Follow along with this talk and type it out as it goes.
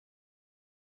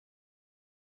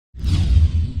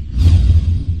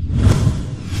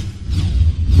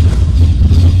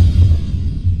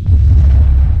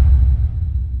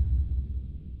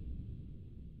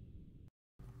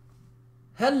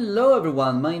Hello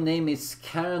everyone, my name is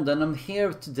Karond and I'm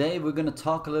here today. We're going to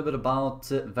talk a little bit about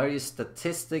various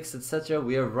statistics, etc.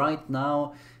 We are right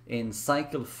now in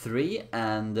cycle 3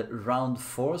 and round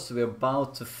 4, so we're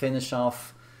about to finish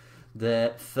off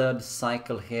the third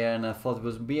cycle here, and I thought it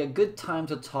would be a good time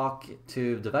to talk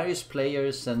to the various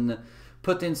players and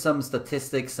put in some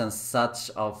statistics and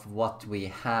such of what we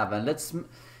have. And let's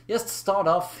just start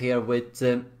off here with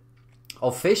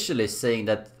officially saying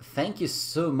that thank you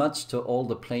so much to all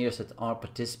the players that are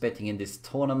participating in this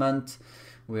tournament.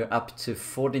 We're up to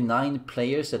 49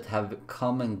 players that have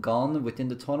come and gone within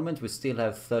the tournament. We still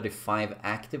have 35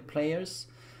 active players.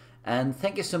 And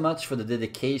thank you so much for the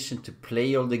dedication to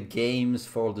play all the games,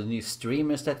 for all the new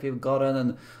streamers that we've gotten,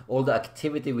 and all the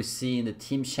activity we see in the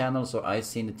team channels, or I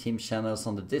see in the team channels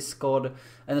on the Discord,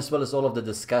 and as well as all of the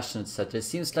discussion, etc. It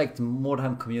seems like the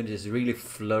Mordheim community is really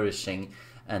flourishing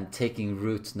and taking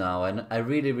root now, and I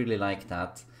really like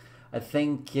that. I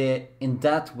think in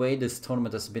that way this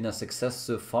tournament has been a success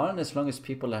so far, and as long as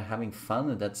people are having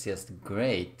fun, that's just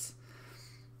great.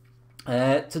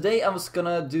 Today I was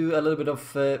gonna do a little bit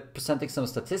of presenting some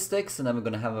statistics, and then we're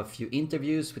gonna have a few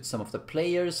interviews with some of the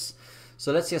players.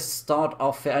 So let's just start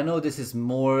off here. I know this is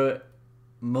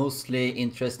mostly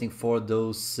interesting for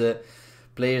those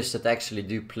players that actually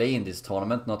do play in this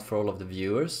tournament, not for all of the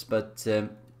viewers, but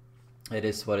it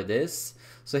is what it is.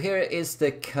 So here is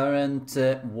the current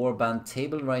warband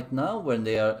table right now, when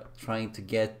they are trying to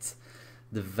get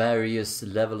the various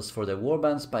levels for their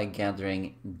warbands by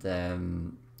gathering the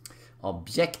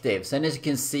objectives. And as you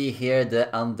can see here, the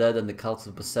undead and the cults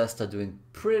of possessed are doing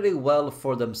pretty well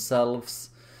for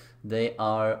themselves. They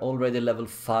are already level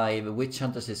 5. Witch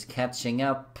Hunters is catching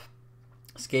up,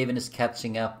 Skaven is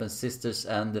catching up, and Sisters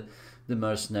and the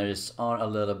Mercenaries are a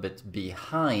little bit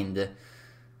behind.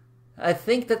 I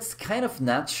think that's kind of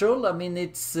natural. I mean,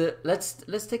 it's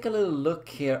let's take a little look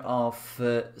here of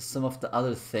some of the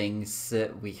other things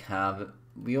we have.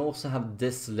 We also have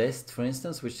this list, for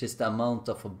instance, which is the amount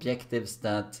of objectives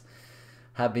that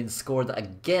have been scored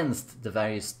against the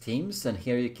various teams. And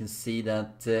here you can see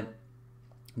that the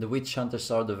Witch Hunters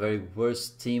are the very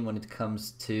worst team when it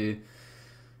comes to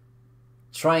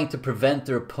trying to prevent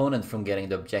their opponent from getting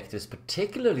the objectives,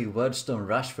 particularly Wordstone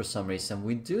Rush for some reason.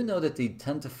 We do know that they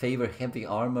tend to favor heavy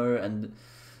armor and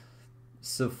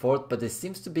so forth, but it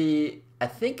seems to be, I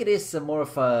think it is more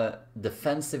of a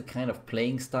defensive kind of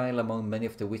playing style among many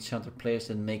of the Witch Hunter players,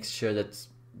 and makes sure that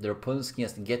their opponents can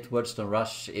just get Wordstone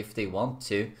Rush if they want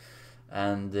to,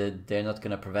 and they're not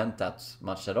going to prevent that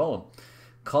much at all.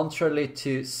 Contrarily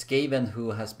to Skaven,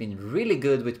 who has been really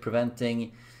good with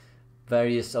preventing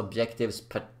various objectives,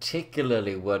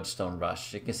 particularly Wordstone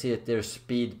Rush. You can see that their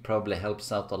speed probably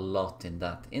helps out a lot in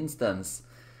that instance.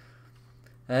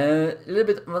 A little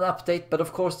bit of an update, but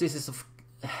of course this is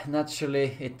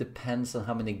naturally it depends on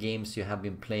how many games you have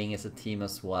been playing as a team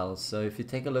as well. So if you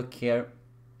take a look here,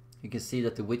 you can see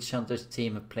that the Witch Hunters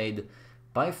team have played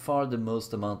by far the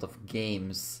most amount of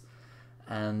games,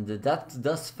 and that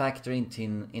does factor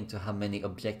into how many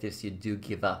objectives you do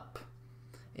give up.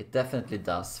 It definitely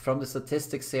does. From the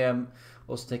statistics here, I'm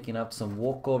also taking out some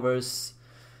walkovers,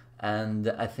 and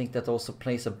I think that also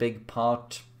plays a big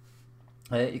part.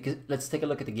 Let's take a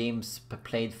look at the games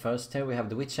played first here. We have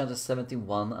the Witch Hunter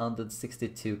 71, Undead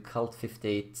 62, Cult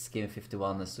 58, Skaven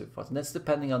 51, and so forth. And that's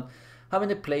depending on how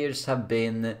many players have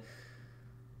been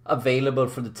available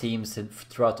for the teams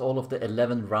throughout all of the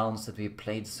 11 rounds that we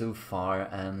played so far.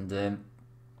 And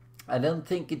I don't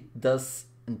think it does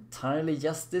entirely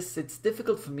justice. It's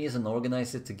difficult for me as an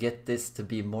organizer to get this to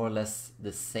be more or less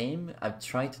the same. I've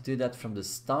tried to do that from the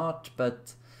start,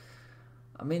 but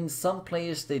I mean, some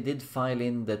players, they did file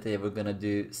in that they were gonna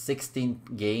do 16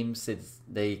 games.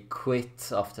 They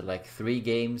quit after like 3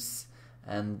 games,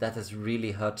 and that has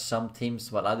really hurt some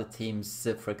teams, while other teams,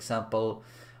 for example,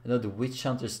 I know the Witch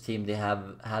Hunters team, they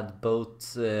have had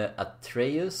both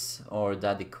Atreus, or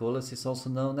Daddy Cool as he's also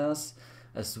known as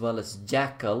well as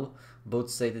Jackal.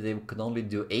 Both say that they could only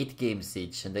do 8 games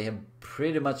each, and they have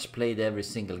pretty much played every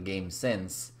single game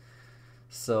since.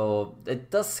 So it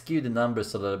does skew the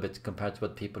numbers a little bit compared to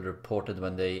what people reported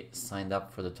when they signed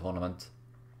up for the tournament.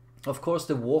 Of course,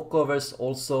 the walkovers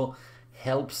also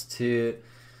helps to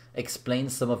explain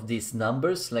some of these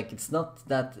numbers. Like, it's not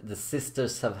that the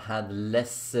Sisters have had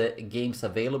less games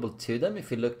available to them. If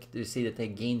you look, you see that they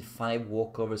gained 5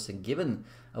 walkovers and given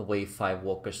away 5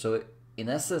 walkers. So in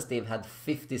essence, they've had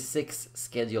 56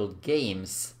 scheduled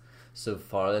games so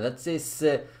far. That is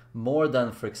more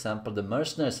than, for example, the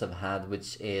Mercenaries have had,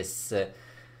 which is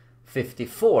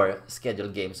 54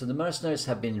 scheduled games. So the Mercenaries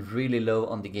have been really low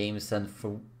on the games, and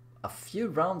for a few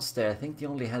rounds there. I think they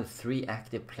only had 3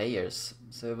 active players,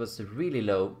 so it was really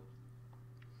low.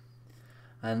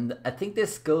 And I think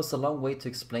this goes a long way to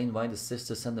explain why the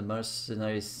Sisters and the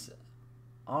Mercenaries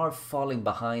are falling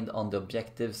behind on the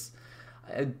objectives.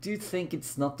 I do think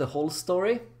it's not the whole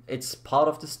story. It's part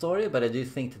of the story, but I do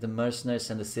think that the Mercenaries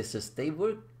and the Sisters, they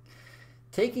were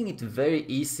taking it very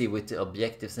easy with the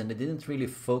objectives, and they didn't really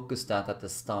focus that at the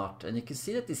start. And you can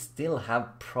see that they still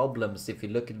have problems if you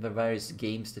look at the various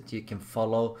games that you can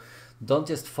follow. Don't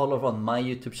just follow on my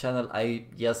YouTube channel. I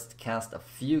just cast a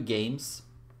few games,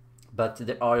 but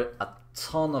there are a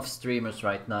ton of streamers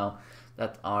right now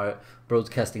that are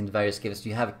broadcasting the various games.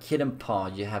 You have Kid and Paw,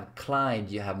 you have Clyde,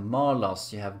 you have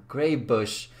Marlos, you have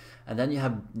Greybush, and then you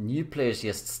have new players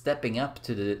just stepping up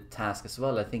to the task as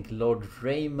well. I think Lord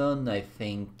Raymond, I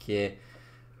think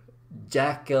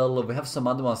Jackal, we have some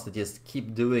other ones that just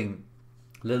keep doing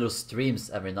little streams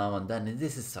every now and then. And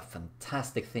this is a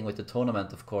fantastic thing with the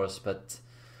tournament, of course, but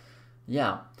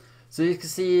yeah. So you can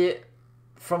see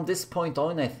from this point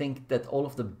on, I think that all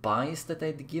of the buys that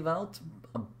I give out,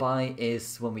 a buy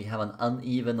is when we have an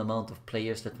uneven amount of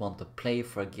players that want to play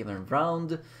for a given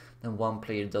round, then one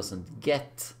player doesn't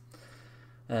get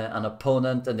an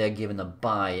opponent and they're given a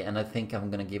buy. And I think I'm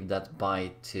gonna give that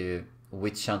buy to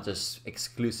Witch Hunters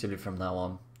exclusively from now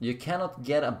on. You cannot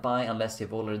get a buy unless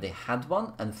you've already had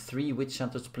one, and 3 Witch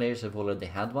Hunters players have already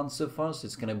had one so far, so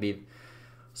it's gonna be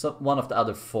one of the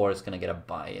other 4 is gonna get a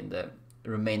buy in the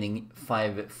remaining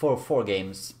 4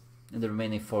 games. In the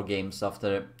remaining 4 games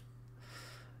after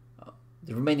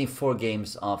the remaining 4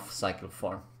 games of cycle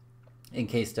 4, in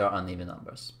case there are uneven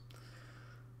numbers.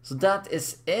 So that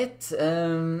is it.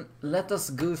 Let us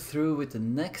go through with the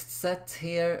next set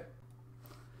here.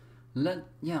 Let's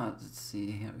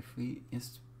see here if we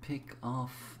just pick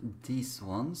off these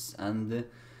ones, and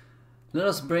let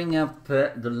us bring up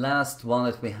the last one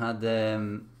that we had,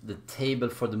 the table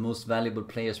for the most valuable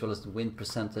player as well as the win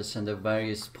percentage and the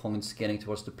various points getting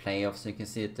towards the playoffs. So you can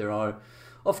see that there are,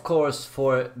 of course,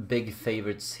 4 big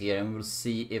favorites here, and we'll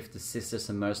see if the Sisters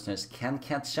and Mercenaries can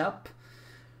catch up.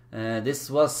 This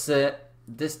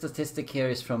statistic here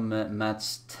is from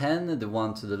match 10, the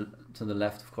one to the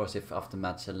left, of course, if after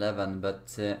match 11,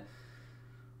 but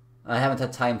I haven't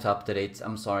had time to update it,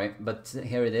 I'm sorry, but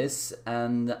here it is.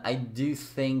 And I do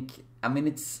think, I mean,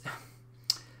 it's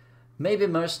maybe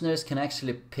Mercenaries can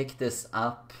actually pick this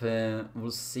up.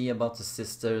 We'll see about the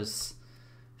Sisters,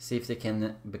 see if they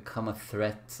can become a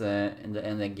threat in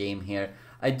the game here.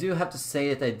 I do have to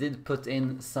say that I did put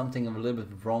in something a little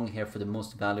bit wrong here for the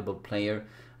most valuable player.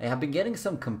 I have been getting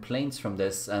some complaints from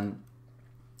this, and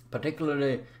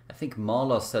particularly I think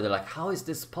Marlos said, like, how is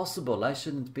this possible? I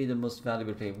shouldn't be the most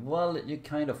valuable player. Well, you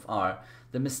kind of are.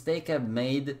 The mistake I've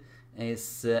made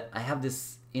is I have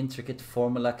this intricate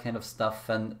formula kind of stuff,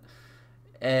 and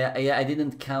I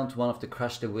didn't count one of the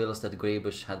Crush the Wills that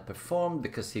Greybush had performed,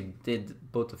 because he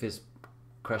did both of his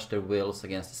Crush their Wills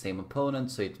against the same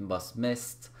opponent, so it was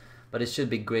missed. But it should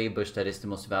be Greybush that is the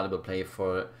most valuable player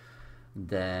for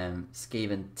the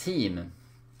Skaven team.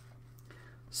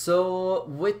 So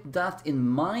with that in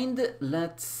mind,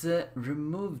 let's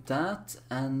remove that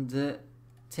and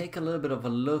take a little bit of a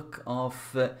look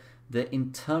of the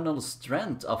internal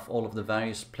strength of all of the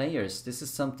various players. This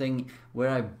is something where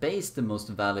I base the most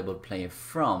valuable player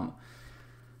from.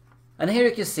 And here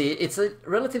you can see it's a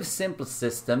relatively simple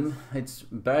system. It's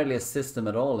barely a system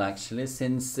at all, actually,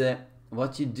 since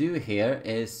what you do here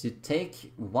is you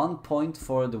take 1 point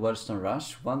for the Wordstone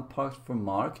Rush, 1 point for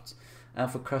Marked,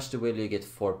 and for Crush the Will you get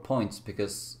 4 points,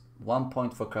 because 1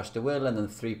 point for Crush the Will and then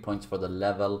 3 points for the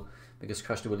level, because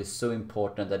Crush the Will is so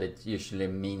important that it usually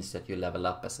means that you level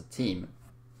up as a team.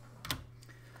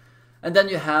 And then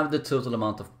you have the total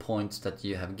amount of points that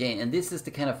you have gained. And this is the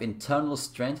kind of internal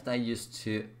strength I used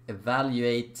to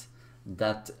evaluate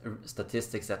that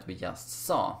statistics that we just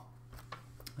saw.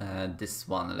 This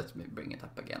one, let me bring it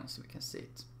up again so we can see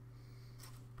it.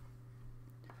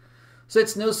 So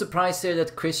it's no surprise here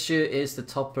that Christian is the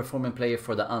top performing player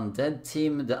for the Undead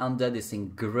team. The Undead is in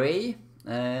grey.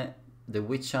 The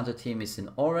Witch Hunter team is in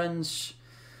orange.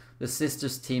 The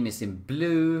Sisters team is in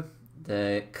blue.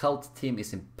 The Cult team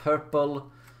is in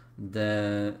purple.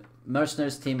 The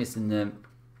Mercenaries team is in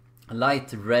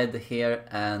light red here,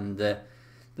 and the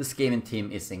Skaven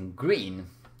team is in green.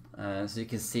 So you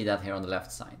can see that here on the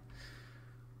left side.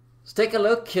 So take a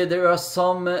look. There are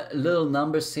some little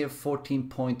numbers here: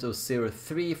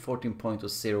 14.003,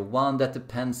 14.001. That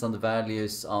depends on the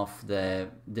values of the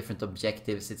different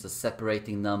objectives. It's a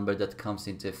separating number that comes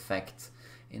into effect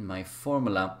in my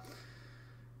formula.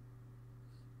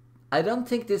 I don't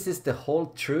think this is the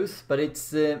whole truth, but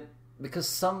it's because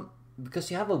some because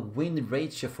you have a win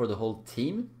ratio for the whole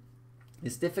team,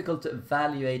 it's difficult to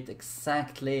evaluate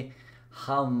exactly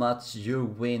how much your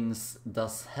wins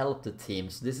does help the team.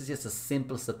 So this is just a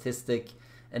simple statistic,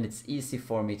 and it's easy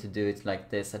for me to do it like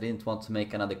this. I didn't want to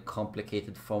make another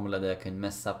complicated formula that I can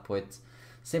mess up with,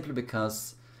 simply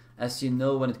because, as you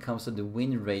know, when it comes to the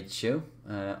win ratio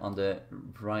on the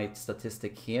right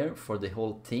statistic here for the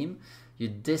whole team, you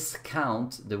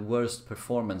discount the worst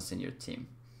performance in your team.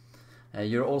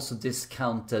 You're also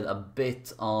discounted a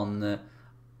bit on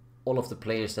all of the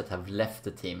players that have left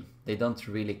the team. They don't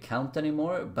really count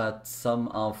anymore, but some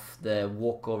of the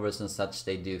walkovers and such,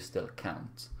 they do still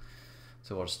count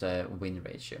towards the win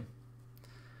ratio.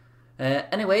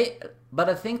 Anyway, but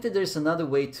I think that there's another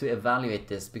way to evaluate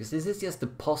this, because this is just a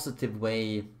positive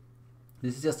way,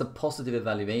 this is just a positive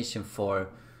evaluation for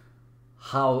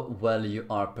how well you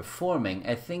are performing.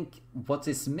 I think what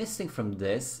is missing from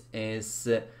this is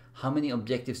how many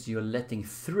objectives you're letting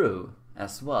through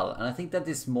as well, and I think that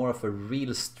is more of a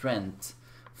real strength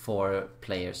for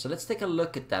players. So let's take a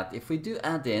look at that. If we do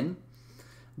add in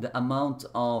the amount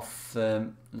of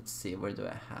let's see, where do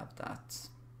I have that?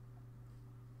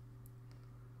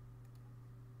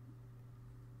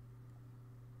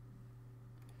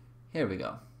 Here we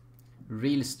go,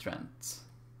 real strength.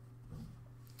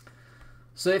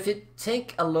 So if you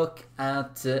take a look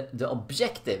at the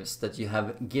objectives that you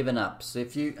have given up, so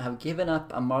if you have given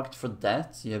up a Marked for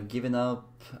Death, you have given up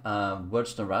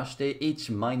Words to Rush, they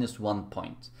each -1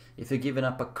 point. If you've given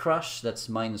up a Crush, that's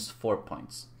 -4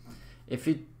 points. If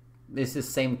you, this is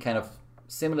same kind of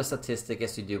similar statistic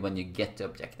as you do when you get the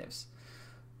objectives.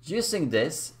 Using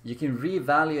this, you can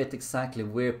reevaluate exactly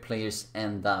where players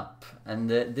end up, and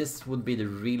this would be the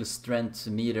real strength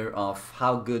meter of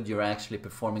how good you're actually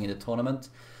performing in the tournament.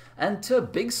 And to a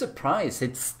big surprise,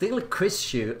 it's still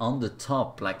Chrisu on the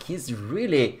top. Like, he's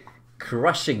really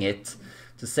crushing it,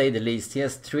 to say the least. He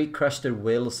has 3 crushed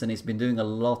wills, and he's been doing a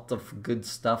lot of good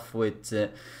stuff with the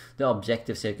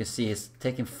objectives here. You can see he's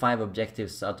taken 5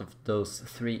 objectives out of those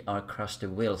 3 are crushed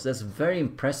wills. That's very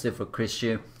impressive for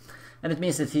Chrisu, and it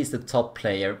means that he's the top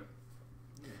player.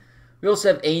 We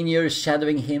also have Ainur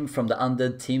shadowing him from the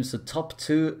undead team, so top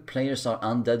 2 players are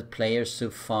undead players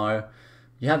so far.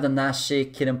 You have the Nashi,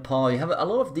 Kid and Paw. You have a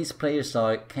lot of these players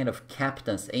are kind of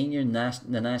captains. Ainur,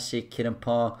 Nanashi, Kid and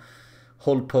Paw,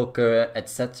 Hole Poker,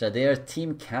 etc. They are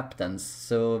team captains,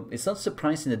 so it's not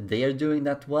surprising that they are doing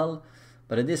that well,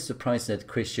 but it is surprising that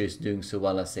Chrisu is doing so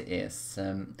well as he is.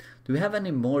 Do we have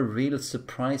any more real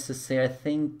surprises here? I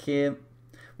think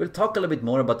we'll talk a little bit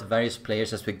more about the various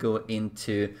players as we go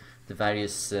into the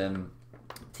various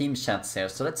team chats here.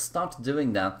 So let's start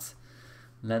doing that.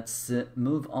 Let's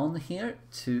move on here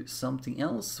to something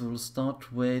else. We'll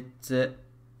start with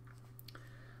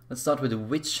let's start with the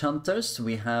Witch Hunters.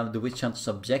 We have the Witch Hunters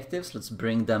objectives. Let's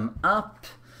bring them up.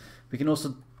 We can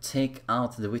also take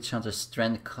out the Witch Hunter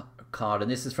strength card, and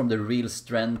this is from the real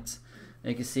strength.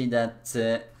 You can see that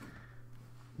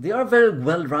they are a very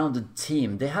well-rounded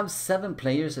team. They have 7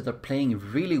 players that are playing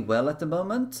really well at the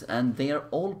moment, and they are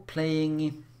all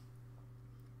playing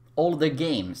all their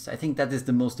games. I think that is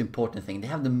the most important thing. They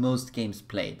have the most games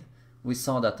played. We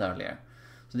saw that earlier.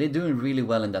 So they're doing really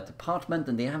well in that department,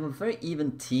 and they have a very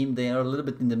even team. They are a little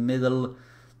bit in the middle,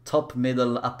 top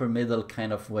middle, upper middle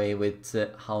kind of way with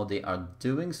how they are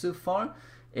doing so far.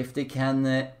 If they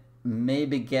can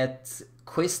maybe get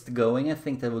Quist going, I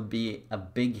think that would be a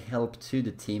big help to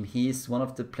the team. He's one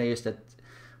of the players that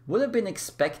would have been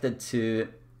expected to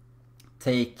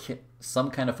take some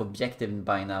kind of objective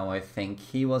by now. I think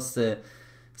he was the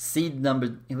seed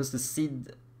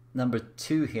number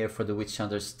 2 here for the Witch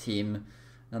Hunters team.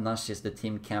 Nanashi is the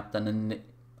team captain, and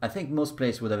I think most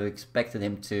players would have expected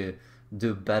him to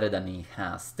do better than he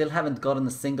has. Still haven't gotten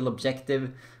a single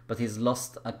objective, but he's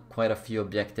lost quite a few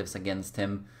objectives against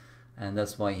him, and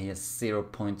that's why he has 0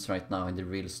 points right now in the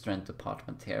real strength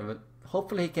department here. But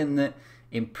hopefully he can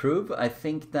improve. I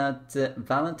think that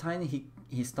Valentine,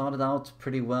 he started out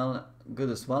pretty well, good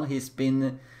as well. He's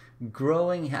been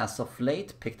growing as of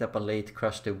late, picked up a late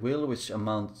Crush the Will, which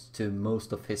amounts to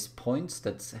most of his points.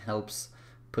 That helps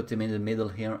put him in the middle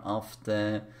here of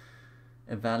the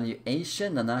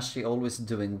evaluation. Nanashi always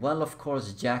doing well, of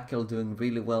course. Jackal doing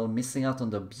really well, missing out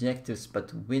on the objectives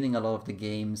but winning a lot of the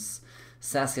games.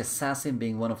 Sassy Assassin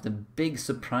being one of the big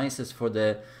surprises for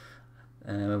the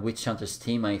Witch Hunters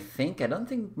team, I think. I don't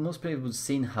think most people have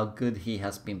seen how good he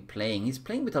has been playing. He's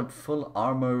playing with a full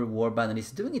armor warband, and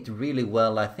he's doing it really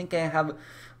well. I think I have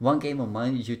one game on my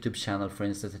YouTube channel, for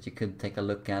instance, that you could take a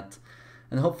look at.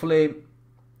 And hopefully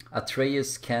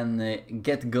Atreus can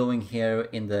get going here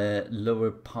in the lower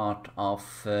part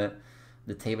of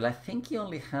the table. I think he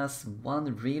only has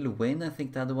one real win. I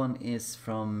think the other one is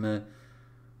from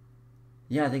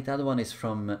yeah, I think the other one is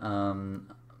from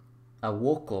a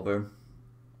walkover.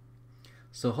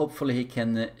 So hopefully he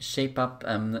can shape up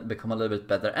and become a little bit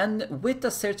better. And with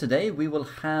us here today we will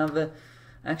have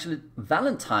actually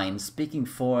Valentine speaking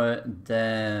for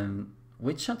the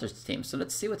Witch Hunters team. So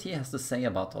let's see what he has to say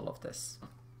about all of this.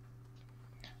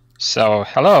 So,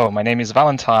 hello, my name is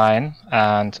Valentine,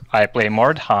 and I play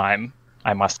Mordheim,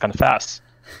 I must confess.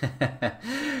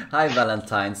 Hi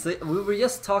Valentine. So we were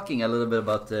just talking a little bit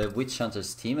about the Witch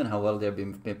Hunters team and how well they've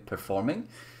been performing.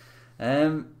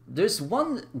 There's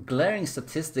one glaring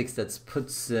statistics that's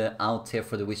puts out here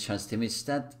for the Witch Hunters team, is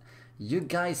that you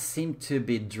guys seem to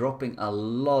be dropping a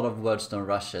lot of Wordstone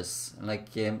rushes. Like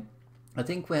I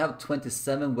think we have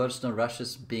 27 Wordstone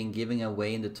rushes being given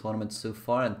away in the tournament so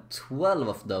far, and 12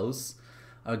 of those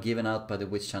are given out by the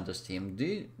Witch Hunters team.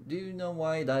 Do you know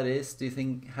why that is? Do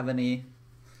you have any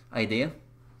idea?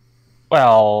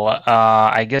 Well,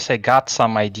 I guess I got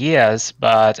some ideas,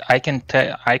 but I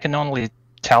can only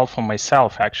tell for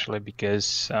myself actually,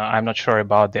 because I'm not sure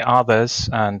about the others,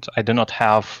 and I do not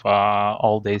have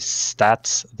all these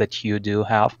stats that you do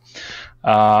have.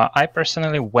 I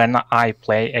personally, when I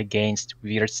play against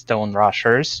Weirdstone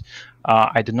rushers,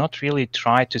 I do not really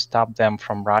try to stop them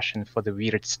from rushing for the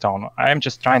Weirdstone. I'm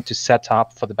just trying to set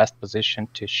up for the best position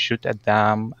to shoot at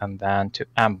them and then to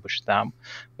ambush them.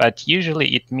 But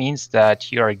usually it means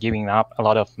that you are giving up a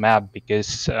lot of map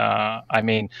because, I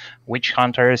mean, Witch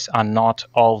Hunters are not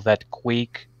all that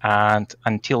quick. And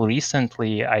until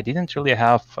recently, I didn't really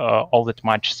have all that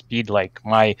much speed. Like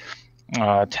my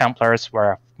Templars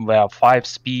were 5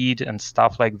 speed and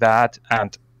stuff like that,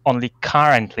 and only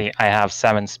currently I have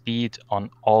 7 speed on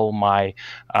all my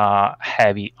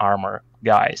heavy armor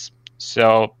guys.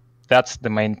 So that's the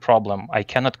main problem. I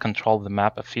cannot control the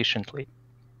map efficiently.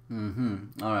 All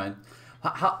right.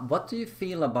 What do you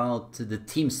feel about the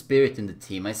team spirit in the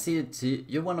team? I see that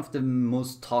you're one of the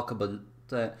most talkative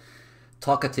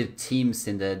teams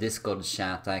in the Discord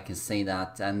chat. I can say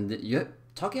that, and you're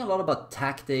talking a lot about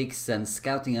tactics and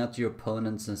scouting out your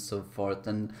opponents and so forth.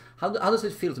 And how does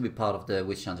it feel to be part of the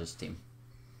Witch Hunters team?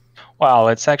 Well,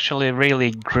 it's actually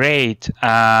really great,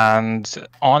 and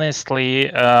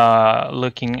honestly,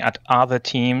 looking at other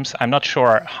teams, I'm not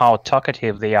sure how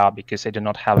talkative they are because I do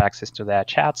not have access to their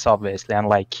chats, obviously,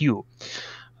 unlike you.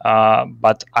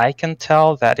 But I can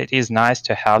tell that it is nice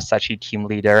to have such a team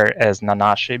leader as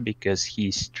Nanashi, because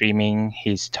he's streaming,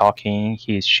 he's talking,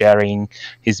 he's sharing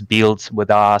his builds with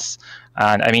us.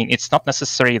 And I mean, it's not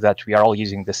necessary that we are all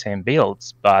using the same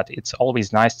builds, but it's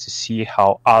always nice to see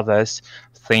how others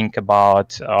think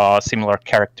about similar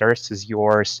characters as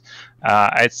yours.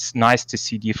 It's nice to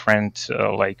see different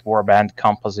like warband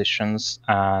compositions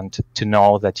and to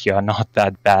know that you are not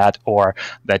that bad, or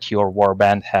that your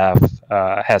warband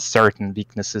has certain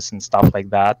weaknesses and stuff like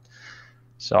that.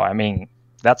 So I mean,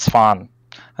 that's fun.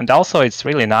 And also, it's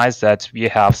really nice that we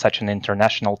have such an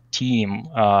international team,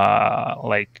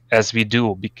 like as we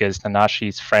do, because Nanashi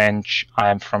is French,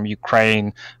 I'm from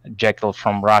Ukraine, Jekyll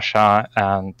from Russia,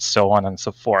 and so on and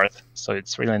so forth. So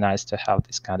it's really nice to have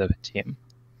this kind of a team.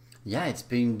 Yeah, it's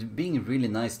being really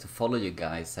nice to follow you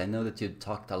guys. I know that you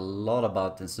talked a lot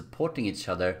about and supporting each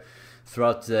other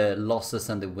throughout the losses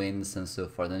and the wins and so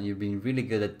forth, and you've been really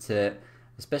good at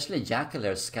especially Jackal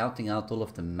are scouting out all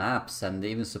of the maps and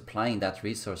even supplying that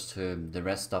resource to the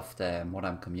rest of the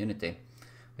Mordheim community,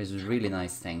 which is a really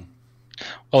nice thing.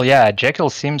 Well, yeah,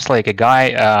 Jekyll seems like a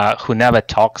guy who never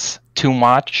talks too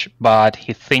much, but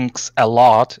he thinks a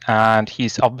lot, and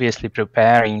he's obviously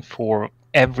preparing for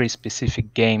every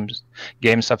specific games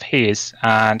of his,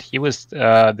 and he was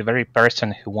the very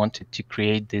person who wanted to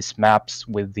create these maps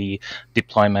with the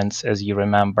deployments, as you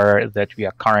remember, that we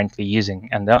are currently using.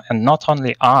 And not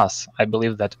only us, I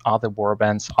believe that other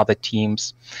warbands, other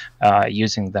teams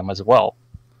using them as well.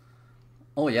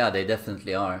 Oh yeah, they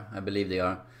definitely are. I believe they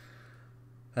are.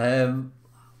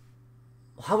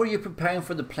 How are you preparing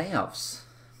for the playoffs?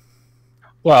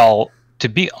 Well, to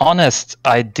be honest,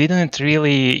 I didn't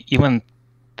really even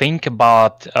think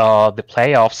about the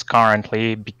playoffs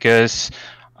currently, because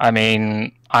I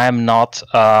mean, I'm not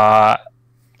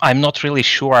really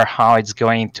sure how it's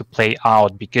going to play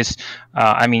out, because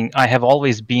I mean, I have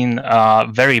always been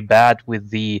very bad with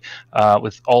the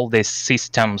with all these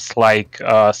systems, like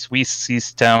Swiss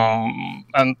system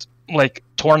and like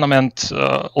tournament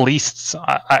lists.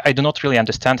 I do not really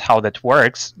understand how that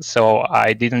works, so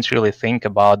I didn't really think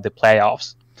about the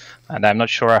playoffs, and I'm not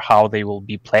sure how they will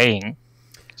be playing.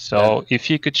 So if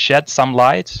you could shed some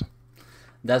light.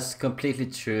 That's completely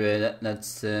true.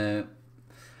 That's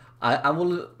I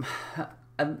will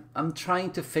I'm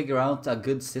trying to figure out a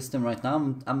good system right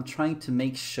now. I'm trying to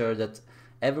make sure that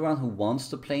everyone who wants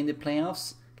to play in the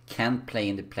playoffs can play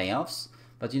in the playoffs.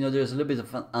 But you know, there's a little bit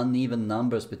of uneven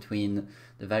numbers between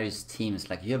the various teams.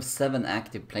 Like you have 7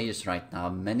 active players right now.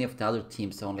 Many of the other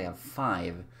teams only have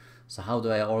 5. So how do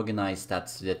I organize that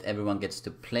so that everyone gets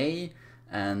to play?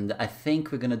 And I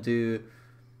think we're gonna do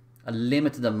a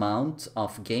limited amount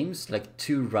of games, like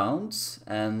 2 rounds,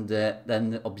 and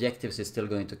then objectives is still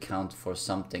going to count for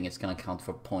something. It's going to count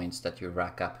for points that you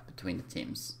rack up between the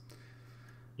teams.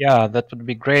 Yeah, that would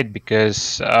be great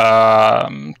because,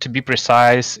 to be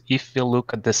precise, if we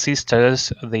look at the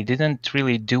sisters, they didn't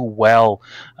really do well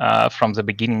from the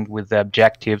beginning with the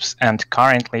objectives. And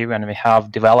currently, when we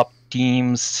have developed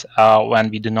teams, when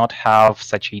we do not have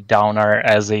such a downer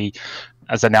as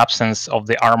an absence of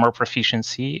the armor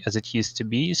proficiency as it used to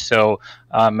be, so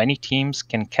many teams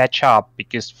can catch up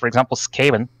because, for example,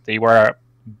 Skaven, they were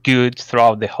good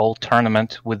throughout the whole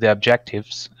tournament with the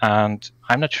objectives, and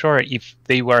I'm not sure if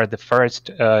they were the first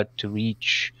to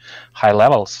reach high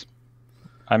levels.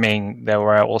 I mean, there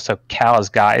were also Chaos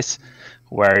guys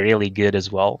who were really good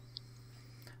as well.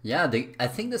 Yeah, I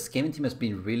think the Skaven team has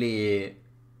been really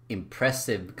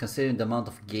impressive considering the amount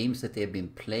of games that they've been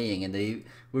playing, and they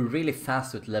were really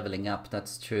fast with leveling up.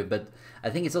 That's true, but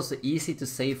I think it's also easy to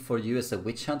say for you as a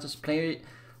Witch Hunters player.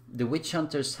 The Witch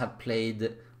Hunters have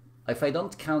played, if I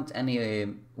don't count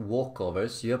any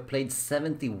walkovers, you have played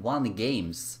 71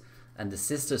 games, and the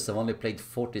sisters have only played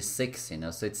 46, you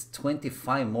know, so it's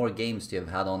 25 more games you have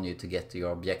had on you to get to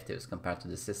your objectives compared to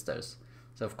the sisters.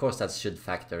 So of course that should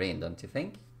factor in, don't you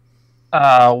think?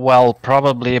 Well,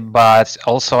 probably, but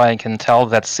also I can tell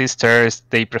that sisters,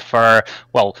 they prefer,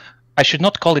 well, I should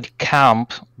not call it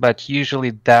camp, but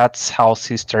usually that's how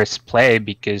sisters play,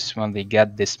 because when they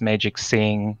get this magic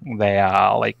thing, they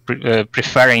are like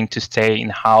preferring to stay in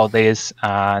houses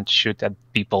and shoot at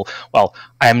people. Well,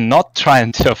 I'm not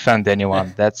trying to offend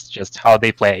anyone. That's just how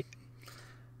they play.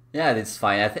 Yeah, it's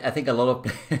fine. I think a lot of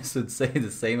players would say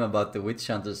the same about the Witch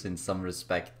Hunters in some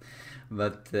respect.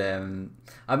 But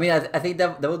I mean, I think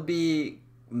that would be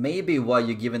maybe why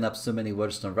you're giving up so many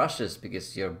Wordstone rushes,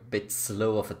 because you're a bit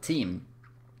slow of a team.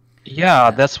 Yeah,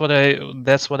 that's what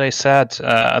I said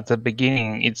at the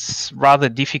beginning. It's rather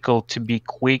difficult to be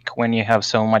quick when you have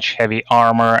so much heavy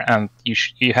armor and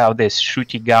you have these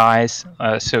shooty guys.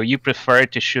 So you prefer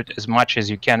to shoot as much as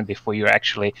you can before you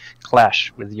actually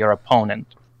clash with your opponent.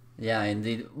 Yeah,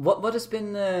 indeed. What has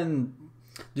been?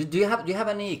 Do you have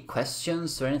any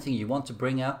questions or anything you want to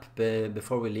bring up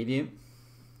before we leave you?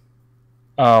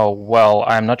 Oh, well,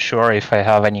 I'm not sure if I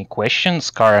have any questions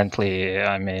currently.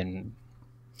 I mean,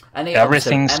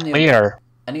 everything's clear.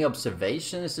 Any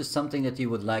observations? Is there something that you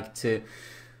would like to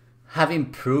have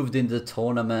improved in the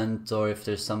tournament, or if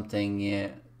there's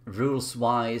something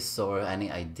rules-wise, or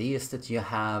any ideas that you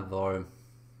have, or?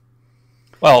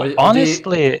 Well,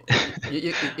 honestly,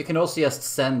 you can also just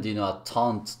send, you know, a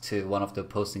taunt to one of the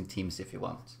opposing teams if you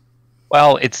want.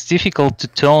 Well, it's difficult to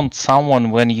taunt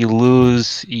someone when you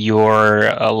lose your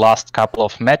last couple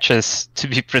of matches, to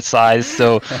be precise.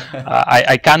 So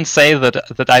I can't say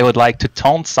that I would like to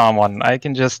taunt someone. I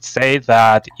can just say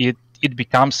that it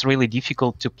becomes really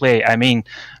difficult to play. I mean,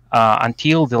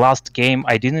 until the last game,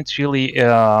 I didn't really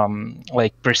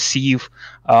perceive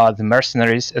the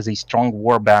mercenaries as a strong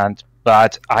warband.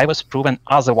 But I was proven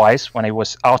otherwise when I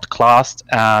was outclassed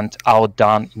and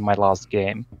outdone in my last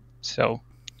game. So,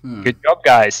 good job,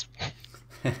 guys.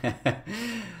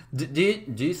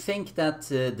 do you think that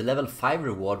the level 5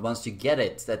 reward, once you get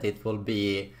it, that it will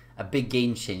be a big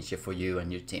game changer for you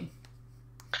and your team?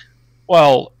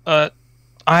 Well,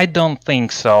 I don't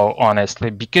think so,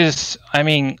 honestly, because, I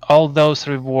mean, all those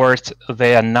rewards,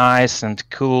 they are nice and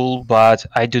cool, but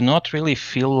I do not really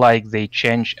feel like they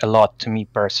change a lot to me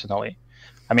personally.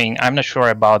 I mean, I'm not sure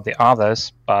about the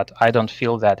others, but I don't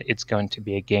feel that it's going to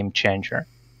be a game changer.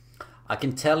 I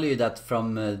can tell you that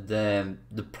from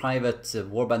the private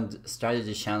warband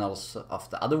strategy channels of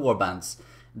the other warbands,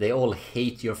 they all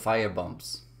hate your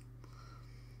firebombs.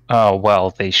 Oh,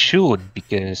 well, they should,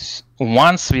 because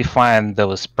once we find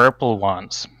those purple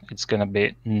ones, it's gonna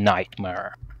be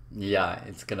nightmare. Yeah,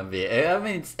 it's gonna be. I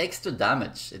mean, it's extra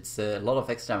damage. It's a lot of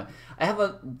extra damage. I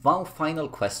have one final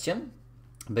question,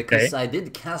 because I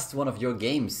did cast one of your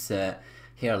games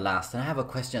here last, and I have a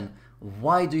question.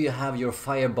 Why do you have your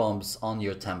firebombs on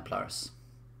your Templars?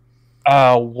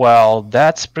 Well,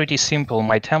 that's pretty simple.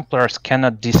 My Templars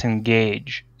cannot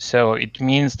disengage, so it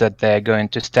means that they're going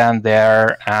to stand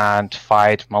there and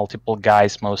fight multiple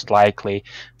guys, most likely.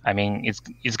 I mean,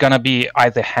 it's gonna be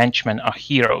either henchmen or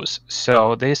heroes,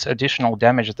 so this additional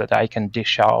damage that I can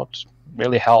dish out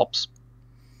really helps.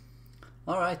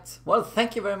 All right. Well,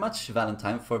 thank you very much,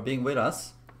 Valentine, for being with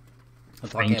us.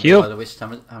 Thank you. About the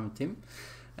Witchhammer team.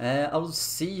 I will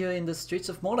see you in the streets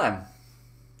of Mordheim.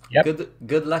 Yep.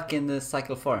 Good luck in the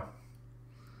Cycle 4.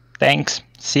 Thanks.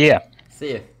 See ya.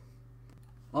 See you.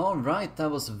 All right, that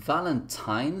was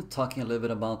Valentine talking a little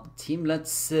bit about the team.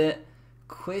 Let's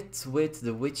quit with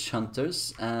the Witch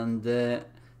Hunters and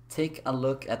take a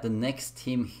look at the next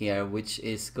team here, which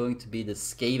is going to be the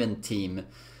Skaven team.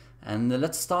 And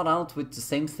let's start out with the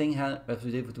same thing as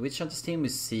we did with the Witch Hunters team. We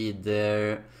see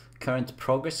their current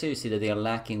progress here. You see that they are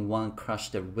lacking 1 Crush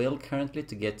Their Will currently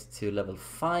to get to level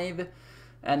 5.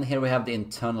 And here we have the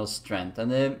internal strength.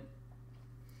 And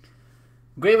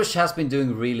Greybush has been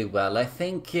doing really well. I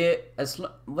think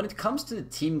when it comes to the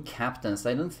team captains,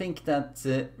 I don't think that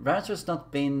Raritor has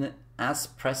not been as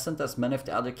present as many of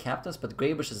the other captains, but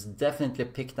Greybush has definitely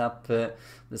picked up the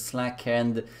slack here.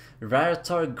 And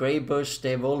Raritor, Greybush,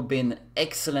 they've all been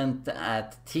excellent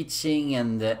at teaching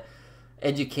and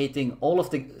educating all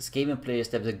of the Skaven players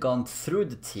that have gone through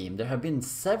the team. There have been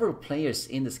several players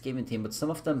in the Skaven team, but some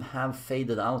of them have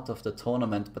faded out of the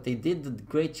tournament, but they did a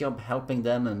great job helping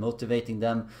them and motivating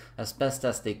them as best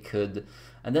as they could.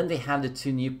 And then they have the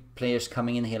 2 new players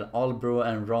coming in here, Albro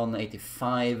and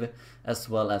Ron85, as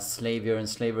well as Slavier. And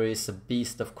Slavier is a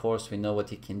beast, of course. We know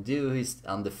what he can do. He's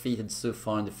undefeated so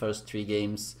far in the first 3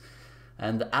 games.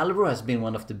 And Albro has been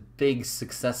one of the big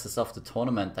successes of the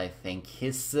tournament, I think.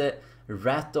 His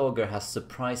Rat Ogre has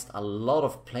surprised a lot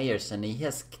of players, and he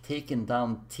has taken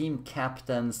down team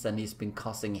captains, and he's been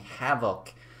causing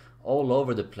havoc all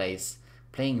over the place,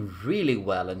 playing really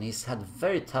well, and he's had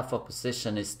very tough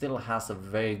opposition. He still has a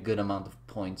very good amount of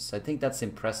points. I think that's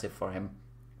impressive for him.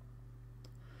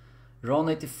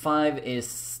 Ron85 is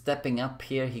stepping up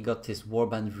here. He got his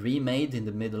warband remade in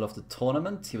the middle of the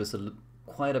tournament. He was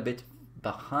quite a bit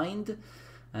behind,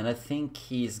 and I think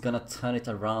he's gonna turn it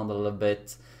around a little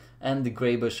bit. And the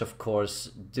Greybush, of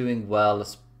course, doing well,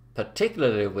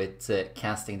 particularly with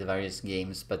casting the various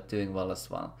games, but doing well as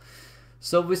well.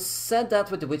 So we said that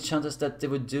with the Witch Hunters that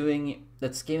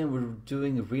Skaven were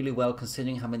doing really well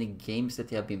considering how many games that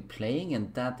they have been playing,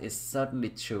 and that is certainly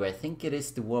true. I think it is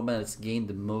the warband that's gained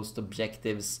the most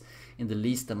objectives in the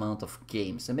least amount of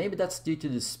games. And maybe that's due to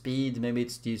the speed, maybe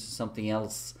it's due to something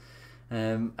else.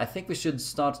 I think we should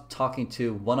start talking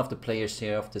to one of the players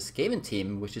here of the Skaven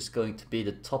team, which is going to be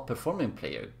the top performing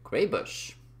player,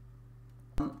 Greybush.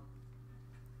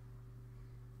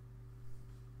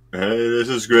 Hey, this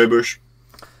is Greybush.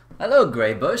 Hello,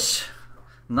 Greybush.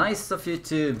 Nice of you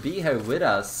to be here with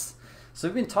us. So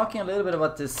we've been talking a little bit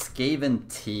about the Skaven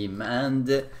team,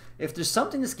 and if there's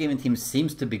something the Skaven team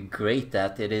seems to be great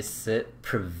at, it is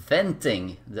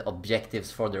preventing the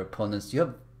objectives for their opponents. You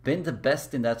have been the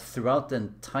best in that throughout the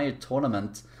entire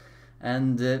tournament.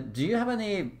 And do you have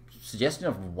any suggestion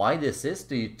of why this is?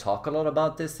 Do you talk a lot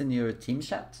about this in your team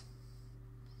chat?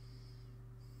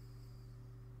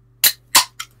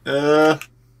 Well,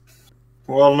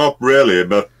 not really,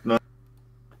 but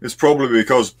it's probably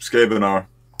because Skaven are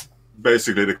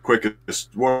basically the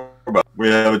quickest warband. We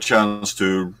have a chance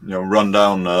to, run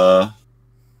down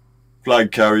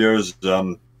flag carriers,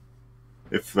 and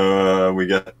if we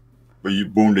get a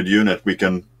wounded unit, we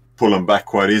can pull them back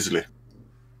quite easily.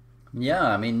 Yeah,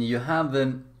 I mean, you have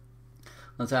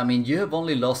you have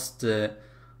only lost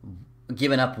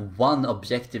given up 1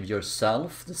 objective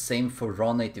yourself. The same for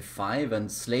Ron85,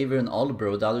 and Slaver and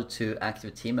Albro, the other 2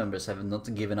 active team members, have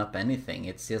not given up anything.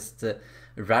 It's just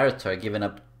Raritor giving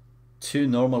up 2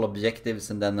 normal objectives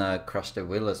and then Crush Their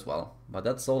Will as well. But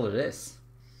that's all it is.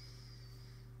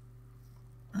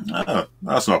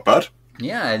 That's not bad.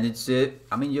 Yeah, and it's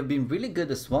I mean, you've been really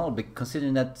good as well,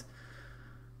 considering that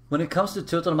when it comes to the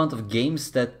total amount of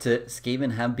games that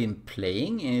Skaven have been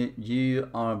playing, you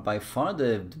are by far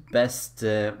the best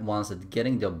ones at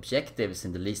getting the objectives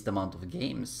in the least amount of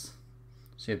games.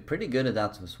 So you're pretty good at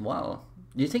that as well.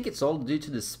 Do you think it's all due to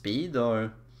the speed,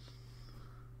 or?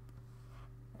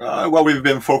 Well, we've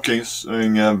been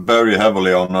focusing very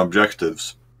heavily on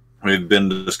objectives. We've been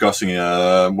discussing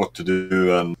what to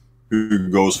do and who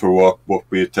goes for what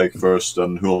we take first,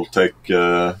 and who'll take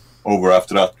over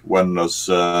after that. When does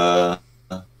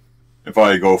if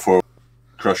I go for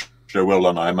Crush Their Will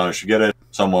and I manage to get it,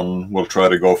 someone will try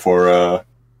to go for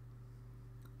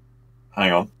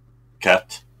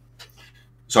Cat.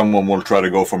 Someone will try to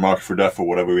go for Mark for Death or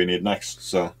whatever we need next.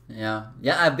 So yeah,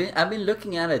 I've been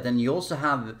looking at it, and you also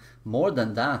have more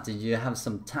than that. You have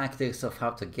some tactics of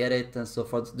how to get it and so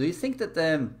forth. Do you think that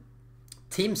the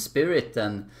team spirit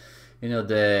and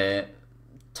the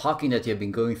talking that you've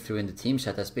been going through in the team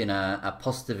chat has been a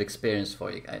positive experience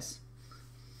for you guys?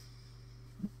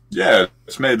 Yeah,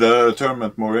 it's made the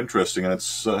tournament more interesting, and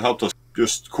it's helped us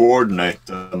just coordinate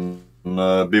and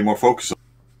be more focused.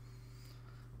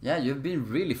 Yeah, you've been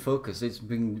really focused. It's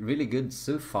been really good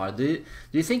so far. Do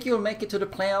you think you'll make it to the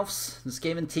playoffs, the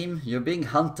Skaven team? You're being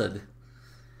hunted.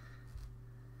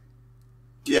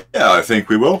 Yeah, I think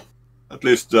we will. At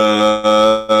least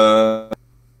a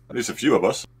few of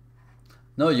us.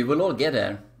 No, you will all get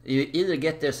there. You either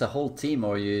get there as a whole team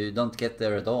or you don't get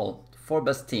there at all. 4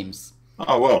 best teams.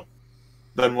 Oh, well.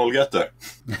 Then we'll get there.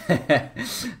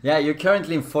 Yeah, you're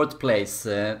currently in 4th place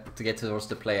to get towards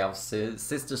the playoffs.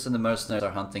 Sisters and the Mercenaries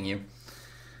are hunting you.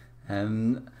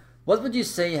 What would you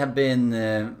say have been...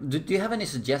 do you have any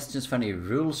suggestions for any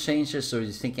rule changes, or do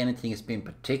you think anything has been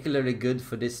particularly good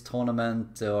for this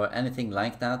tournament or anything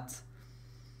like that?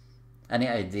 Any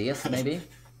ideas, maybe?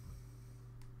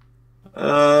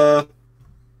 Well,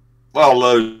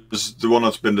 it's the one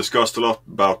that's been discussed a lot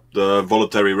about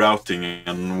voluntary routing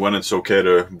and when it's okay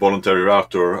to voluntary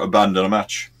route or abandon a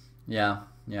match. Yeah,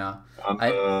 yeah. And,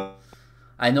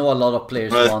 I know a lot of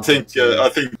players I want think, to... I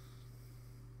think,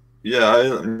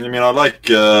 yeah, I mean, I like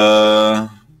the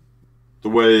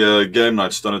way Game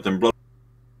Night's done it in Blood.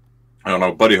 I don't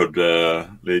know, Buddyhood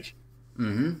League.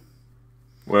 Mm-hmm.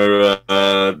 Where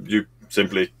you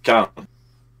simply can't.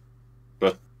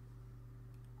 But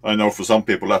I know for some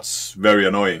people that's very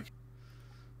annoying.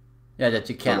 Yeah, that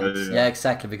you can't. Yeah,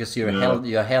 exactly, because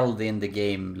you're held in the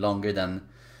game longer than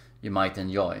you might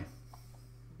enjoy.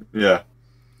 Yeah.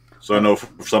 So I know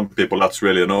for some people that's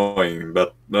really annoying,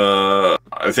 but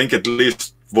I think at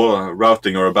least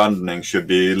routing or abandoning should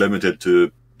be limited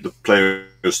to the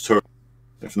player's turn,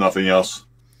 if nothing else.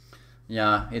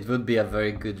 Yeah, it would be a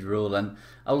very good rule, and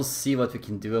I will see what we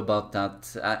can do about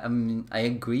that. I mean, I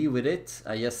agree with it.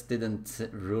 I just didn't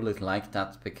rule it like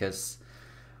that because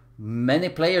many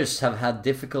players have had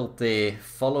difficulty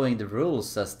following the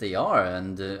rules as they are,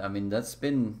 and I mean, that's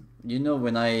been, you know,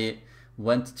 when I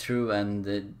went through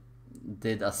and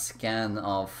did a scan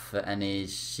of any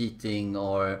cheating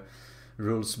or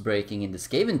rules breaking in the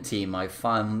Skaven team, I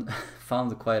found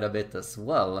quite a bit as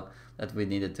well that we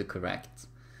needed to correct.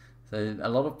 So a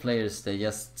lot of players, they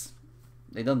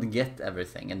don't get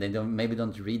everything, and they maybe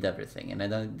don't read everything, and they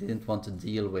didn't want to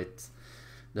deal with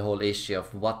the whole issue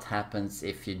of what happens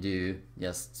if you do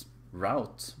just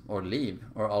route or leave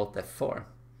or alt F4.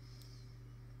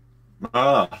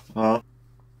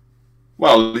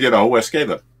 Well, you know, we're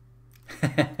Skaven.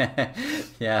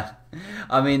 Yeah,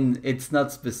 I mean, it's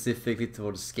not specifically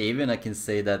towards Skaven. I can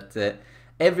say that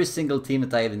every single team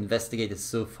that I have investigated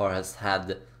so far has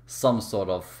had some sort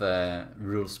of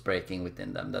rules breaking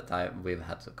within them that we've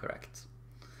had to correct,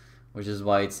 which is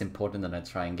why it's important that I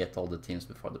try and get all the teams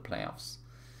before the playoffs.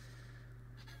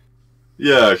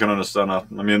 Yeah, I can understand that.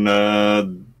 I mean,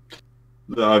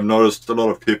 I've noticed a lot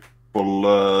of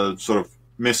people sort of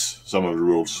miss some of the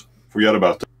rules, forget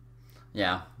about them.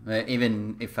 Yeah,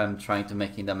 even if I'm trying to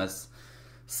making them as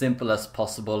simple as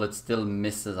possible, it still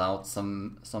misses out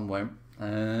somewhere.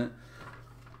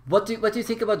 What do you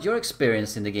think about your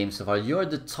experience in the game so far? You're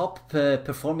the top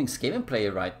performing Skaven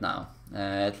player right now,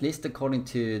 at least according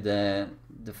to the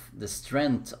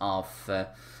strength of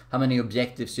how many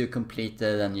objectives you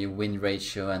completed and your win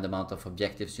ratio and the amount of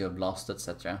objectives you have lost,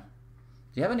 etc.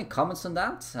 Do you have any comments on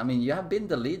that? I mean, you have been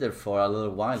the leader for a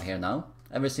little while here now,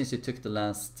 ever since you took the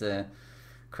last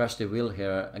Crash the Wheel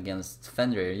here against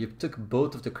Fenrir. You took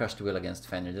both of the Crash the Wheel against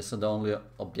Fenrir. These are the only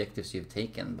objectives you've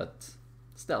taken, but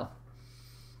still.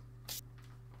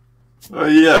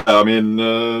 Yeah, I mean,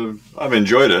 I've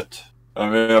enjoyed it. I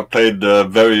mean, I played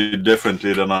very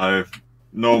differently than I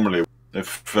normally would.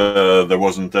 If there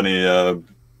wasn't any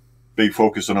big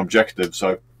focus on objectives,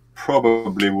 I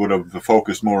probably would have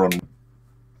focused more on...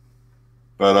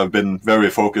 But I've been very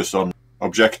focused on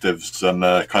objectives and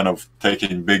kind of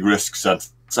taking big risks and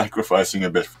sacrificing a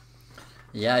bit.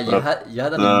 Yeah, you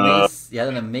had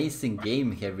an amazing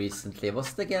game here recently.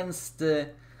 Was it against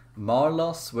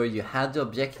Marlos, where you had the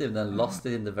objective and then lost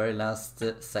it in the very last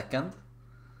second?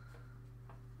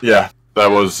 Yeah, that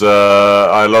was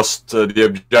I lost the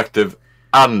objective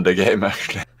and the game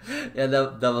actually. Yeah,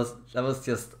 that was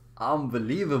just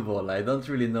unbelievable. I don't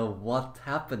really know what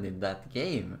happened in that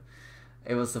game.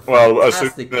 It was a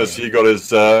fantastic game. As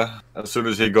soon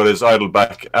as he got his idol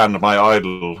back and my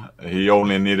idol, he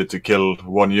only needed to kill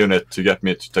one unit to get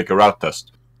me to take a route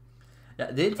test. Yeah,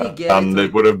 did he get and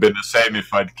it would have been the same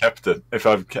if I'd kept it. If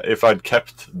I'd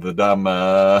kept the damn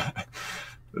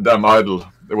idol,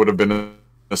 it would have been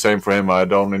the same for him.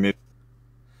 I'd only need.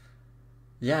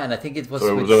 Yeah, and I think it was,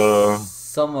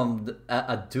 someone,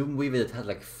 a Doom Weaver that had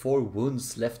like 4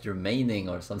 wounds left remaining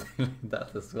or something like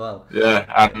that as well. Yeah,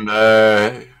 and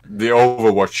the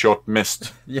Overwatch shot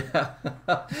missed. Yeah,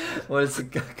 well, it's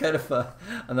kind of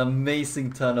an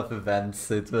amazing turn of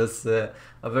events. It was a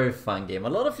very fun game. A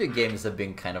lot of your games have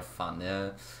been kind of fun.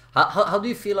 How do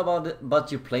you feel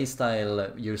about your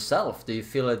playstyle yourself? Do you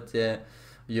feel that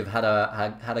you've had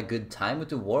a good time with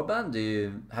the warband?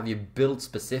 Have you built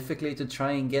specifically to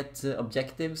try and get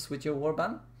objectives with your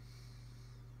warband?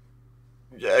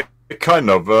 Yeah, kind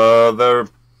of.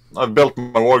 I've built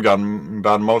my wargun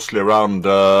band mostly around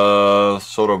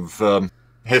sort of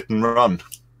hit and run.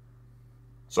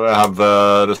 So I have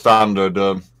the standard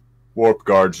warp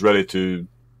guards ready to,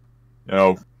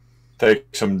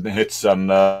 take some hits and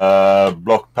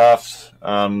block paths,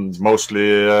 and mostly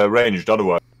ranged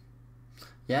otherwise.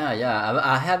 Yeah.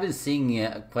 I have been seeing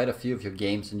quite a few of your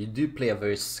games, and you do play a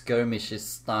very skirmishy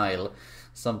style.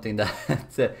 Something that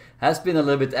has been a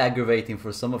little bit aggravating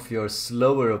for some of your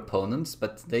slower opponents,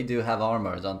 but they do have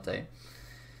armor, don't they?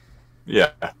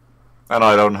 Yeah, and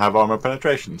I don't have armor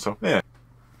penetration, so yeah.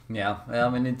 Yeah, I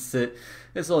mean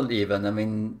it's all even. I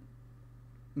mean,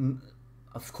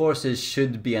 of course, it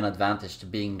should be an advantage to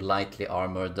being lightly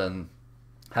armored and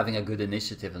having a good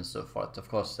initiative and so forth. Of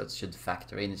course, that should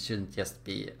factor in. It shouldn't just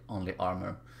be only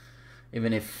armor.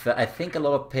 Even if I think a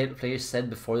lot of players said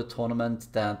before the tournament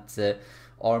that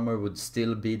armor would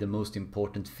still be the most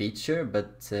important feature,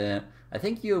 but I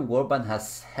think your warband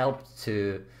has helped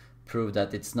to prove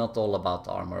that it's not all about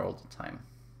armor all the time.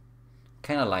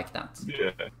 Kind of like that.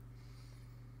 Yeah.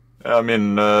 I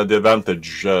mean, the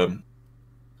advantage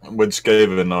with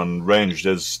Skaven on ranged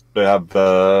is they have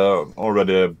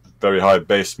already a very high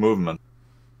base movement,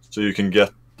 so you can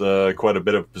get quite a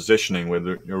bit of positioning with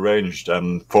your ranged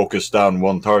and focus down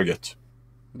one target.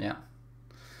 Yeah.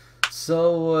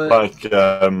 So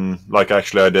like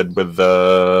actually I did with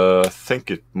I think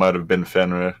it might have been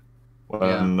Fenrir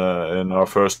when in our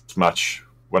first match,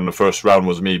 when the first round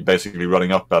was me basically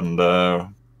running up and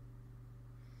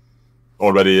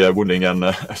already wounding and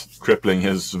crippling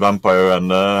his vampire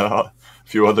and a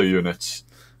few other units.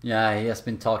 Yeah, he has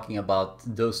been talking about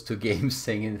those 2 games,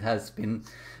 saying it has been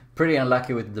pretty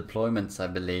unlucky with the deployments, I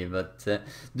believe. But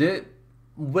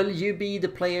will you be the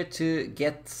player to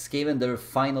get Skaven their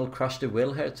final crush the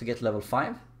will here to get level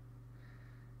 5?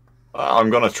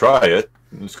 I'm gonna try it.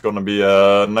 It's gonna be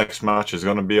next match is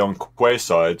gonna be on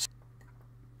Quaysides.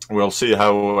 We'll see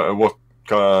how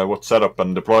what setup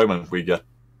and deployment we get.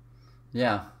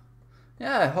 Yeah,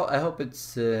 I hope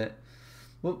it's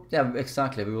well, yeah,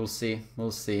 exactly. We will see.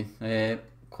 We'll see.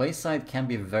 Quayside can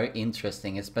be very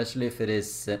interesting, especially if it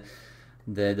is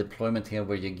the deployment here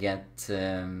where you get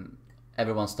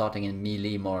everyone starting in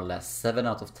melee more or less. 7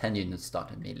 out of 10 units start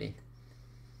in melee.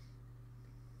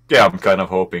 Yeah, I'm kind of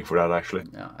hoping for that actually.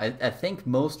 Yeah, I think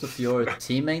most of your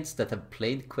teammates that have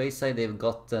played Quayside, they've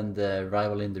gotten the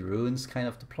Rival in the Ruins kind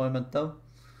of deployment though.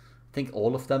 I think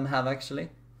all of them have actually.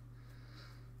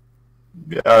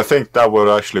 Yeah, I think that would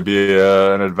actually be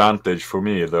an advantage for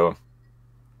me though.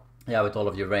 Yeah, with all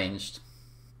of you ranged.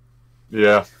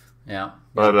 Yeah. Yeah.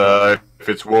 But if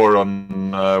it's war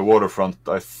on waterfront,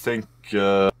 I think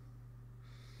I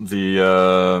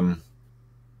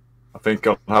think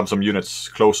I'll have some units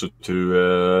closer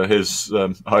to his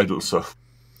idol. So,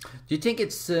 do you think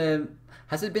it's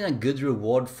has it been a good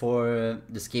reward for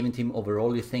this gaming team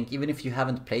overall? You think, even if you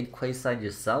haven't played Quayside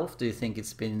yourself, do you think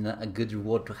it's been a good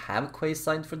reward to have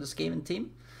Quayside for this gaming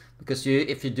team? Because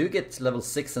if you do get level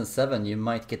 6 and 7, you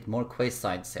might get more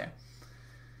Quaysides here.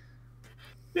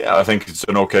 Yeah, I think it's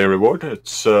an okay reward.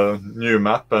 It's a new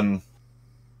map and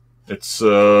it's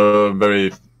a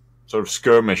very sort of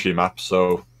skirmishy map,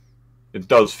 so it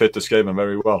does fit the Skaven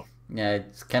very well. Yeah,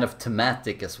 it's kind of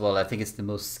thematic as well. I think it's the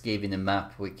most Skaven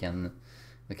map we can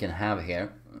have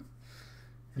here.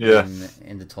 Yeah.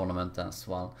 In the tournament as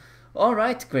well. All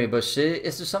right, Greybush,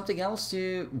 is there something else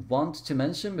you want to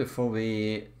mention before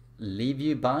we leave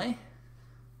you by?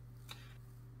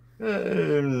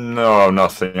 No,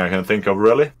 nothing I can think of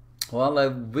really. Well, I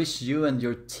wish you and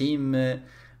your team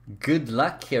good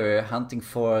luck here hunting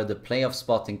for the playoff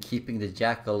spot and keeping the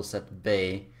Jackals at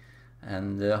bay.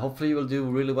 And hopefully you will do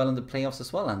really well in the playoffs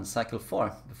as well and cycle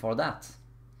 4 before that.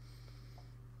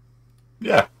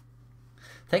 Yeah.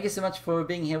 Thank you so much for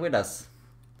being here with us.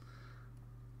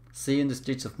 See you in the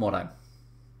streets of Mordheim.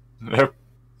 Yep.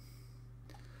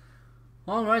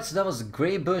 Alright, so that was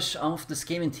Greybush of the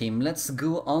gaming team. Let's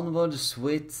go onwards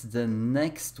with the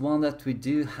next one that we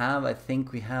do have. I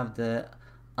think we have the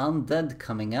Undead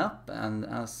coming up. And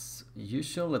as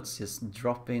usual, let's just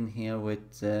drop in here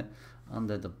with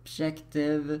Undead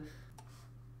objective.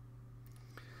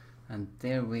 And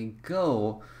there we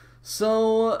go.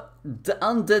 So the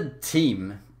Undead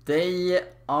team, they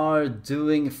are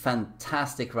doing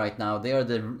fantastic right now. They are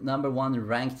the #1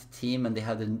 ranked team, and they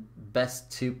have the best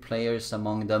 2 players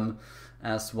among them,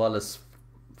 as well as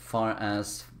far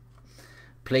as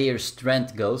player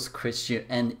strength goes. Christian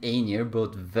and Einir,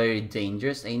 both very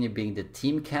dangerous. Einir being the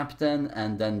team captain,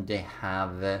 and then they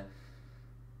have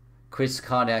Chris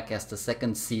Cardiac as the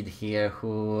 2nd seed here,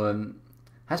 who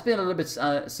has been a little bit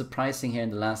surprising here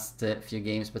in the last few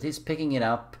games, but he's picking it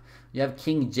up. You have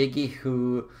King Jiggy,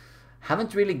 who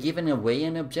haven't really given away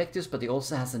any objectives, but he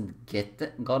also hasn't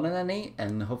gotten any,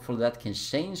 and hopefully that can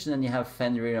change. And then you have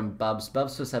Fenrir and Bubs.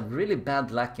 Bubs who's have really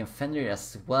bad luck, and Fenrir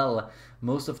as well.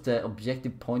 Most of the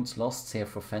objective points lost here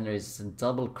for Fenrir is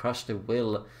double Crush the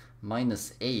Will,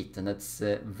 -8, and that's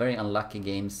very unlucky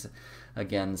games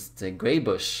against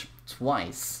Greybush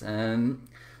twice.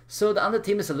 So the other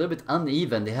team is a little bit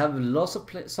uneven. They have lots of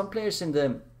some players in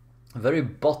the very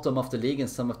bottom of the league and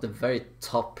some of the very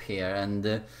top here.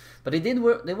 And but they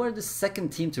were the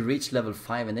 2nd team to reach level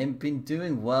 5, and they've been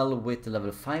doing well with the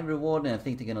level 5 reward, and I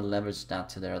think they're gonna leverage that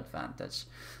to their advantage.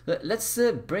 Let's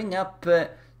bring up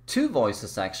 2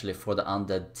 voices actually for the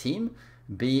Undead team,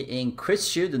 being Chris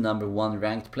Shu, the #1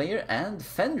 ranked player, and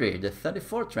Fenrir, the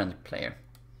 34th ranked player.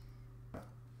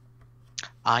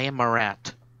 I am a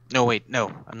rat. No, wait,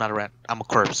 no, I'm not a rat. I'm a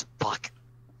corpse. Fuck.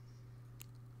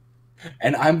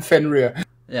 And I'm Fenrir.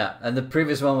 Yeah, and the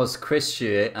previous one was Chris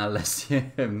Shu, unless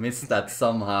you missed that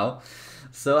somehow.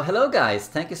 So hello guys,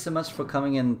 thank you so much for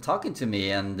coming and talking to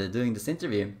me and doing this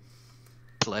interview.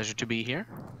 Pleasure to be here.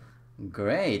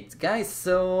 Great. Guys,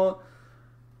 so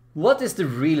what is the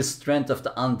real strength of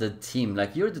the Undead team?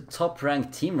 Like, you're the top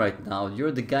ranked team right now.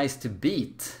 You're the guys to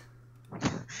beat.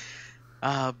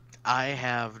 I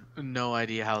have no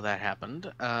idea how that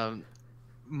happened.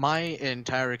 My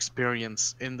entire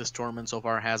experience in this tournament so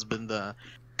far has been the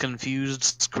confused,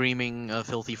 screaming,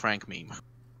 Filthy Frank meme.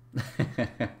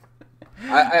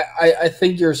 I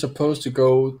think you're supposed to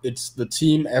go, it's the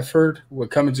team effort. We're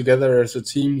coming together as a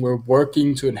team. We're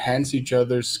working to enhance each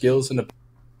other's skills. And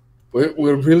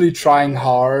we're really trying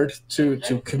hard to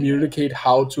communicate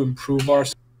how to improve our...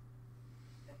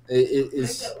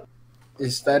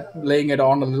 Is that laying it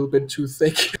on a little bit too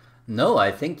thick? No,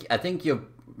 I think you're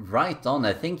right on.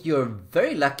 I think you're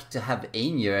very lucky to have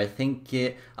Einir. I think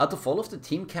out of all of the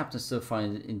team captains so far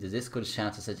in the Discord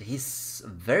chat, I said he's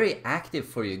very active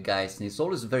for you guys, and he's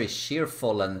always very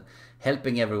cheerful and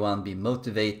helping everyone be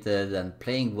motivated and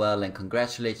playing well and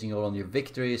congratulating you all on your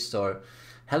victories or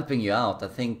helping you out. I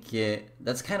think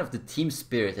that's kind of the team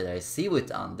spirit that I see with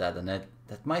Undead, and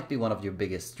that might be one of your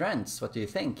biggest strengths. What do you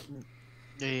think?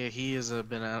 Yeah, he has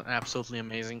been an absolutely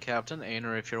amazing captain.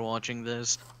 Einar, if you're watching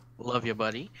this, love you,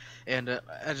 buddy. And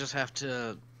I just have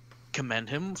to commend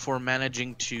him for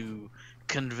managing to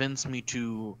convince me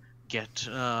to get,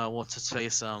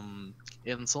 what's-its-face,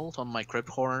 insult on my Crypt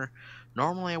Horror.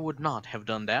 Normally I would not have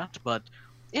done that, but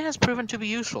it has proven to be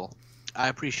useful. I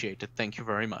appreciate it. Thank you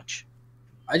very much.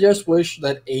 I just wish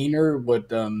that Einar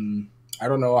would, I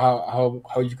don't know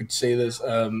how you could say this,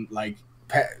 like,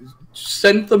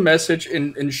 send the message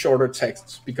in shorter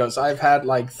texts, because I've had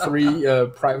like 3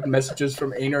 private messages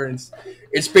from Einar, and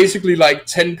it's basically like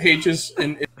 10 pages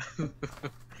in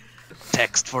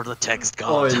Text for the text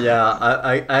god. Oh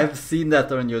yeah, I've seen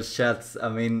that on your chats. I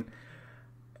mean,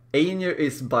 Einir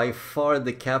is by far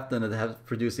the captain that has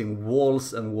producing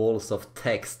walls and walls of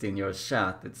text in your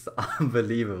chat. It's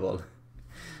unbelievable.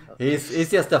 He's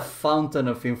just a fountain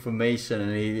of information,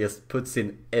 and he just puts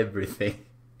in everything.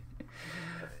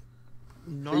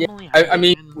 Normally, yeah, I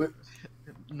mean,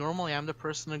 normally I'm the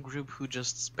person in a group who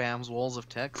just spams walls of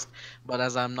text, but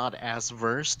as I'm not as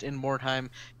versed in Mordheim,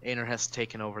 Einar has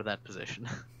taken over that position.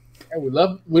 Yeah,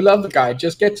 we love the guy.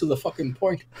 Just get to the fucking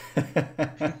point.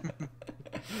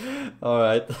 All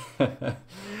right.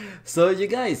 So you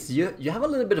guys, you have a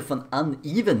little bit of an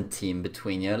uneven team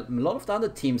between you. A lot of the other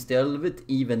teams, they're a little bit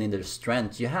even in their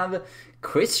strength. You have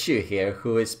Christian here,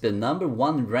 who is the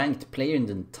 #1 ranked player in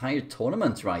the entire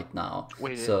tournament right now.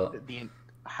 Wait, so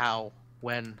how?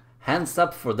 When? Hands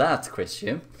up for that,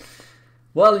 Christian.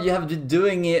 Well, you have been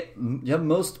doing it. You have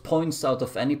most points out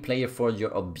of any player for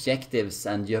your objectives,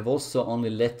 and you have also only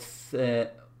let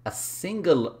a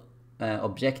single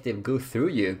objective go through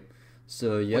you.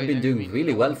 So you have been doing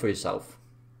really well for yourself.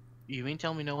 You mean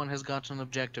tell me no one has gotten an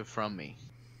objective from me?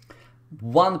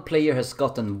 One player has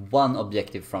gotten 1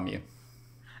 objective from you.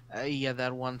 Yeah,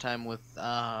 that one time with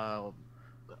a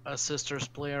sisters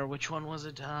player. Which one was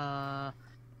it? It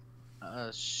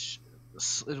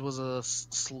was a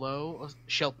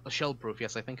shell proof.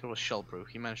 Yes, I think it was shell proof.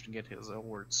 He managed to get his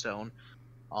word stone.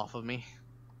 off of me.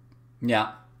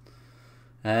 Yeah.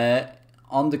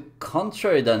 On the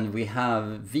contrary, then we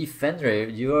have V Fenrir.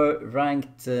 You're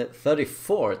ranked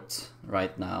 34th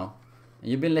right now.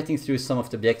 You've been letting through some of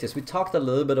the objectives. We talked a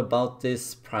little bit about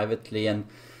this privately and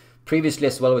previously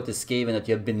as well with the Skaven, that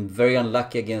you have been very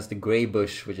unlucky against the Grey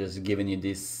Bush, which has given you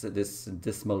this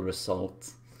dismal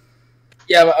result.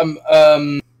 Yeah,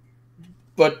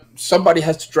 but somebody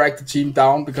has to drag the team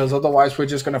down, because otherwise we're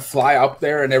just gonna fly up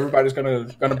there and everybody's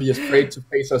gonna be afraid to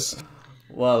face us.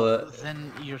 Well,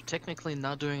 then you're technically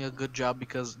not doing a good job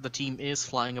because the team is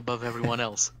flying above everyone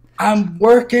else. I'm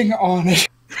working on it.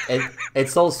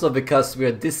 it's also because we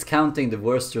are discounting the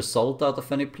worst result out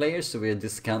of any player, so we are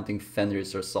discounting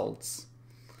Fenrir's results.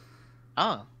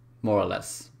 Ah. More or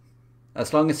less.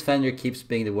 As long as Fenrir keeps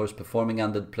being the worst performing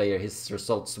undead player, his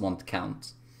results won't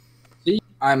count. See,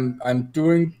 I'm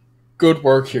doing good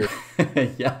work here.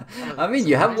 Yeah, I mean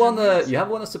you have won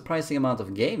a surprising amount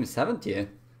of games, haven't you?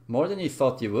 More than you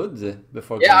thought you would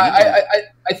before. Yeah,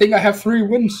 I think I have 3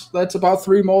 wins. That's about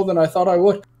 3 more than I thought I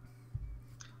would.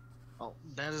 Well,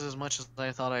 that is as much as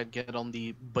I thought I'd get on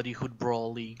the Buddyhood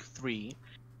Brawl League 3.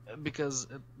 Because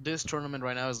this tournament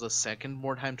right now is the second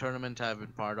Mordheim tournament I've been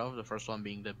part of, the first one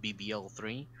being the BBL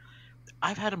 3.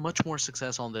 I've had a much more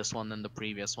success on this one than the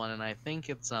previous one, and I think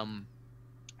it's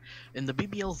in the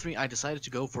BBL 3 I decided to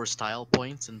go for style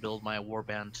points and build my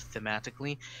warband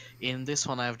thematically. In this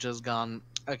one I've just gone,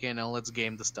 okay, now let's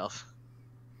game the stuff.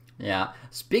 Yeah,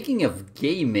 speaking of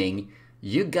gaming,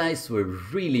 you guys were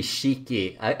really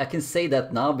cheeky. I can say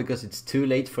that now because it's too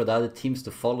late for the other teams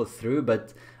to follow through,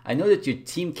 but I know that your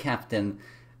team captain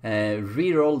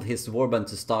re-rolled his warband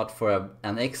to start for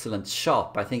an excellent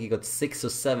shop. I think he got 6 or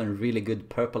 7 really good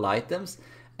purple items.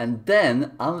 And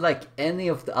then, unlike any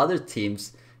of the other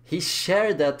teams, he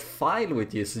shared that file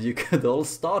with you so you could all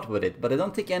start with it. But I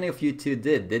don't think any of you two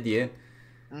did you?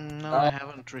 No, I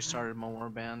haven't restarted my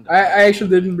warband. I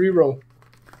actually didn't reroll.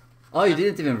 Oh, you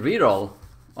didn't even reroll?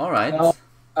 Alright. No.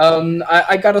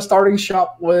 I got a starting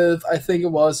shop with, I think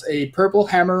it was a purple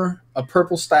hammer, a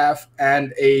purple staff,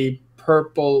 and a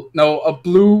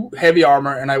blue heavy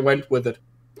armor, and I went with it.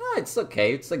 No, it's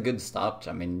okay. It's a good start.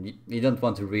 I mean, you don't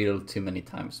want to reroll too many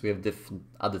times. We have different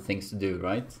other things to do,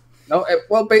 right? No,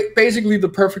 well, basically the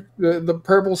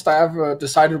purple staff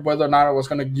decided whether or not I was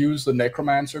going to use the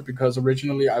necromancer, because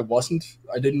originally I wasn't.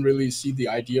 I didn't really see the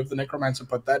idea of the necromancer,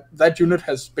 but that unit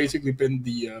has basically been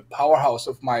the powerhouse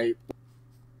of my.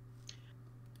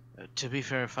 To be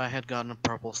fair, if I had gotten a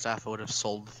purple staff, I would have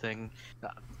sold the thing.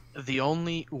 The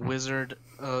only wizard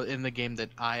in the game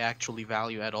that I actually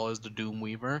value at all is the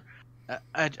Doomweaver.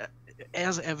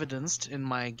 As evidenced in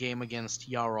my game against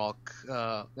Yarok,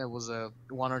 that was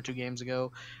 1 or 2 games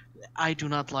ago, I do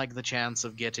not like the chance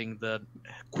of getting the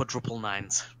quadruple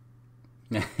 9s.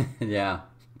 Yeah,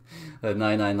 the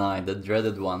 999, the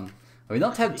dreaded one. We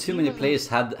don't have too many players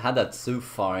had that so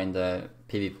far in the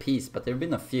PvPs, but there have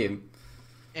been a few.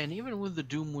 And even with the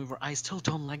Doomweaver, I still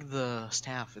don't like the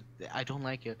staff. I don't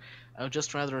like it. I would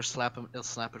just rather slap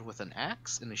it with an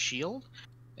axe and a shield.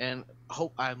 And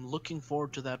I'm looking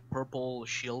forward to that purple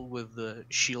shield with the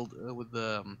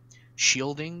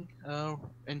shielding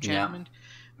enchantment,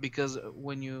 because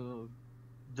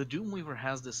the Doomweaver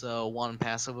has this one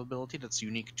passive ability that's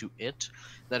unique to it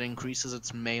that increases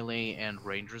its melee and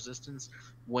range resistance.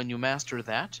 When you master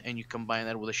that and you combine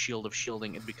that with a shield of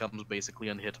shielding, it becomes basically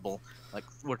unhittable. Like,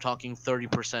 we're talking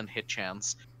 30% hit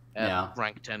chance at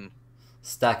rank 10.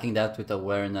 Stacking that with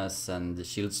awareness and the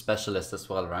shield specialist as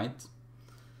well, right?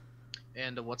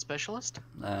 And what specialist?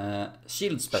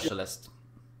 Shield specialist.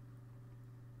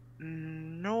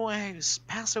 No,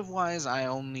 passive wise,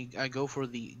 I go for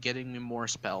the getting me more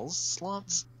spells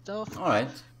slots stuff. All right.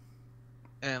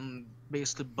 And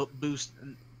basically boost.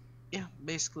 Yeah,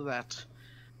 basically that.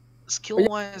 Skill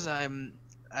wise, I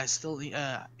still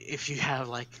if you have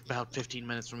like about 15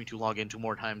 minutes for me to log into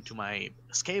Mordheim to my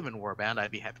Skaven warband,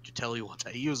 I'd be happy to tell you what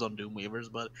I use on Doomweavers.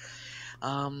 But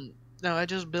no, I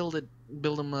just build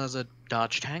him as a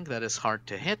dodge tank that is hard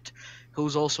to hit,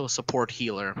 who's also a support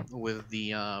healer with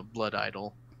the Blood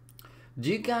Idol. Do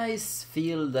you guys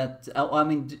feel that? I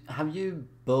mean, have you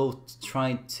both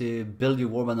tried to build your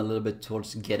warband a little bit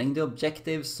towards getting the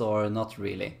objectives, or not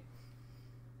really?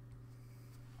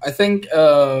 I think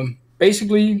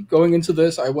basically going into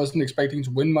this, I wasn't expecting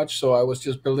to win much, so I was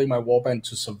just building my warband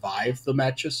to survive the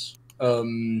matches.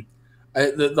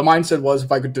 The mindset was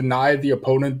if I could deny the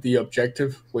opponent the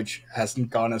objective, which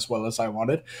hasn't gone as well as I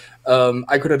wanted,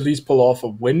 I could at least pull off a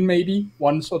win maybe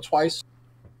once or twice.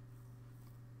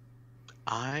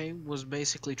 I was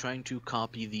basically trying to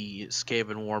copy the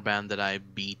Skaven warband that I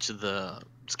beat the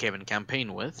Skaven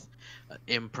campaign with,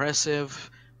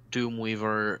 Impressive,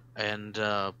 Doomweaver, and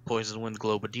Poison Wind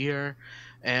Globadier,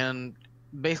 and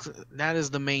basically that is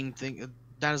the main thing.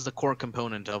 That is the core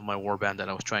component of my warband that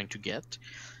I was trying to get.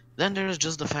 Then there is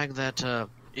just the fact that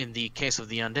in the case of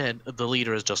the undead, the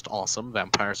leader is just awesome.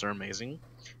 Vampires are amazing.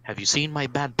 Have you seen my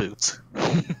bad boots?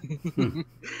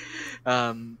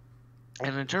 um,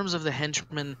 and in terms of the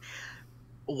henchmen,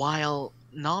 while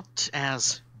not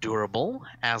as durable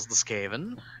as the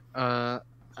Skaven,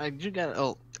 I do get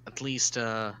at least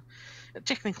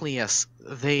technically yes.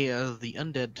 They the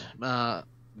undead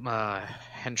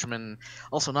henchmen,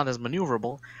 also not as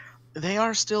maneuverable. They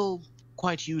are still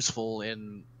quite useful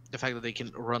in the fact that they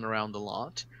can run around a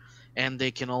lot, and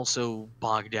they can also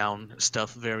bog down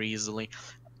stuff very easily.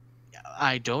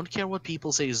 I don't care what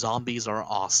people say. Zombies are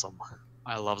awesome.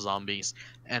 I love zombies,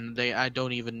 and I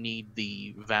don't even need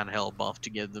the Van Hell buff to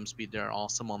give them speed. They're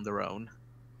awesome on their own.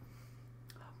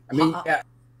 I mean,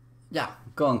 yeah,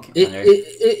 go on,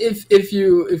 if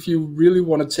you really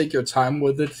want to take your time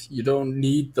with it, you don't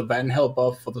need the Van Hell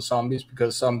buff for the zombies,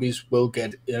 because zombies will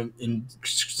get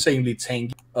insanely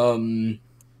tanky.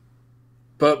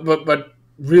 But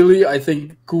really, I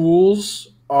think ghouls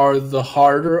are the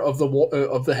harder of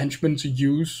the henchmen to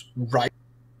use right.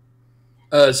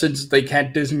 Since they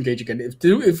can't disengage again.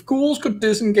 If ghouls could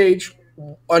disengage,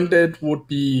 undead would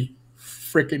be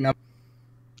freaking up.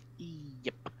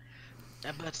 Yep.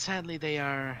 But sadly, they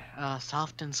are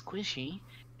soft and squishy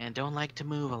and don't like to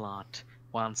move a lot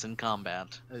once in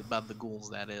combat. About the ghouls,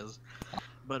 that is.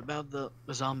 But about the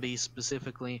zombies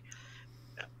specifically,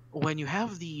 when you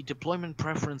have the deployment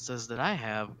preferences that I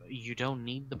have, you don't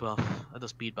need the buff, the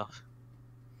speed buff.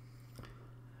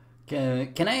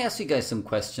 Can I ask you guys some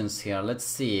questions here? Let's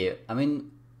see. I mean,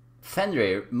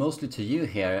 Fenrir, mostly to you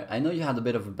here. I know you had a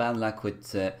bit of bad luck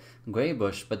with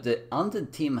Greybush, but the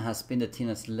Undead team has been the team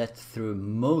that's let through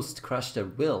most Crush Their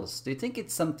Wills. Do you think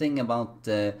it's something about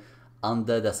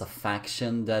Undead as a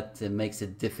faction that makes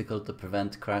it difficult to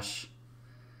prevent Crush?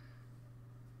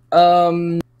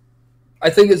 I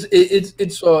think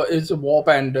it's a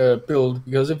warband build,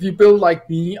 because if you build like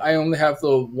me, I only have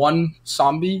the one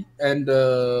zombie and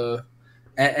the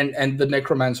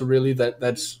necromancer really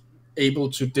that's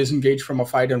able to disengage from a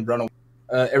fight and run away.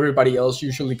 Everybody else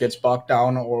usually gets bogged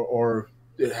down or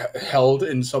held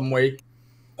in some way.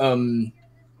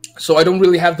 So I don't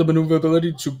really have the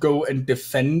maneuverability to go and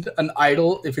defend an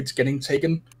idol if it's getting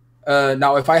taken.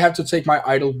 Now, if I have to take my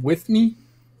idol with me,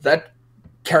 that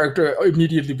character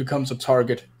immediately becomes a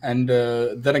target. And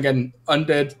then again,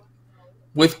 undead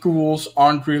with ghouls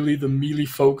aren't really the melee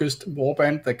focused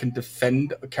warband that can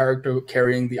defend a character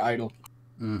carrying the idol.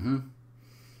 Mm-hmm.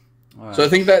 Right. So I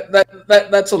think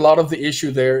that's a lot of the issue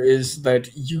there, is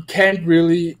that you can't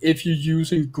really, if you're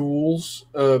using ghouls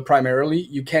primarily,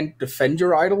 you can't defend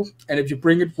your idol, and if you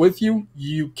bring it with you,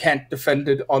 you can't defend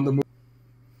it on the move.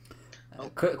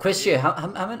 Chris,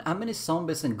 how many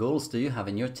zombies and ghouls do you have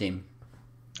in your team?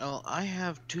 Oh, I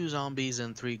have 2 zombies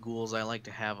and 3 ghouls. I like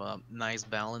to have a nice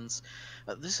balance.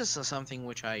 This is something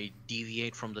which I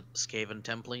deviate from the Skaven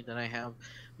template that I have,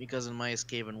 because in my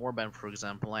Skaven warband, for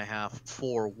example, I have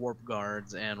 4 warp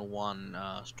guards and one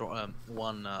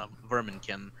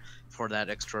verminkin for that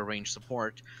extra range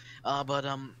support. But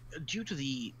due to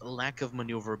the lack of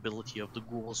maneuverability of the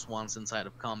ghouls once inside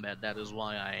of combat, that is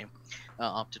why I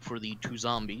opted for the 2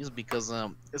 zombies, because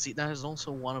see, that is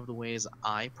also one of the ways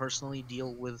I personally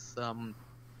deal with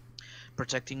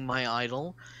protecting my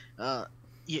idol.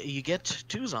 You get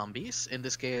 2 zombies. In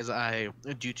this case,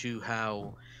 due to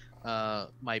how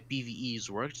my PVEs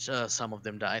worked, some of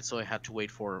them died, so I had to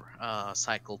wait for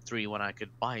cycle 3 when I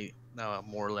could buy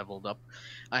more leveled up.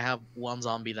 I have 1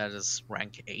 zombie that is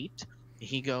rank 8.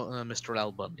 Mr.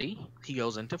 Al Bundy. He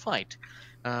goes into fight.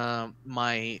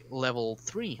 My level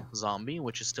 3 zombie,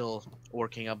 which is still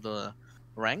working up the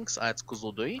ranks, at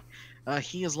Kuzulduy,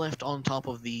 he is left on top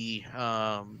of the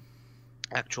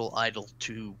actual idol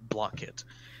to block it,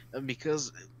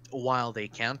 because while they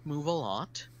can't move a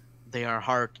lot, they are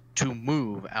hard to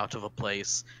move out of a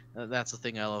place. That's the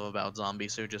thing I love about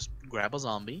zombies. So just grab a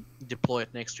zombie, deploy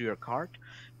it next to your cart,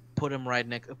 put him right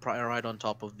on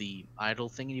top of the idol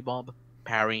thingy bob,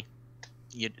 parry,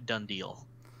 done deal.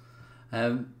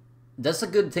 That's a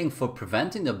good thing for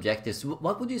preventing the objectives.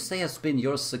 What would you say has been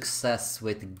your success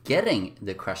with getting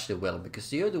the Crush the Will?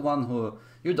 Because you're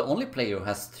the only player who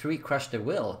has 3 Crush the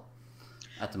Will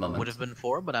at the moment. Would have been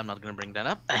 4, but I'm not going to bring that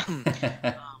up.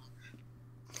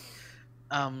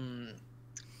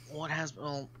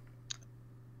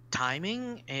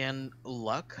 Timing and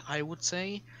luck, I would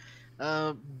say,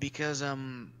 because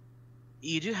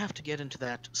you do have to get into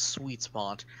that sweet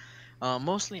spot.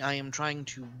 Mostly, I am trying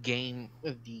to gain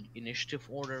the initiative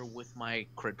order with my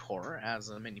crit horror.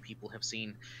 As many people have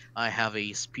seen, I have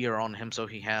a spear on him, so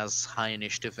he has high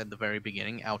initiative at the very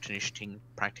beginning, out initiating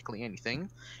practically anything.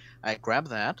 I grab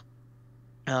that,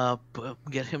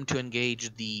 get him to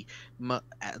engage the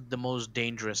most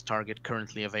dangerous target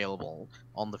currently available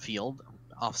on the field.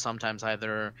 Of sometimes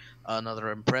either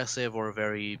another impressive or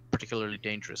very particularly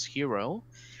dangerous hero,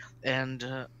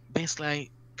 and basically I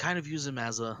kind of use him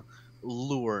as a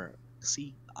lure.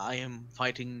 See, I am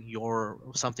fighting your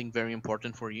something very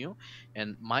important for you,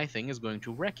 and my thing is going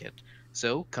to wreck it.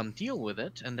 So come deal with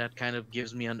it, and that kind of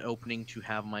gives me an opening to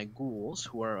have my ghouls,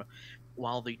 who are,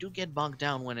 while they do get bogged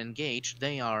down when engaged,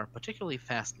 they are particularly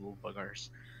fast little buggers.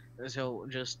 So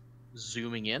just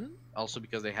zooming in, also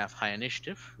because they have high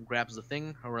initiative, grabs the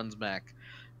thing, runs back.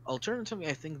 Alternatively,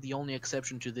 I think the only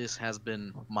exception to this has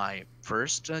been my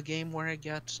first game where I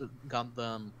got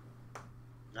the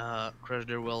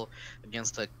creditor will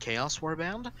against a Chaos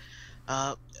Warband.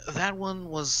 Uh, that one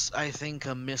was, I think,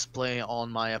 a misplay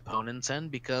on my opponent's end,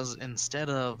 because instead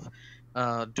of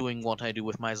doing what I do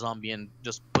with my zombie and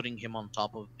just putting him on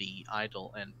top of the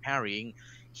idol and parrying,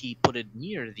 he put a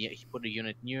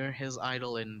unit near his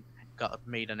idol and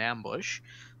made an ambush.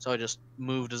 So I just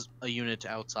moved a unit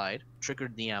outside,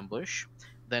 triggered the ambush,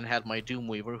 then had my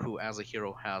Doomweaver, who as a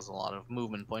hero has a lot of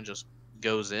movement points, just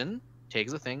goes in,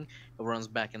 takes the thing, and runs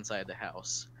back inside the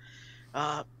house.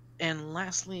 Uh, and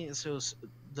lastly,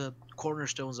 the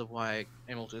cornerstones of why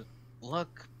I'm able to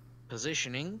luck,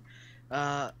 positioning,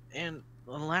 and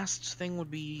the last thing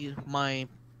would be my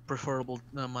preference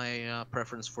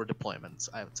for deployments,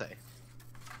 I would say.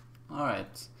 All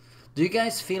right. Do you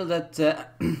guys feel that?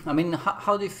 I mean,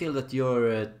 how do you feel that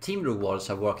your team rewards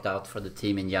have worked out for the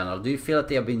team in general? Do you feel that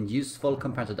they have been useful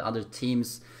compared to the other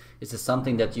teams? Is this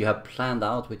something that you have planned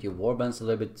out with your warbands a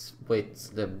little bit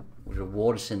with the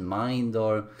rewards in mind,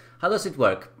 or how does it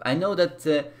work? I know that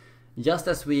just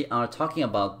as we are talking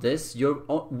about this, you're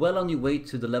well on your way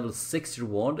to the level 6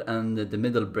 reward and the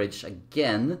middle bridge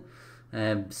again,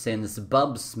 since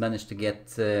Bubs managed to get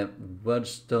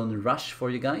Wordstone Rush for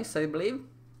you guys, I believe.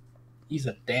 He's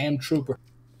a damn trooper.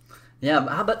 Yeah,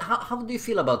 but how do you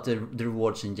feel about the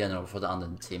rewards in general for the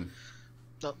Undead team?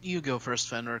 So you go first,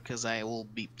 Fenrir, because I will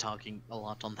be talking a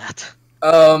lot on that.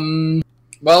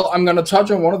 Well, I'm gonna touch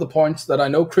on one of the points that I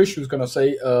know Chris was gonna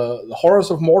say. The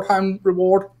Horrors of Mordheim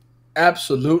reward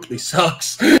absolutely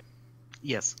sucks.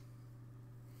 Yes.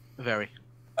 Very.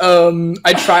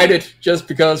 I tried it just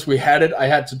because we had it. I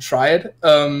had to try it.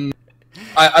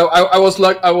 I was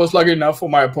lucky enough for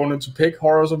my opponent to pick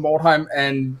Horrors of Mordheim,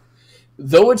 and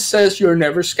though it says you're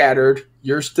never scattered,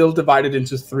 you're still divided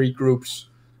into 3 groups.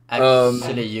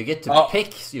 Actually, you get to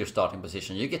pick your starting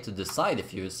position. You get to decide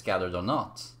if you're scattered or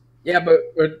not. Yeah,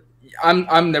 but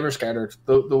I'm never scattered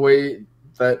the way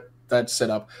that's set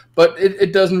up. But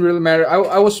it doesn't really matter.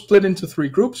 I was split into 3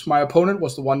 groups. My opponent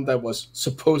was the one that was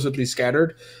supposedly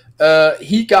scattered.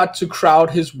 He got to crowd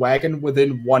his wagon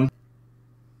within 1.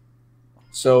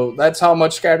 So that's how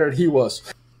much scattered he was.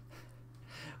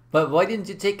 But why didn't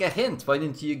you take a hint? Why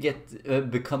didn't you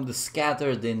become the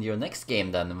scattered in your next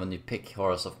game then when you pick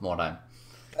Horrors of Mordheim?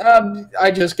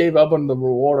 I just gave up on the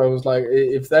reward. I was like,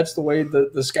 if that's the way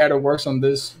the scatter works on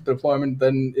this deployment,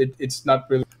 then it's not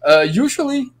really.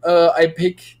 Usually, I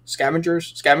pick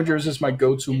Scavengers. Scavengers is my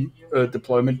go-to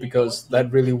deployment because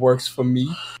that really works for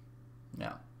me.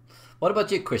 Yeah. What about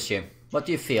you, Christian? What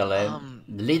do you feel?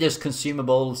 The leader's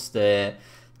consumables, the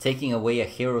taking away a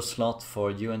hero slot for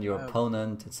you and your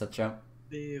opponent, etc.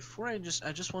 Before I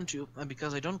just want to,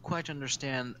 because I don't quite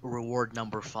understand reward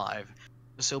number 5.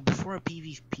 So before a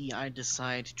PvP, I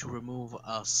decide to remove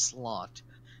a slot.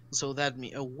 So that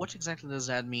what exactly does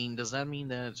that mean? Does that mean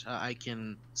that I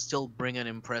can still bring an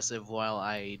impressive while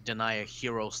I deny a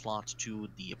hero slot to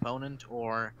the opponent,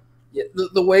 or? Yeah,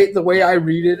 the way I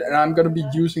read it, and I'm gonna be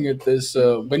using it this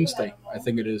Wednesday, I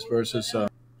think it is, versus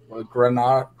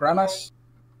Granas.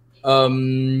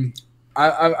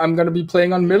 I'm gonna be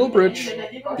playing on Middle Bridge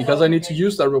because I need to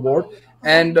use that reward,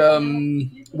 and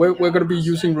we're gonna be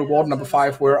using reward number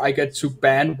 5, where I get to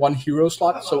ban 1 hero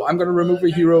slot. So I'm gonna remove a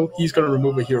hero, he's gonna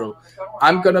remove a hero.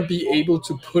 I'm gonna be able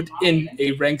to put in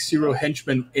a rank 0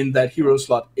 henchman in that hero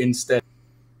slot instead.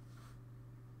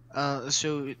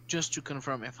 So just to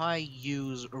confirm, if I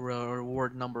use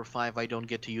reward number 5, I don't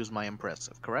get to use my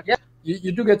impressive, correct? Yeah,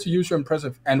 you do get to use your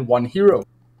impressive and 1 hero.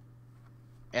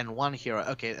 And 1 hero.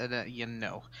 Okay,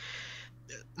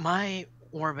 my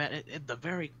warband, at the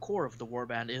very core of the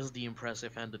warband, is the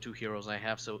impressive and the 2 heroes I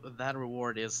have. So that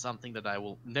reward is something that I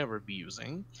will never be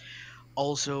using.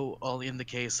 Also, in the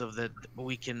case of that,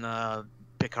 we can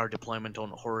pick our deployment on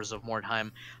Horrors of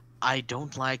Mordheim, I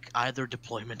don't like either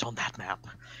deployment on that map,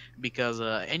 because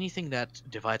anything that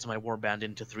divides my warband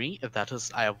into three,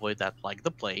 I avoid that like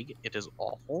the plague. It is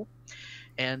awful.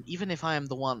 And even if I am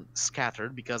the one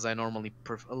scattered, because I normally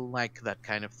like that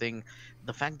kind of thing,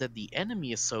 the fact that the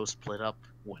enemy is so split up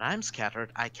when I'm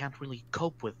scattered, I can't really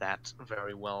cope with that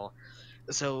very well.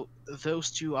 So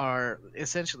those two are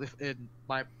essentially, in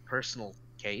my personal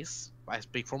case, I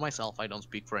speak for myself, I don't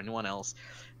speak for anyone else.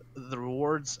 The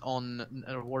rewards on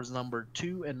rewards number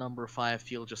 2 and number 5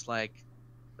 feel just like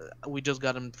we just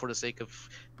got them for the sake of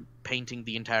painting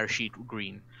the entire sheet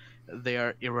green. They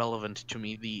are irrelevant to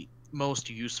me. The most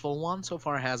useful one so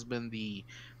far has been the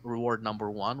reward number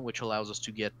 1, which allows us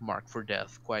to get marked for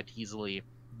death quite easily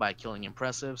by killing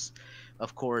impressives.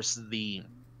 Of course, the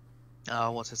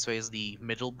the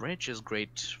middle bridge is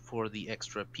great for the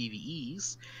extra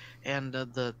PVEs, and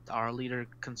our leader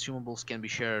consumables can be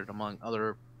shared among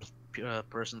other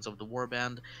persons of the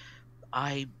warband.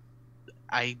 I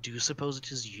I do suppose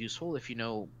it is useful if you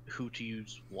know who to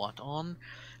use what on,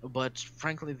 but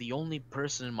frankly, the only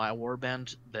person in my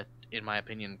warband that, in my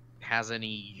opinion, has any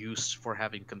use for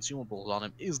having consumables on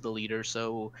him is the leader,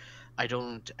 so I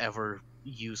don't ever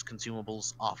use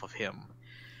consumables off of him.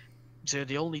 So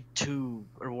the only two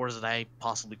rewards that I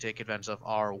possibly take advantage of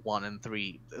are 1 and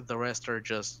 3. The rest are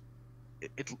just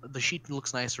the sheet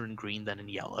looks nicer in green than in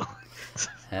yellow.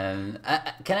 Can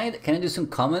I do some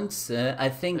comments? I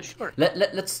think Sure.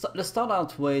 let's start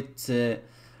out with the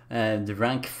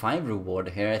rank 5 reward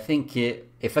here. I think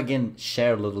if I can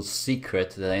share a little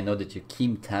secret that I know that your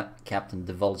team captain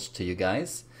divulged to you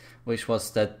guys, which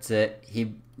was that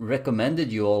he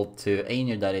recommended you all to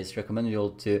Einar, that is, recommended you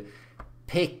all to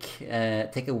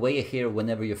take away here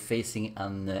whenever you're facing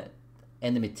an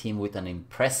enemy team with an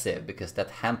impressive, because that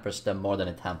hampers them more than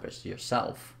it hampers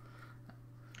yourself.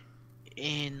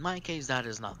 In my case, that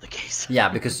is not the case. Yeah,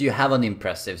 because you have an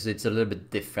impressive, so it's a little bit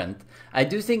different. I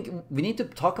do think we need to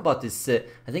talk about this. I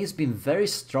think it's been very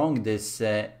strong, this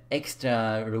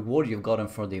extra reward you've gotten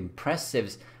for the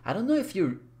impressives. I don't know if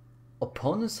your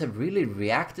opponents have really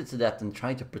reacted to that and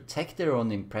tried to protect their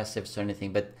own impressives or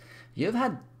anything, but you've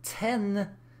had 10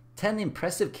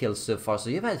 impressive kills so far,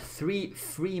 so you've had 3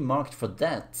 free marked for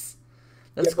deaths.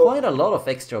 That's quite a lot of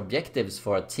extra objectives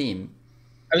for a team.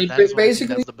 I mean,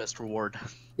 basically, that's the best reward.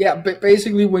 Yeah, but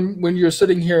basically, when you're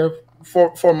sitting here,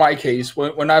 for my case,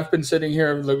 when I've been sitting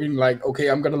here looking like, okay,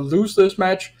 I'm gonna lose this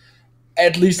match,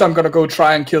 at least I'm gonna go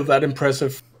try and kill that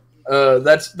impressive.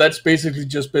 That's basically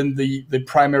just been the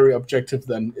primary objective.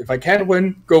 Then, if I can't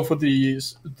win, go for the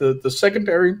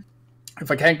secondary. If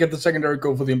I can't get the secondary,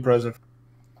 go for the impressive.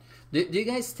 Do you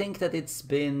guys think that it's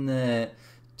been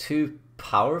too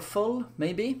powerful,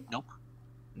 maybe? Nope,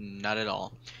 not at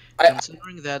all.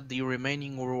 Considering that the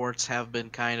remaining rewards have been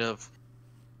kind of,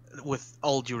 with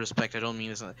all due respect, I don't mean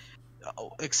this,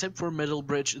 except for Middle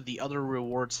Bridge, the other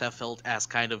rewards have felt as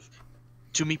kind of,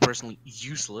 to me personally,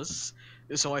 useless.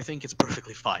 So I think it's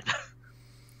perfectly fine.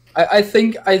 I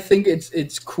think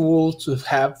it's cool to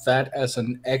have that as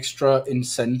an extra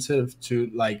incentive to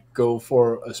like go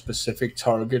for a specific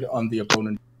target on the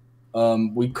opponent.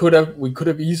 We could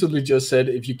have easily just said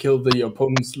if you kill the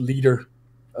opponent's leader,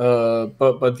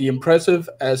 but the impressive,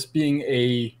 as being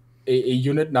a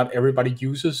unit not everybody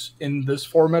uses in this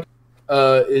format,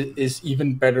 is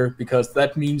even better, because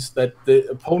that means that the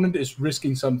opponent is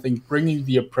risking something, bringing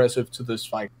the impressive to this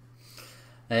fight.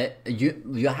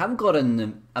 You have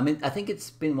gotten, I mean, I think it's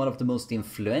been one of the most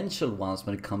influential ones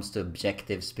when it comes to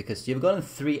objectives, because you've gotten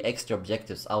 3 extra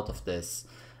objectives out of this.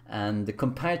 And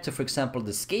compared to, for example,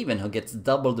 the Skaven, who gets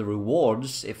double the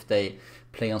rewards if they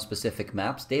play on specific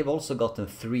maps, they've also gotten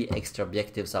 3 extra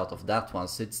objectives out of that one.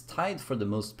 So it's tied for the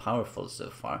most powerful so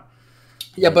far.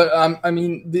 Yeah, but I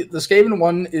mean, the Skaven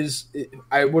one is,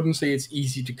 I wouldn't say it's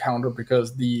easy to counter,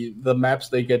 because the maps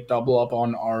they get double up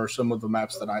on are some of the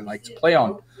maps that I like to play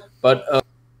on. But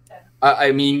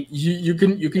I mean, you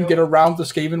can get around the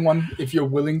Skaven one if you're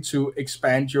willing to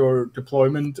expand your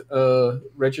deployment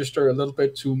register a little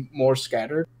bit to more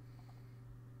scattered.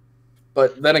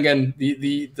 But then again,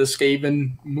 the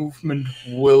Skaven movement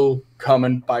will come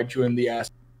and bite you in the ass.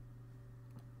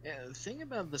 Yeah, the thing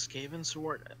about the Skaven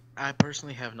sword, I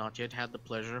personally have not yet had the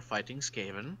pleasure of fighting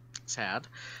Skaven. Sad.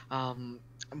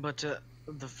 But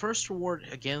the first reward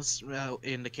against,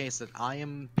 in the case that I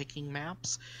am picking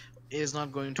maps, is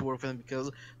not going to work for them, because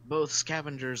both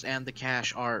Scavengers and the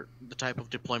Cache are the type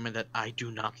of deployment that I do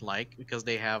not like, because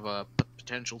they have a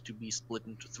potential to be split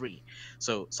into 3.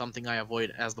 So something I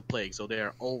avoid as the plague, so they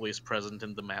are always present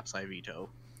in the maps I veto.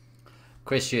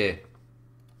 Chris, you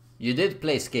did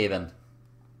play Skaven.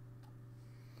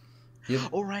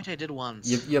 Oh right, I did once.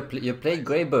 You played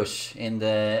Greybush in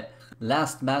the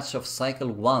last match of Cycle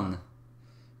 1.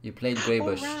 You played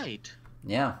Greybush. Oh right.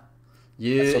 Yeah.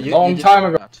 That's a long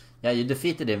time ago. Yeah, you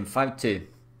defeated him 5-2.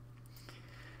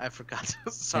 I forgot.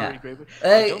 Sorry, Yeah.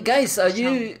 Greybush. Guys, are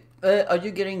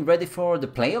you getting ready for the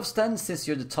playoffs then? Since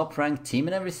you're the top ranked team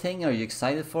and everything, are you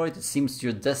excited for it? It seems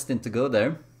you're destined to go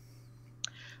there.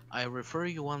 I refer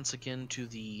you once again to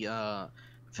the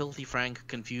Filthy Frank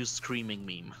confused screaming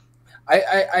meme.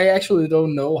 I actually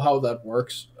don't know how that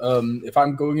works. If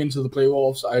I'm going into the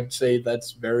playoffs, I'd say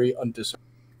that's very undeserved.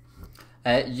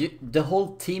 The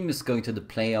whole team is going to the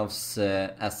playoffs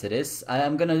as it is.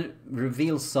 I'm gonna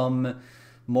reveal some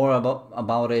more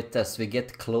about it as we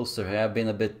get closer here. I've been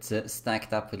a bit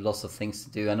stacked up with lots of things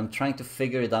to do, and I'm trying to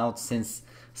figure it out since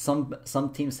some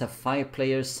teams have 5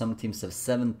 players, some teams have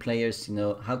 7 players. You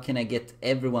know, how can I get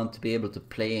everyone to be able to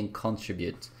play and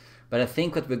contribute? But I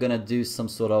think what we're gonna do some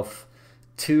sort of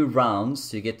 2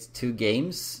 rounds. You get 2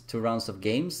 rounds of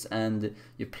games, and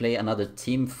you play another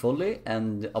team fully,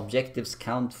 and objectives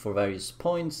count for various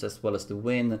points as well as the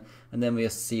win, and then we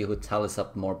just see who tallies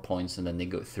up more points, and then they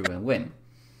go through and win.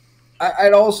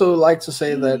 I'd also like to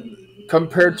say that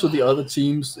compared to the other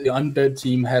teams, the Undead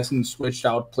team hasn't switched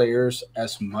out players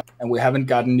as much, and we haven't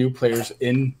gotten new players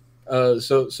in.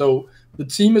 So the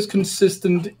team is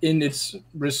consistent in its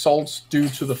results due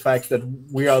to the fact that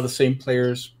we are the same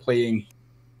players playing.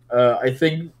 I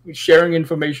think sharing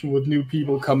information with new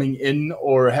people coming in,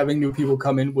 or having new people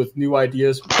come in with new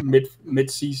ideas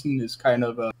mid-season is kind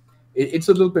of it's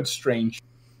a little bit strange.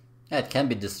 Yeah, it can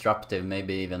be disruptive,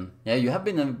 maybe even. Yeah, you have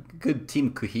been a good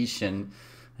team cohesion,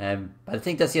 but I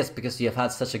think that's just because you have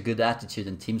had such a good attitude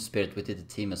and team spirit within the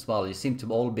team as well. You seem to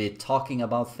all be talking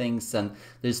about things, and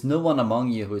there's no one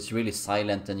among you who is really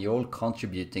silent, and you're all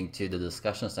contributing to the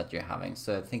discussions that you're having.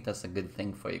 So I think that's a good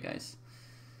thing for you guys.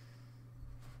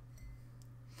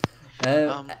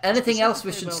 Anything else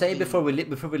we should say before we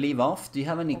leave off? Do you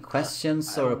have any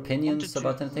questions or opinions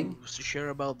about anything? To share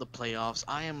about the playoffs,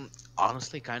 I am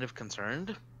honestly kind of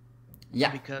concerned.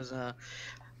 Yeah. Because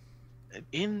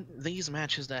in these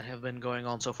matches that have been going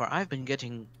on so far, I've been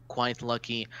getting quite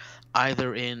lucky,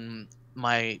 either in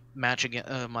my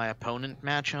my opponent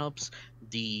matchups,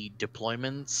 the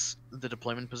deployment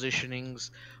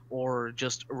positionings, or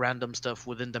just random stuff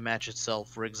within the match itself.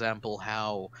 For example,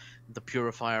 how the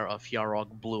Purifier of Yarog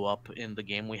blew up in the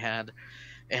game we had.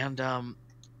 And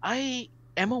I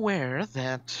am aware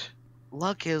that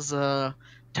luck is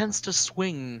tends to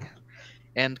swing.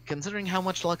 And considering how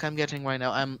much luck I'm getting right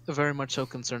now, I'm very much so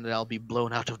concerned that I'll be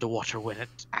blown out of the water when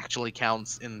it actually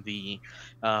counts in the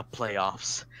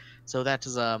playoffs. So that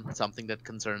is something that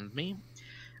concerns me,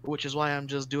 which is why I'm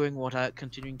just doing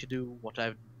continuing to do what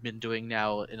I've been doing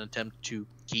now in an attempt to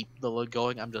keep the look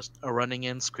going. I'm just running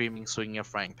in, screaming, swinging a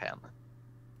frying pan.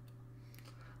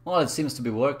 Well, it seems to be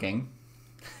working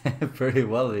pretty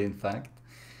well, in fact.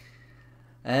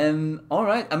 All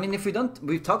right. I mean,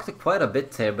 we've talked quite a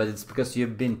bit here, but it's because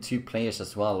you've been 2 players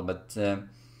as well. But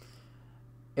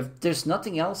if there's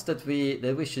nothing else that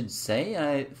we should say,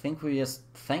 I think we just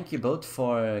thank you both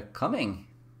for coming.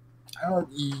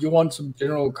 You want some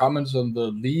general comments on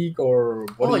the league, or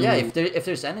what? Oh yeah, if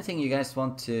there's anything you guys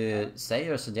want to say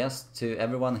or suggest to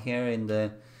everyone here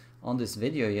on this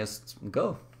video, just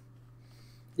go.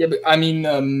 Yeah, but I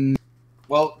mean,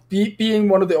 well, being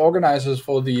one of the organizers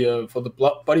for the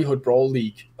Buddyhood Brawl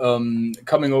League,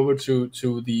 coming over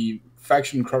to the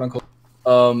Faction Chronicle,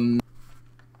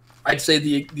 I'd say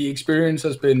the experience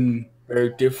has been very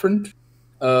different.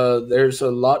 There's a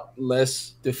lot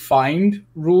less defined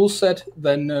rule set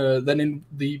than in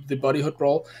the Buddyhood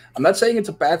Brawl. I'm not saying it's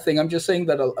a bad thing. I'm just saying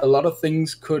that a lot of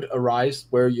things could arise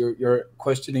where you're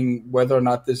questioning whether or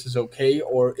not this is okay,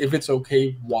 or if it's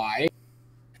okay, why.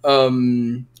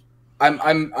 I'm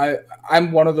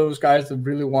one of those guys that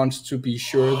really wants to be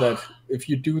sure that if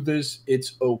you do this,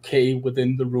 it's okay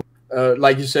within the rule.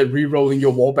 Like you said, re-rolling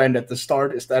your warband at the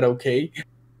start, is that okay?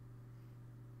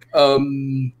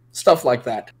 Stuff like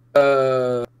that.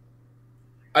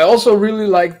 I also really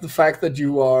like the fact that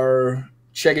you are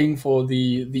checking for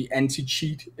the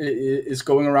anti-cheat is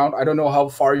going around. I don't know how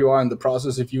far you are in the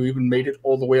process, if you even made it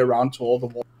all the way around to all the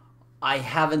war. I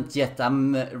haven't yet.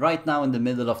 I'm right now in the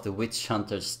middle of the Witch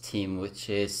Hunters team, which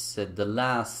is the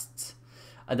last...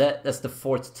 that's the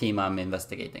 4th team I'm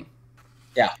investigating.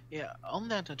 Yeah. Yeah, on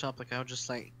that topic, I would just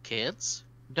like, kids,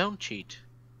 don't cheat.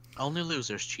 Only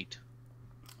losers cheat.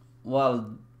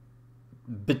 Well,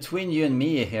 between you and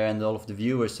me here and all of the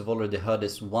viewers have already heard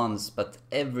this once, but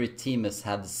every team has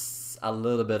had a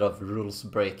little bit of rules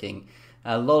breaking.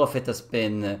 A lot of it has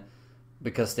been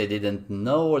because they didn't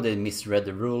know, or they misread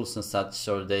the rules and such,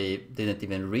 or they didn't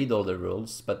even read all the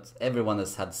rules. But everyone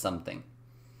has had something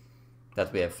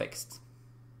that we have fixed.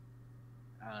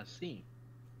 I see.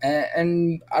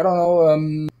 And I don't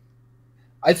know.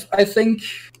 I think,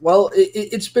 well,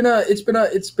 it's been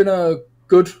a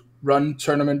good run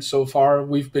tournament so far.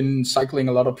 We've been cycling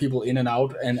a lot of people in and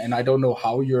out, and I don't know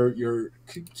how you're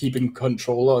keeping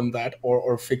control on that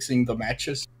or fixing the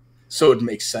matches, so it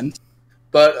makes sense.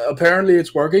 But apparently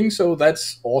it's working, so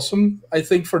that's awesome. I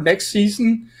think for next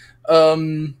season,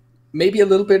 maybe a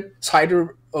little bit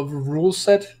tighter of a rule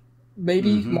set,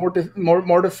 maybe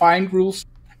more defined rules.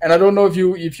 And I don't know if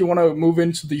you want to move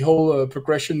into the whole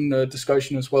progression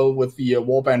discussion as well with the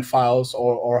warband files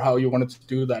or how you wanted to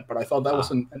do that. But I thought that was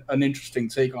an interesting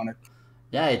take on it.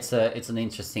 Yeah, it's an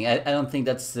interesting. I don't think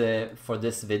that's for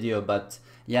this video, but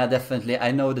yeah, definitely.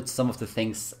 I know that some of the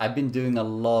things I've been doing a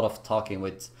lot of talking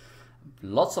with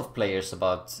lots of players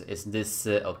about, is this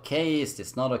okay? Is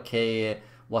this not okay?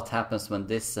 What happens when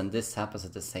this and this happens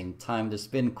at the same time? There's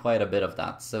been quite a bit of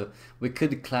that, so we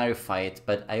could clarify it,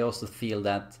 but I also feel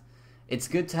that it's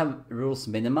good to have rules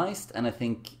minimized, and I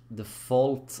think the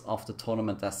fault of the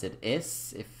tournament as it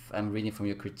is, if I'm reading from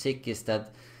your critique, is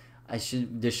that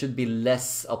there should be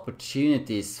less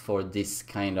opportunities for this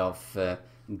kind of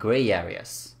gray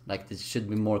areas. Like, it should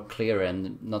be more clear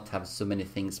and not have so many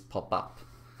things pop up.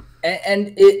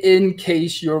 And in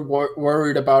case you're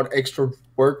worried about extra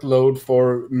workload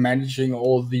for managing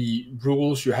all the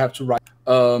rules you have to write,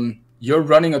 you're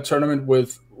running a tournament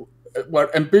with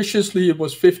what ambitiously it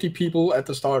was 50 people at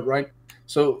the start, right?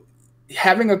 So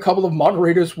having a couple of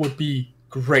moderators would be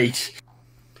great.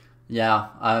 Yeah,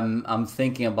 I'm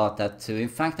thinking about that too. In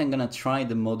fact, I'm gonna try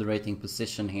the moderating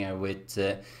position here with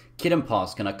Kid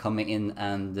Pa's gonna come in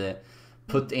and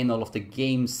put in all of the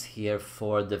games here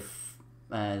for the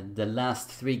last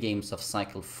 3 games of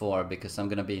Cycle 4, because I'm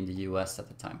gonna be in the US at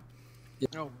the time.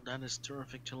 Oh, that is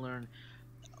terrific to learn.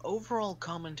 Overall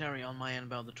commentary on my end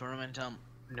about the tournament.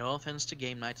 No offense to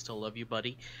Game Night, still love you,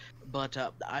 buddy, but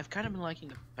I've kind of been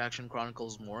liking Faction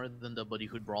Chronicles more than the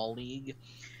Buddyhood Brawl League.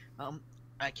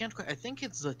 I think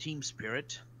it's the team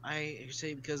spirit, I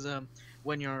say, because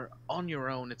when you're on your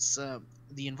own, it's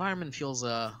the environment feels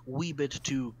a wee bit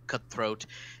too cutthroat.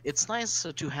 It's nice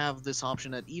to have this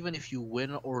option that even if you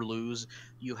win or lose,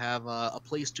 you have a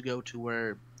place to go to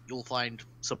where you'll find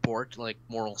support, like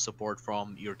moral support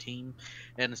from your team,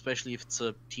 and especially if it's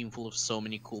a team full of so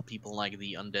many cool people like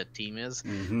the Undead team is.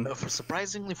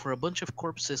 Surprisingly, for a bunch of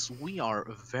corpses, we are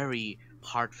very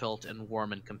heartfelt and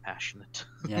warm and compassionate.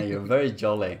 Yeah, you're very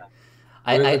jolly.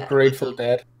 We're the Grateful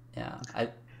Dead. Yeah,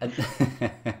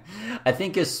 I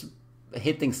think you're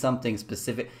hitting something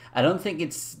specific. I don't think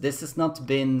this has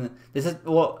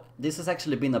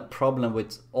actually been a problem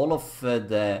with all of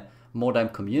the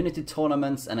Mordheim community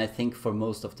tournaments, and I think for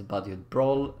most of the Buddyhood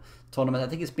Brawl tournament. I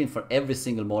think it's been for every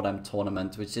single Mordheim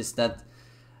tournament, which is that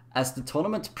as the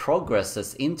tournament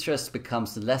progresses, interest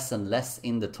becomes less and less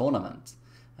in the tournament.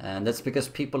 And that's because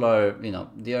people are,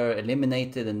 they are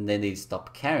eliminated and then they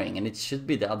stop caring. And it should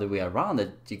be the other way around,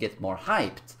 that you get more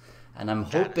hyped. And I'm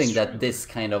hoping that this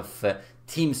kind of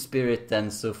team spirit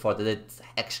and so forth, that it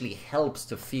actually helps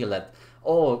to feel that,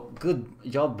 oh, good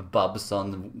job, Bubs,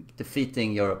 on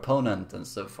defeating your opponent and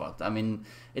so forth. I mean,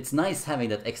 it's nice having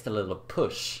that extra little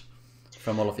push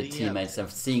from all of your teammates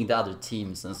and seeing the other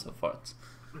teams and so forth.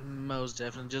 Most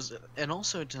definitely, and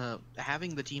also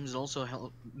having the teams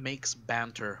also makes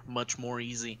banter much more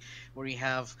easy. Where you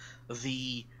have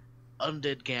the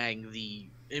undead gang, the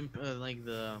like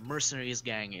the mercenaries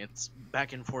gang, it's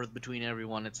back and forth between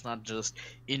everyone. It's not just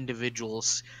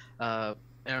individuals.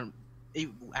 And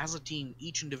as a team,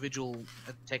 each individual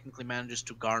technically manages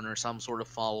to garner some sort of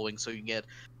following, so you get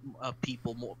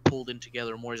people more pulled in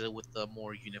together more with a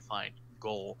more unified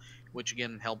goal, which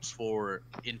again helps for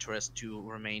interest to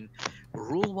remain.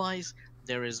 Rule-wise,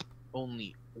 there is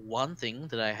only one thing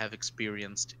that I have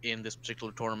experienced in this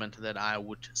particular tournament that I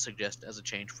would suggest as a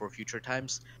change for future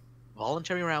times.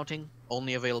 Voluntary routing,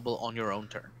 only available on your own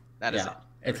turn. That is it.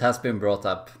 It has been brought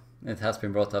up. It has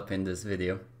been brought up in this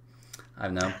video. I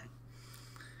know.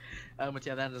 But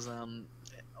yeah, that is all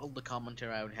the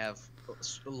commentary I would have.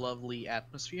 A lovely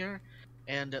atmosphere,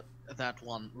 and that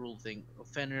one rule thing.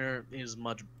 Fenrir is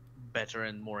much better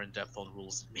and more in depth on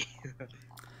rules than me.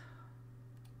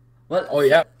 Well, oh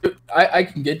yeah, I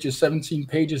can get you 17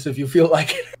 pages if you feel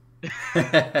like it.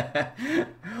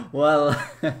 Well,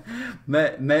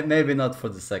 maybe not for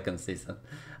the second season.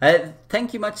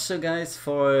 Thank you much, guys,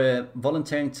 for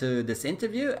volunteering to this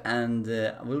interview, and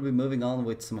we'll be moving on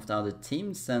with some of the other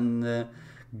teams, and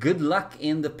good luck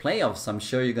in the playoffs. I'm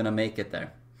sure you're gonna make it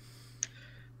there.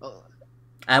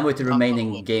 And with the Knock on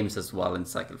remaining wood. games as well in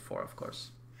Cycle 4, of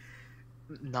course.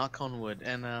 Knock on wood,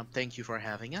 and thank you for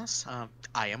having us.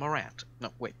 I am a rat. No,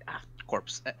 wait,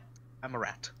 corpse. I'm a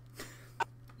rat.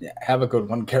 Yeah, have a good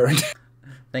one, Karond.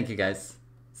 Thank you, guys.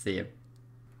 See you.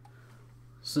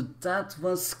 So that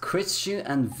was Christian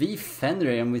and V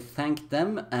Fenrir, and we thank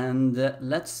them. And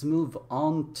let's move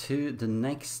on to the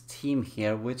next team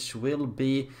here, which will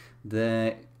be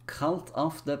the Cult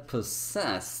of the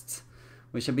Possessed,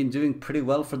 which have been doing pretty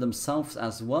well for themselves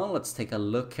as well. Let's take a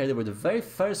look here. They were the very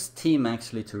first team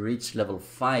actually to reach level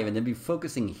 5, and they've been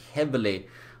focusing heavily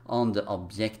on the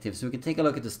objectives. So we can take a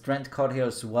look at the strength card here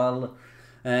as well.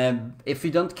 If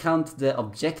we don't count the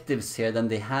objectives here, then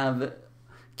they have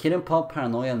Karond,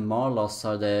 Paranoia, and Marlos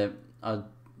are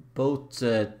both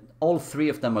all three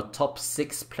of them are top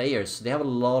 6 players. So they have a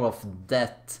lot of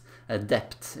depth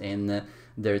in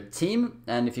their team,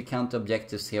 and if you count the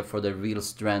objectives here for the real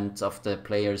strength of the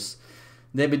players,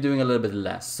 they've been doing a little bit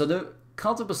less. So the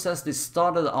Cult of Possessed, they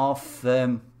started off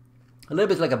a little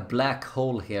bit like a black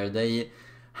hole here. They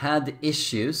had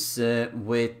issues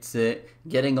with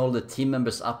getting all the team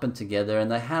members up and together,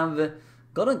 and I have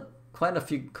gotten quite a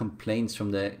few complaints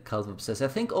from the Cult of Possessed. I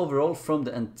think overall from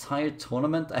the entire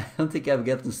tournament, I don't think I've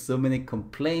gotten so many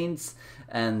complaints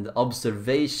and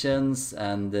observations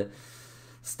and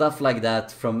stuff like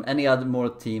that from any other more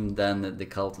team than the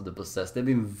Cult of the Possessed. They've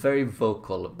been very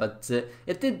vocal, but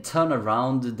it did turn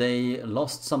around. They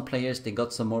lost some players, they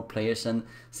got some more players, and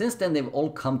since then they've all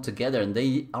come together, and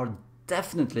they are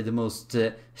definitely the most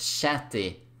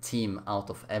chatty team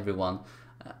out of everyone.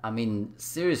 I mean,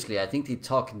 seriously, I think they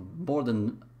talk more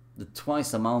than the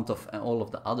twice amount of all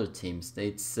of the other teams.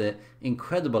 It's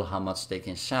incredible how much they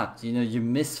can chat. You know, you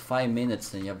miss 5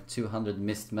 minutes and you have 200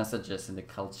 missed messages in the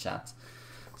cult chat.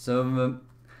 So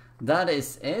that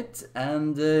is it.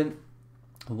 And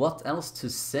what else to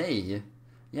say?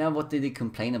 Yeah, what did they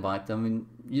complain about? I mean,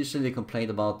 usually they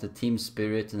complain about the team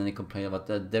spirit, and then they complain about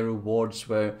their rewards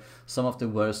were some of the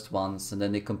worst ones, and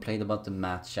then they complain about the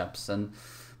matchups.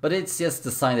 But it's just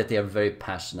a sign that they are very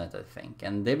passionate, I think.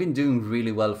 And they've been doing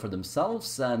really well for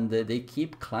themselves, and they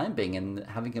keep climbing and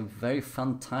having a very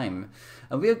fun time.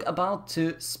 And we're about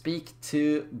to speak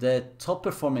to the top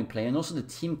performing player and also the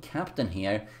team captain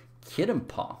here,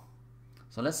 Karond.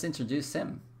 So let's introduce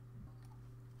him.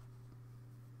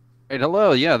 Right,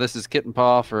 hello, yeah, this is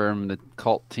Karond from the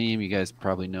Cult team. You guys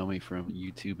probably know me from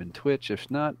YouTube and Twitch.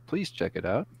 If not, please check it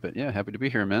out. But yeah, happy to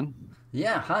be here, man.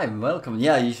 Yeah, hi, welcome.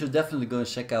 Yeah, you should definitely go and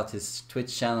check out his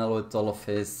Twitch channel with all of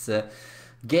his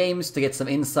games to get some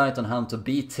insight on how to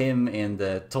beat him in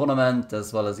the tournament,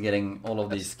 as well as getting all of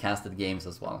these casted games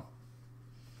as well.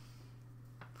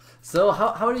 So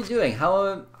how are you doing?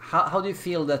 How do you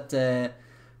feel that the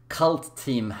Cult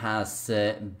team has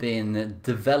been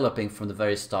developing from the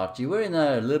very start? You were in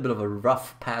a little bit of a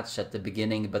rough patch at the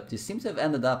beginning, but you seem to have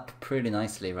ended up pretty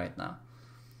nicely right now.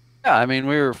 Yeah, I mean,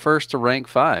 we were first to rank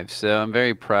 5, so I'm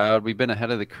very proud. We've been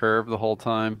ahead of the curve the whole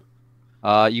time.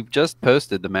 You just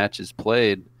posted the matches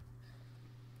played.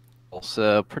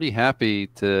 Also, pretty happy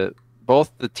to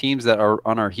both the teams that are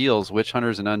on our heels, Witch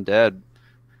Hunters and Undead,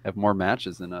 have more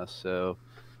matches than us. So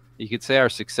you could say our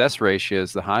success ratio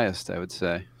is the highest, I would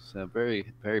say. So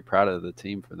very, very proud of the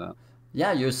team for that.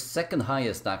 Yeah, you're second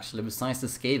highest actually, besides the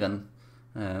Skaven,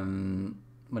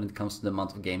 when it comes to the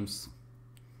amount of games.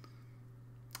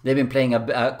 They've been playing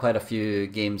quite a few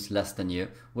games less than you,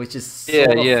 which is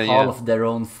sort of all of their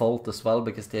own fault as well,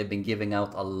 because they've been giving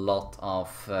out a lot of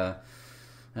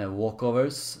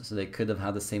walkovers, so they could have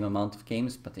had the same amount of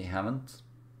games, but they haven't.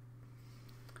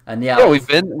 And yeah, we've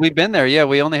been there. Yeah,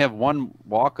 we only have 1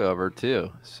 walkover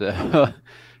too, so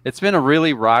it's been a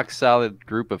really rock solid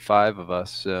group of 5 of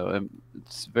us. So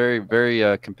it's very,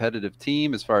 very competitive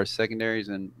team as far as secondaries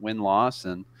and win-loss,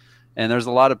 and there's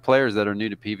a lot of players that are new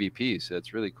to PvP, so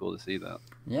it's really cool to see that.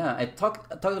 Yeah, I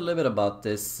talked a little bit about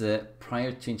this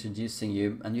prior to introducing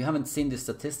you, and you haven't seen the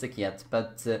statistic yet,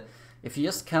 but if you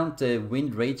just count the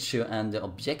win ratio and the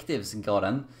objectives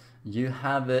gotten, you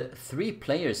have 3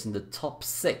 players in the top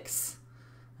 6,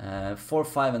 4,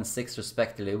 5, and 6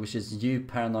 respectively, which is you,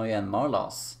 Paranoia, and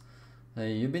Marlos.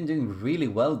 You've been doing really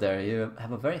well there. You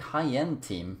have a very high-end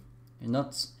team.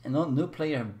 No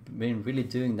player have been really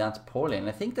doing that poorly, and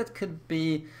I think that could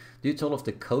be due to all of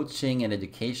the coaching and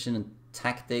education and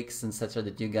tactics, etc.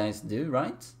 that you guys do,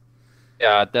 right?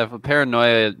 Yeah, definitely.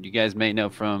 Paranoia, you guys may know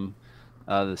from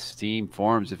the Steam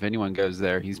forums. If anyone goes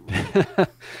there, he's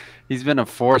been a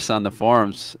force on the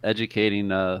forums, educating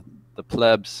the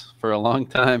plebs for a long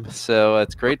time. So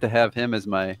it's great to have him as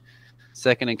my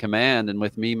second in command, and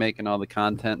with me making all the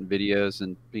content and videos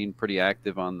and being pretty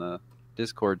active on the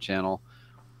Discord channel.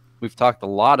 we've talked a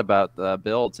lot about the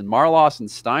builds, and Marlos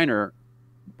and Steiner,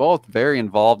 both very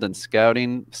involved in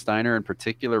scouting. Steiner in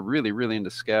particular, really, really into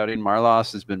scouting.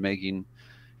 Marlos has been making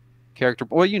character.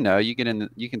 Well, you know, you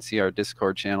can see our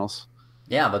Discord channels.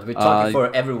 Yeah, but we're talking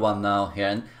for everyone now here,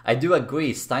 and I do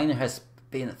agree. Steiner has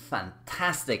been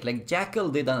fantastic. Like Jackal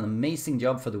did an amazing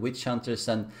job for the Witch Hunters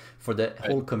and for the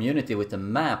whole community with the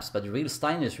maps, but real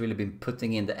Steiner's really been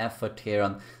putting in the effort here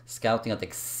on scouting out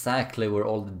exactly where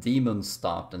all the demons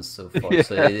start and so forth. Yeah.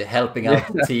 So helping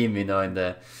out the team, you know, in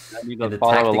the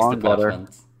tactics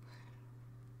department.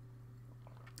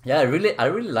 Yeah, I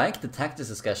really like the tactics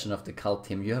discussion of the cult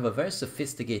team. You have a very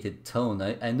sophisticated tone.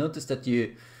 I noticed that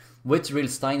you, with real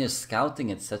Steiner's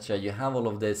scouting, etc., you have all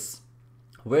of this.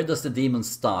 Where does the demon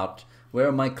start? Where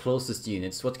are my closest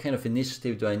units? What kind of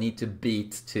initiative do I need to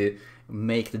beat to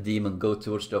make the demon go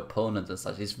towards the opponent and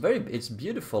such? It's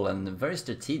beautiful and very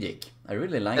strategic. I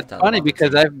really like that. It's funny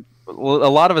because a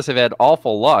lot of us have had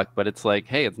awful luck, but it's like,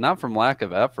 hey, it's not from lack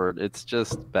of effort. It's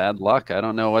just bad luck. I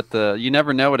don't know you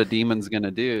never know what a demon's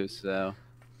gonna do. So,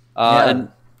 yeah.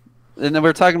 and then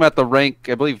we're talking about the rank,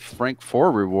 I believe rank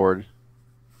 4 reward.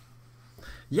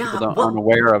 Yeah, people aren't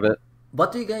aware of it.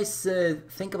 What do you guys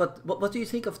think about? What do you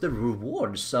think of the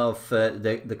rewards of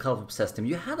the Cult system?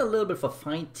 You had a little bit of a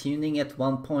fine tuning at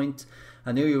one point.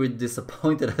 I knew you were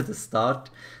disappointed at the start,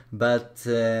 but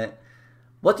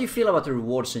what do you feel about the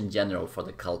rewards in general for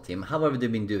the Cult team? How have they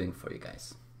been doing for you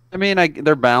guys? I mean,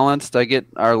 they're balanced. I get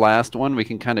our last one. We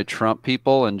can kind of trump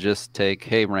people and just take,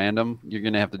 hey, random. You're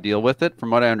going to have to deal with it. From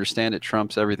what I understand, it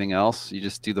trumps everything else. You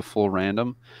just do the full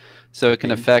random, so it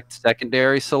can affect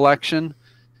secondary selection.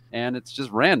 And it's just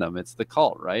random. It's the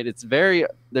cult, right?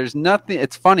 There's nothing.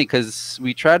 It's funny because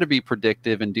we try to be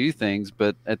predictive and do things,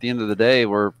 but at the end of the day,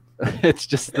 it's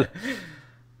just the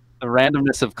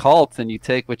randomness of cults, and you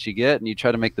take what you get and you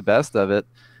try to make the best of it.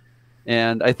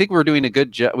 And I think we're doing a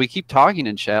good job. We keep talking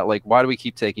in chat, like, why do we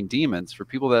keep taking demons? For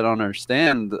people that don't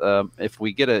understand, if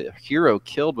we get a hero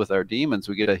killed with our demons,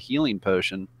 we get a healing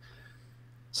potion.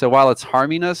 So while it's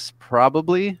harming us, it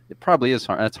probably is.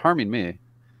 It's harming me.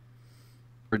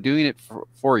 We're doing it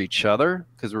for each other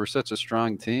because we're such a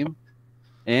strong team,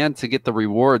 and to get the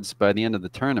rewards by the end of the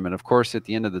tournament. Of course, at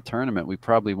the end of the tournament, we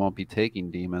probably won't be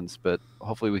taking demons, but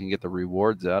hopefully we can get the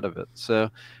rewards out of it. So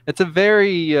it's a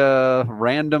very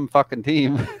random fucking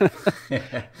team.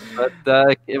 But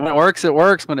when it works, it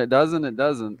works. When it doesn't, it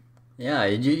doesn't. Yeah,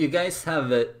 you guys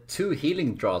have 2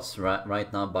 healing drops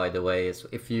right now, by the way. So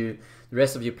if the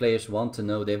rest of you players want to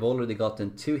know, they've already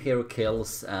gotten 2 hero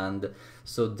kills, and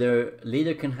so their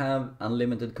leader can have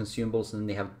unlimited consumables, and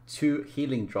they have 2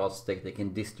 healing drops that they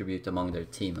can distribute among their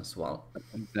team as well.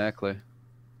 Exactly.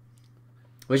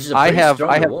 Which is a pretty strong reward.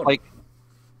 I have like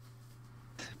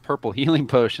purple healing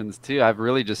potions too. I've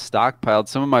really just stockpiled.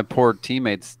 Some of my poor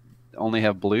teammates only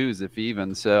have blues, if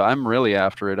even. So I'm really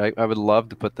after it. I would love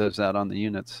to put those out on the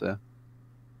units. So.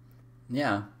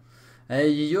 Yeah.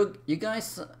 You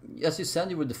guys, as you said,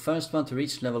 you were the first one to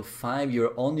reach level 5.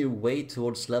 You're on your way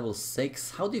towards level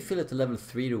 6. How do you feel that the level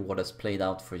 3 reward has played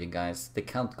out for you guys? The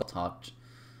count got hard.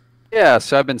 Yeah,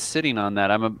 so I've been sitting on that.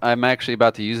 I'm actually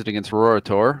about to use it against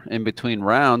Roritor in between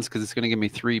rounds because it's going to give me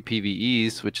 3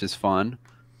 PvEs, which is fun.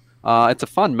 It's a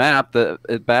fun map. The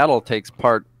battle takes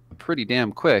part pretty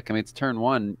damn quick. I mean, it's turn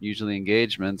 1 usually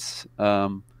engagements.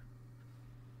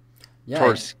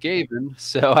 For Skaven,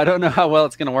 so I don't know how well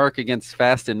it's going to work against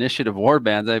fast initiative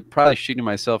warbands. I'm probably shooting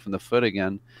myself in the foot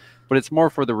again, but it's more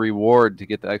for the reward to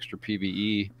get the extra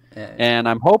PvE. And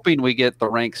I'm hoping we get the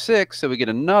rank 6, so we get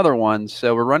another one.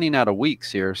 So we're running out of weeks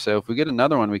here. So if we get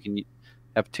another one, we can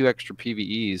have 2 extra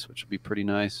PvEs, which would be pretty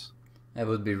nice. That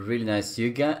would be really nice.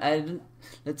 You got.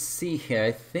 Let's see here.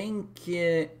 I think.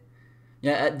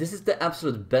 This is the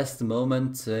absolute best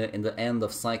moment in the end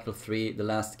of Cycle 3, the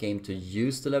last game, to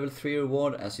use the level 3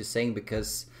 reward, as you're saying,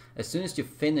 because as soon as you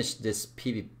finish this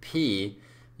PvP,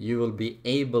 you will be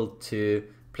able to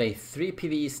play 3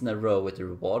 PvEs in a row with the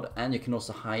reward, and you can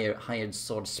also hire hired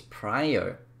swords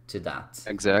prior to that.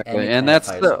 Exactly, and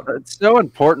that's it's so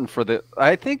important for the.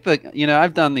 I think that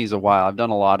I've done these a while. I've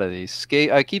done a lot of these.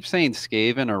 I keep saying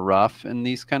Skaven or rough in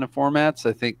these kind of formats.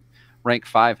 I think rank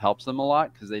 5 helps them a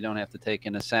lot because they don't have to take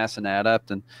an assassin adept.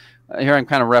 And here I'm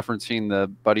kind of referencing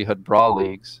the Buddyhood Brawl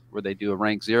leagues where they do a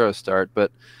rank 0 start.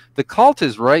 But the cult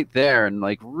is right there and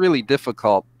like really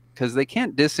difficult because they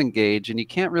can't disengage and you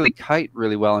can't really kite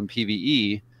really well in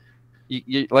PvE.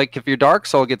 You like if your Dark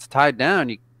Soul gets tied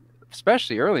down,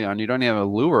 especially early on, you don't have a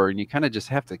lure and you kind of just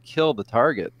have to kill the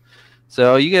target.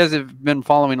 So you guys have been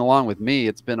following along with me.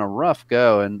 It's been a rough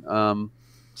go, and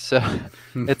So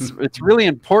it's really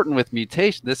important with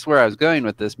mutation. This is where I was going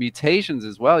with this. Mutations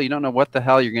as well. You don't know what the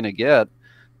hell you're going to get.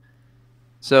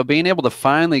 So being able to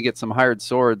finally get some hired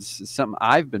swords is something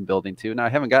I've been building to. Now I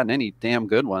haven't gotten any damn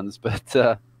good ones,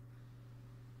 but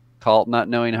cult not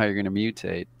knowing how you're going to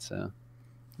mutate. So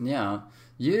yeah,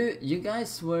 you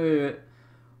guys were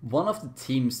one of the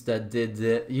teams that did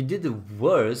you did the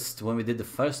worst when we did the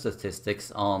first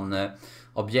statistics on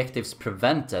objectives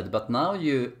prevented, but now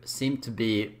you seem to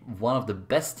be one of the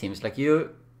best teams. Like,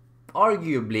 you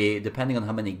arguably, depending on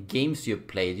how many games you've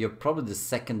played, you're probably the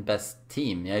second best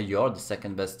team. Yeah, you are the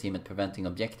second best team at preventing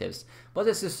objectives. What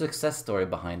is the success story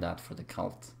behind that for the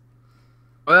cult?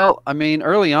 Well, I mean,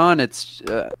 early on, it's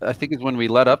I think it's when we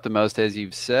let up the most, as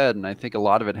you've said, and I think a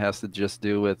lot of it has to just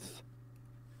do with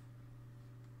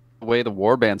the way the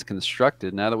warband's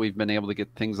constructed. Now that we've been able to get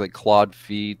things like clawed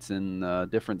feet and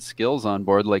different skills on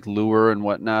board, like lure and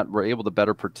whatnot, we're able to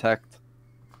better protect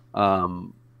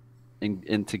and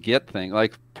to get things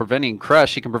like preventing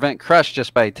crush. You can prevent crush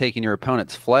just by taking your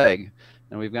opponent's flag,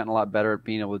 and we've gotten a lot better at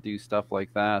being able to do stuff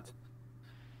like that.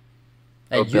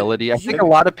 Ability. I think a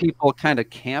lot of people kind of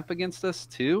camp against us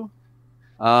too,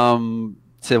 to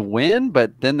win,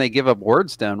 but then they give up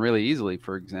words down really easily,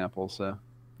 for example. So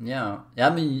yeah, I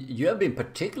mean, you have been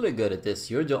particularly good at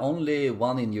this. You're the only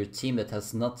one in your team that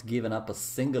has not given up a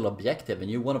single objective,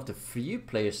 and you're one of the few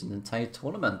players in the entire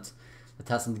tournament that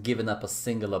hasn't given up a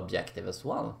single objective as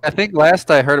well. I think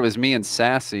last I heard it was me and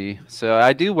Sassy, so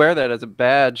I do wear that as a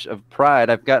badge of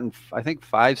pride. I've gotten, I think,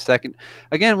 5 second.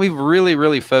 Again, we've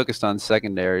really focused on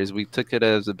secondaries. We took it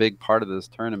as a big part of this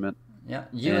tournament. Yeah,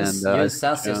 you and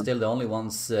Sassy are still the only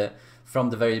ones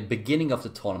from the very beginning of the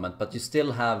tournament, but you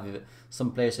still have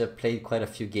some players that have played quite a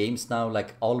few games now,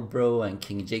 like Albro and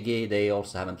King Jiggy. They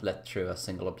also haven't let through a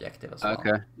single objective as well.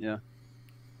 Okay, yeah.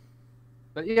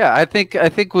 But yeah, I think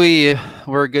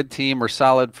we're a good team. We're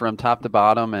solid from top to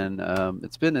bottom, and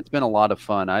it's been a lot of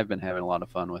fun. I've been having a lot of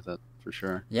fun with it, for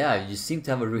sure. Yeah, you seem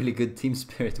to have a really good team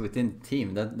spirit within the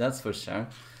team. That's for sure.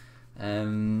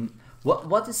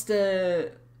 What is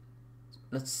the?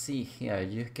 Let's see here.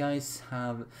 You guys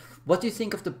have. What do you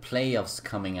think of the playoffs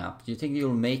coming up? Do you think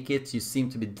you'll make it? You seem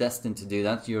to be destined to do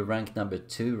that. You're ranked number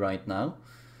 2 right now.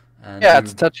 And yeah,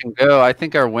 it's touch and go. I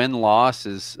think our win-loss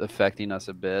is affecting us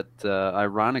a bit.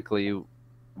 Ironically,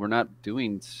 we're not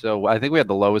doing so. I think we had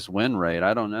the lowest win rate.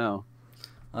 I don't know.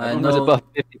 I know it was above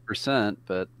 50%,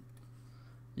 but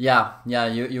yeah,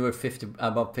 you were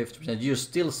above 50%.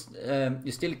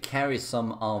 You still carry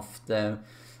some of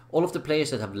all of the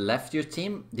players that have left your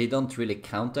team. They don't really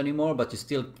count anymore, but you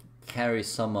still carry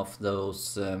some of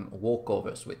those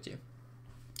walkovers with you.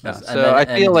 Yeah, so I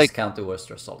feel like discount the worst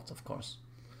result, of course.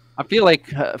 I feel like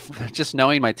just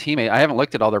knowing my teammate, I haven't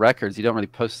looked at all the records. You don't really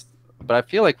post, but I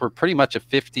feel like we're pretty much a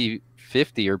 50-50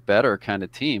 or better kind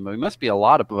of team. We must be a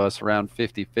lot of us around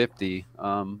 50-50.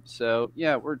 So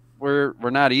yeah, we're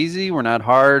not easy. We're not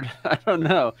hard. I don't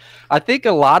know. I think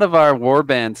a lot of our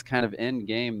warband's kind of end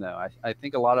game though. I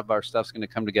think a lot of our stuff's going to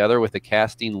come together with a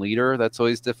casting leader. That's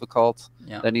always difficult.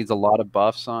 Yeah. That needs a lot of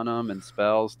buffs on them and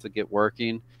spells to get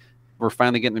working. We're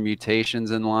finally getting the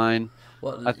mutations in line.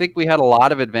 Well, I think we had a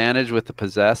lot of advantage with the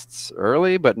possessed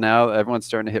early, but now everyone's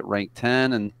starting to hit rank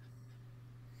 10 and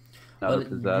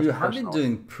you have been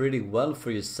doing pretty well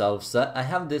for yourselves. I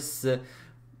have this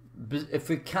if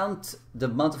we count the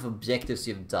amount of objectives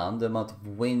you've done, the amount of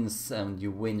wins and your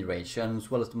win ratio, and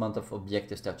as well as the amount of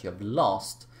objectives that you have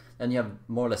lost, then you have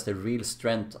more or less the real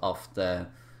strength of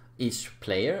each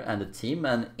player and the team.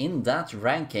 And in that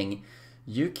ranking,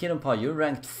 you, Kironpa, you're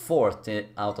ranked 4th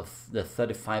out of the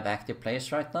 35 active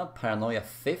players right now. Paranoia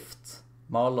 5th,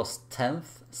 Marlos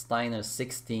 10th, Steiner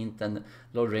 16th, and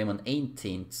Lord Raymond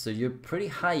 18th. So you're pretty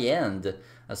high end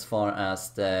as far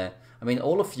as I mean,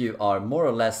 all of you are more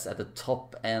or less at the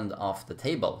top end of the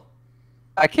table.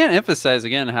 I can't emphasize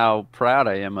again how proud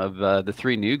I am of the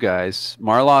 3 new guys,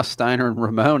 Marlos, Steiner, and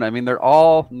Ramon. I mean, they're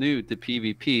all new to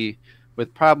PvP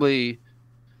with probably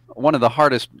one of the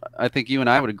hardest, I think you and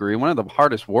I would agree, one of the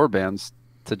hardest warbands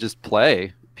to just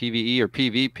play, PvE or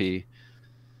PvP.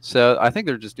 So I think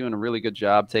they're just doing a really good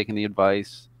job taking the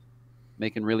advice,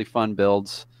 making really fun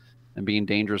builds, and being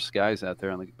dangerous guys out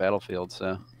there on the battlefield.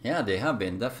 So yeah, they have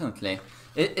been, definitely.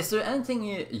 Is there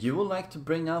anything you would like to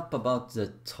bring up about the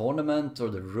tournament or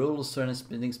the rules, or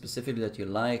anything specifically that you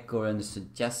like, or any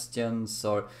suggestions,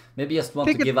 or maybe just want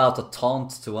to give out a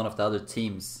taunt to one of the other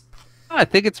teams? I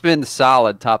think it's been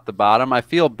solid top to bottom. I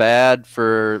feel bad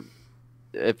for,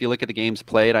 if you look at the games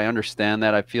played, I understand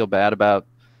that. I feel bad about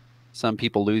some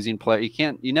people losing play.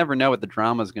 You never know what the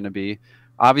drama is going to be.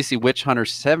 Obviously, Witch Hunter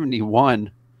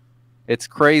 71 it's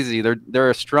crazy. They're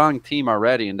a strong team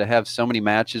already, and to have so many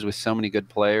matches with so many good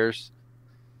players,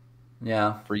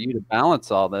 Yeah. for you to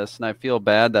balance all this, and I feel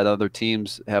bad that other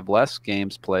teams have less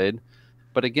games played.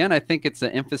 But again, I think it's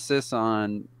an emphasis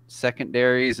on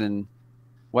secondaries and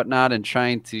whatnot, and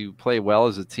trying to play well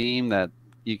as a team that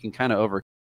you can kind of over.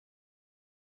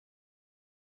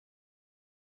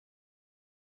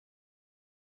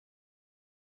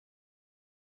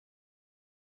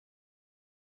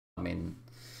 I mean,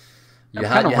 I'm you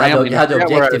kinda had rambling. you had I the forget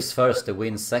where I- objectives first to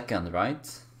win second,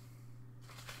 right?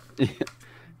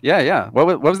 Yeah.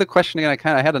 What was the question again?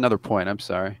 I had another point. I'm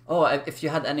sorry. Oh, if you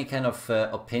had any kind of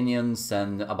opinions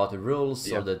and about the rules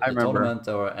Yeah, or the I remember. tournament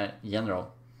or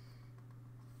general.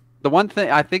 The one thing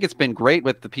I think it's been great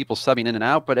with the people subbing in and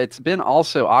out, but it's been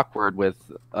also awkward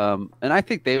with, and I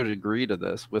think they would agree to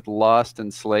this, with Lost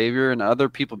and Slavier and other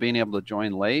people being able to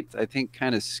join late. I think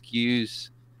kind of skews,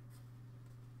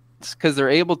 because they're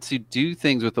able to do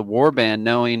things with the warband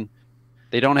knowing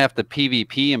they don't have to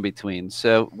PvP in between.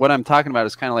 So what I'm talking about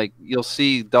is kind of like you'll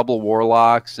see double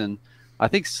warlocks, and I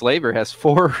think Slaver has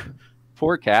four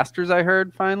casters. I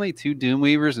heard finally 2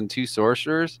 Doomweavers and 2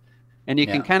 sorcerers, and you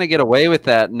can kind of get away with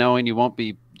that, knowing you won't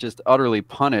be just utterly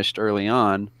punished early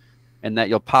on, and that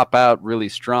you'll pop out really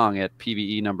strong at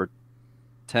PvE number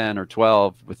 10 or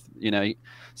 12 with, you know.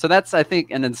 So that's, I think,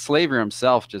 and then Slaver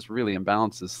himself just really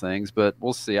imbalances things, but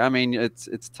we'll see. I mean, it's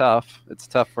tough. It's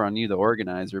tough for on you, the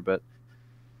organizer, but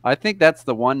I think that's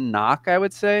the one knock I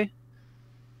would say.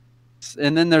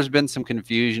 And then there's been some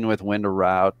confusion with when to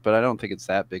route, but I don't think it's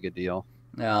that big a deal.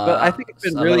 But I think it's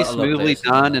been really smoothly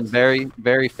done and very,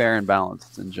 very fair and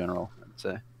balanced in general, I'd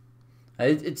say.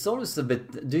 It's always a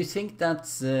bit. Do you think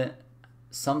that's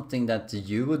something that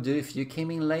you would do if you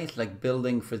came in late, like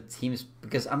building for teams?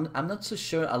 Because I'm not so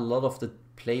sure a lot of the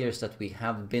players that we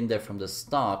have been there from the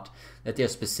start, that they're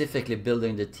specifically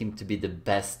building the team to be the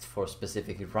best for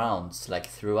specific rounds, like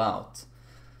throughout.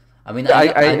 I mean,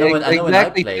 I know when I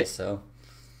play, so.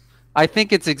 I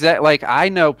think it's like, I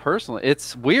know personally,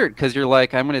 it's weird because you're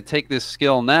like, I'm going to take this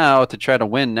skill now to try to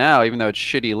win now, even though it's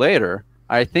shitty later.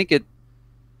 I think it,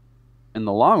 in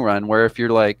the long run, where if you're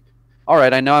like, all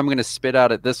right, I know I'm going to spit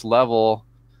out at this level,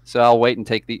 so I'll wait and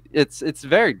take the. It's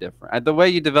very different. The way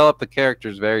you develop the character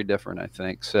is very different, I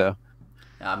think. So,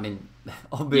 I mean,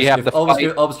 obviously,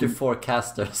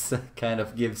 forecasters kind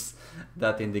of gives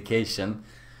that indication.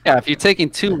 Yeah, if you're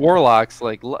taking 2 warlocks,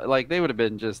 like they would have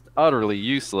been just utterly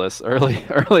useless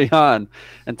early on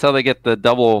until they get the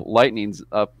double lightnings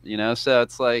up, you know. So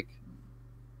it's like,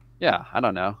 yeah, I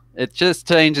don't know. It just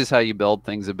changes how you build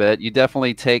things a bit. You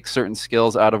definitely take certain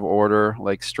skills out of order,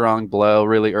 like strong blow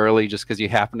really early, just because you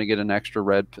happen to get an extra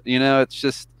red. You know, it's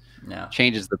just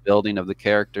changes the building of the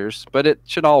characters. But it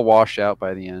should all wash out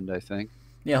by the end, I think.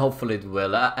 Yeah, hopefully it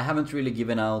will. I haven't really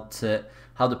given out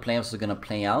how the playoffs are gonna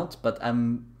play out, but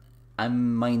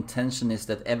my intention is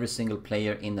that every single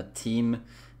player in the team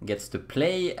gets to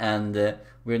play, and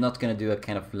we're not gonna do a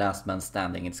kind of last man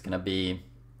standing. It's gonna be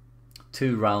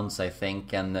 2 rounds, I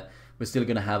think, and we're still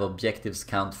gonna have objectives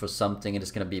count for something, and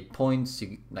it's gonna be points.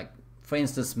 Like, for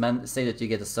instance, say that you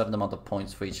get a certain amount of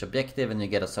points for each objective, and you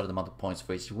get a certain amount of points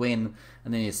for each win,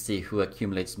 and then you see who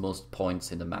accumulates most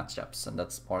points in the matchups, and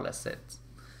that's more or less it.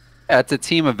 Yeah, it's a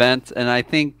team event, and I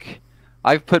think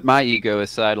I've put my ego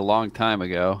aside a long time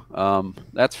ago.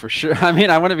 That's for sure. I mean,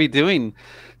 I want to be doing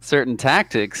certain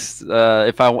tactics.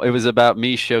 If it was about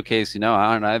me showcasing,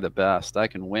 aren't I the best? I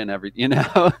can win every.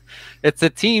 It's a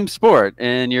team sport,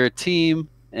 and you're a team,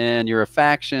 and you're a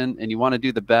faction, and you want to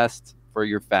do the best for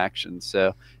your faction.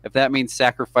 So if that means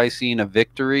sacrificing a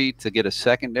victory to get a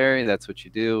secondary, that's what you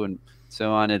do, and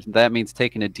so on. If that means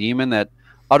taking a demon that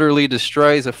utterly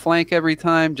destroys a flank every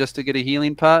time just to get a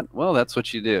healing pot, well, that's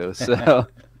what you do. So,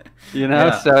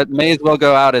 so it may as well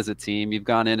go out as a team. You've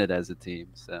gone in it as a team.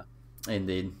 So,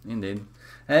 indeed.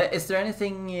 Is there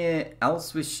anything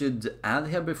else we should add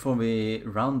here before we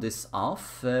round this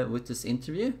off with this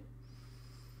interview?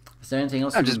 Is there anything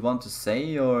else you want to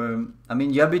say? Or, I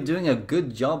mean, you have been doing a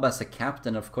good job as a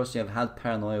captain. Of course, you have had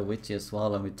Paranoia with you as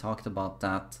well, and we talked about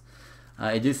that.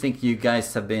 I do think you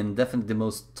guys have been definitely the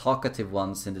most talkative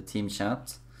ones in the team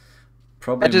chat.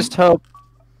 Probably. I just hope,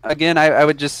 again, I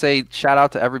would just say shout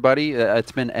out to everybody.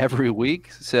 It's been every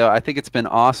week. So I think it's been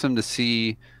awesome to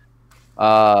see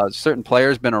certain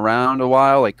players been around a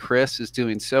while. Like Chris is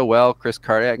doing so well, Chris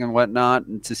Cardiac and whatnot.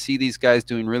 And to see these guys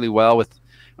doing really well with,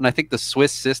 and I think the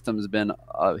Swiss system has been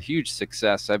a huge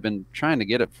success. I've been trying to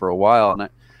get it for a while. And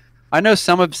I know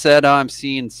some have said, I'm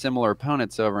seeing similar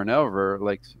opponents over and over,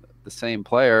 like the same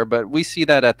player, but we see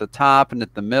that at the top and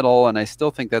at the middle, and I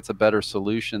still think that's a better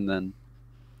solution than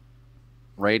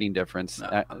rating difference.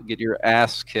 No. Get your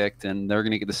ass kicked, and they're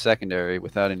going to get the secondary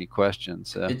without any question.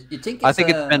 So You think I think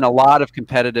it's been a lot of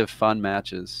competitive, fun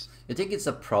matches. You think it's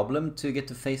a problem to get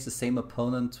to face the same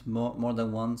opponent more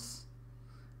than once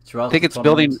throughout I think the it's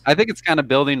building. tournament? I think it's kind of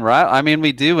building. Right. I mean,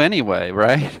 we do anyway,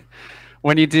 right?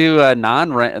 When you do a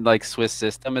like Swiss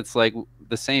system, it's like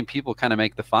the same people kind of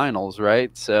make the finals,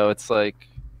 right? So it's like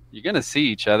you're gonna see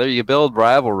each other. You build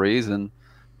rivalries, and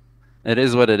it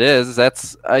is what it is.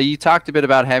 That's you talked a bit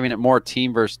about having it more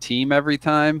team versus team every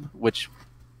time, which,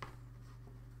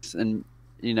 and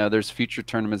you know, there's future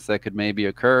tournaments that could maybe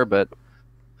occur, but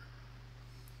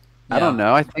I don't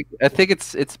know. I think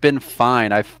it's been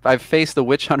fine. I've faced the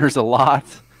Witch Hunters a lot.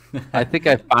 I think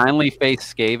I finally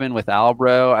faced Skaven with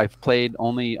Albro. I've played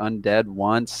only Undead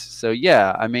once. So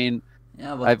yeah, I mean,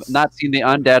 I've not seen the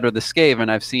Undead or the Skaven.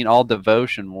 I've seen all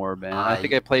Devotion Warband. I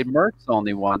think I played Mercs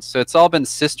only once. So it's all been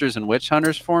Sisters and Witch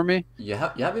Hunters for me. You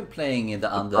have been playing in the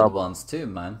Undead ones too,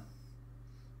 man.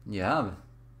 You have.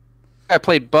 I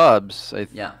played Bubs.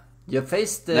 Yeah. You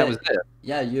faced that was it.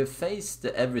 Yeah, you faced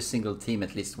every single team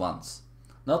at least once.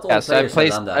 Not all Yes, players have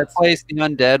done that. I placed the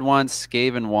Undead once,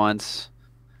 Skaven once.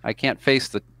 I can't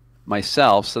face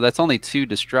myself, so that's only 2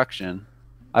 destruction.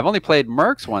 I've only played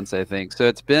Mercs once, I think. So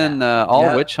it's been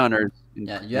all Witch Hunters. You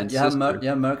have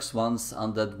Mercs once,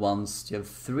 Undead once. You have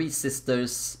 3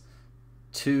 Sisters,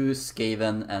 2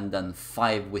 Skaven, and then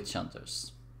 5 Witch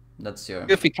Hunters. That's your.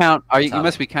 If you count, you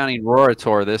must be counting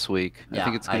Rorator this week. Yeah, I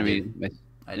think it's going to be.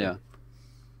 I do. Yeah.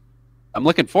 I'm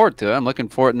looking forward to it. I'm looking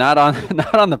forward not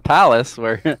on the Palace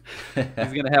where he's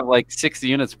going to have like 6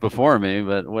 units before me,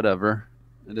 but whatever.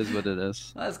 It is what it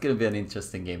is. That's going to be an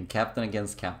interesting game. Captain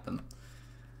against captain.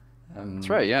 That's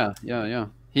right. Yeah.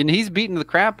 And he's beaten the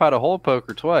crap out of Hole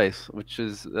Poker twice, which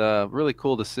is really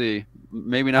cool to see.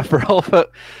 Maybe not for Hole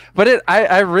Poker, but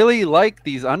I really like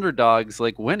these underdogs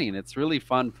like winning. It's really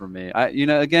fun for me.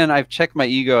 Again, I've checked my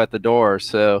ego at the door,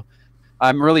 so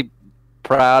I'm really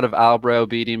proud of Albro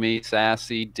beating me,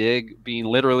 Sassy, Dig being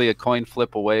literally a coin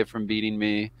flip away from beating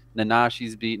me,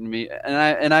 Nanashi's beating me,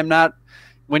 and I'm not.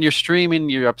 When you're streaming,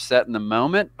 you're upset in the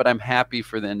moment, but I'm happy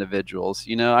for the individuals.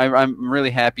 You know, I'm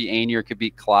really happy Aenir could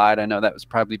beat Clyde. I know that was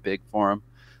probably big for him.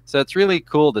 So it's really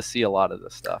cool to see a lot of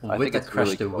this stuff. I think it's Crush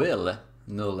really the cool. Will,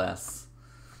 no less.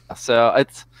 So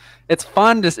it's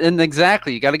fun to, and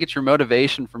exactly, you got to get your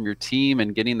motivation from your team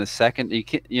and getting the second.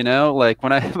 Like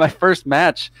when my first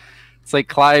match, it's like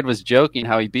Clyde was joking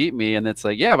how he beat me, and it's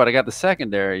like, yeah, but I got the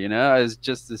secondary. I was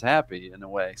just as happy in a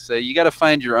way. So you got to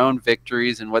find your own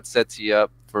victories and what sets you up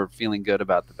for feeling good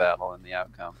about the battle and the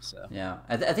outcome. So yeah,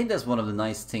 I think that's one of the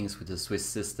nice things with the Swiss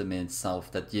system in itself,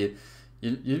 that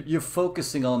you're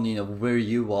focusing on where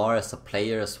you are as a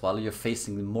player as well. You're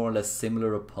facing more or less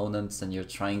similar opponents, and you're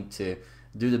trying to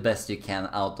do the best you can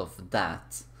out of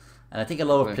that. And I think a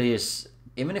lot of players,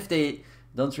 even if they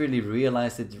don't really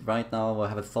realize it right now or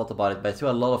haven't thought about it, but I think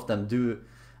a lot of them do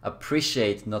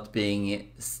appreciate not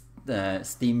being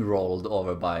steamrolled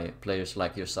over by players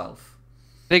like yourself.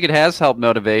 I think it has helped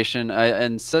motivation,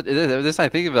 this I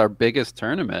think is our biggest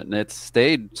tournament, and it's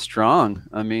stayed strong.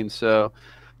 I mean, so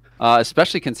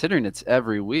especially considering it's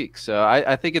every week. So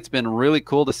I think it's been really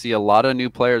cool to see a lot of new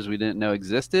players we didn't know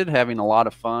existed, having a lot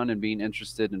of fun and being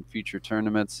interested in future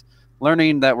tournaments,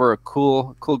 learning that we're a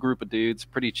cool group of dudes,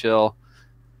 pretty chill.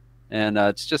 And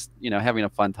it's just, having a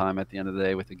fun time at the end of the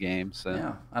day with the game. So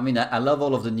yeah, I mean, I love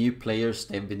all of the new players.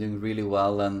 They've been doing really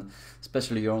well, and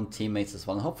especially your own teammates as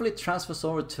well. And hopefully it transfers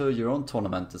over to your own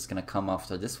tournament that's going to come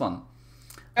after this one.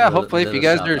 Yeah, hopefully if you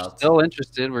guys are still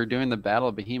interested, we're doing the Battle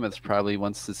of Behemoths probably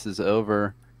once this is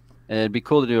over. And it'd be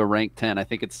cool to do a rank 10. I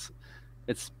think it's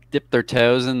dip their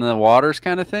toes in the waters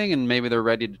kind of thing, and maybe they're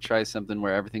ready to try something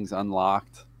where everything's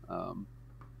unlocked.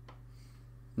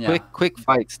 Yeah. Quick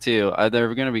fights too. There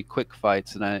are going to be quick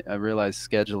fights, and I realize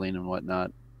scheduling and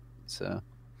whatnot. So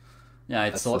yeah,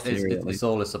 it's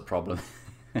always a problem.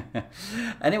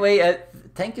 Anyway,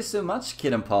 thank you so much,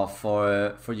 Kid and Paw,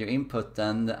 for your input,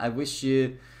 and I wish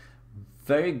you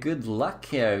very good luck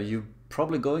here. You're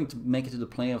probably going to make it to the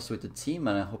playoffs with the team,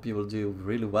 and I hope you will do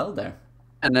really well there.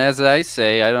 And as I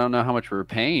say, I don't know how much we're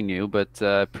paying you, but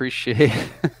appreciate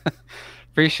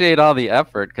appreciate all the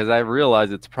effort, because I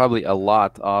realize it's probably a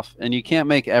lot off, and you can't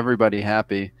make everybody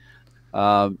happy.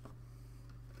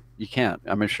 You can't.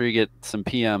 I'm sure you get some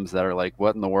PMs that are like,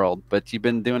 what in the world? But you've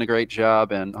been doing a great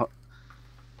job, and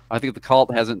I think the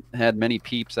cult hasn't had many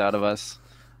peeps out of us.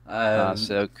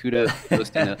 So kudos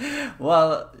to it.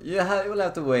 Well, you will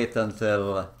have to wait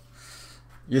until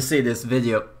you see this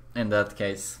video in that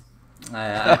case.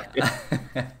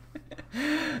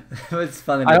 It's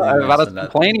funny I, that you about us mentioned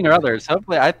that. complaining or others.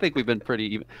 Hopefully, I think we've been pretty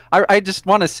even. I just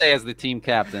want to say, as the team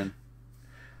captain,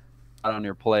 out on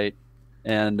your plate,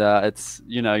 and it's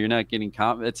you're not getting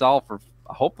it's all for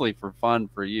hopefully for fun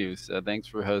for you. So thanks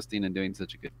for hosting and doing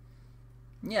such a good.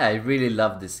 Yeah, I really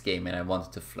love this game and I want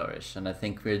it to flourish. And I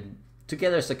think we're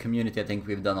together as a community. I think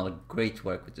we've done a great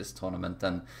work with this tournament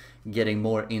and getting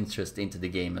more interest into the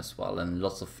game as well, and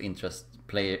lots of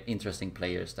interesting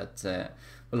players that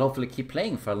will hopefully keep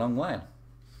playing for a long while.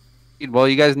 Well,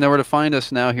 you guys know where to find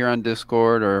us now here on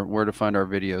Discord, or where to find our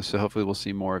videos. So hopefully we'll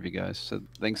see more of you guys. So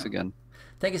thanks again.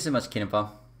 Thank you so much, Kinpa.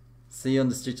 See you on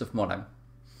the streets of Mordheim.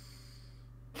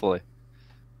 Hopefully.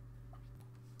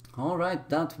 Alright,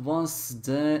 that was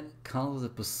the Call of the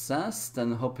Possessed,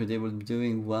 and hope they will be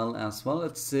doing well as well.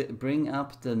 Let's bring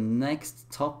up the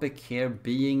next topic here,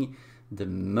 being the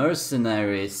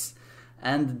Mercenaries.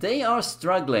 And they are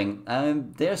struggling.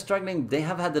 They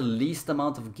have had the least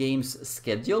amount of games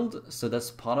scheduled, so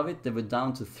that's part of it. They were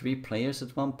down to 3 players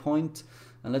at one point.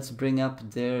 And let's bring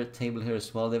up their table here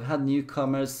as well. They've had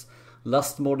newcomers.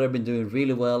 Lustmore have been doing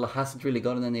really well. Hasn't really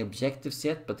gotten any objectives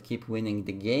yet, but keep winning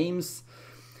the games.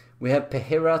 We have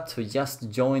Pehirat, who just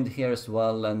joined here as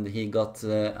well, and he got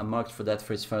a mark for that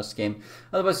for his first game.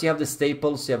 Otherwise, you have the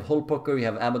staples. You have Holpoker, you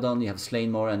have Abaddon, you have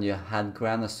Slainmore, and you had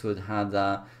Granas, who had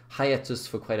hiatus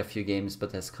for quite a few games,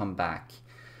 but has come back.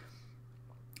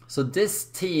 So this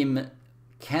team,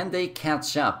 can they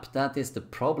catch up? That is the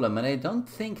problem, and I don't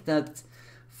think that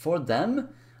for them,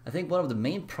 I think one of the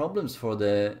main problems for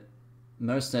the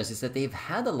Mercenaries is that they've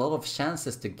had a lot of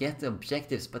chances to get the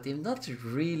objectives, but they've not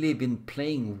really been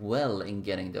playing well in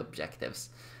getting the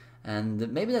objectives.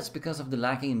 And maybe that's because of the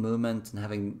lacking movement and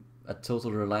having a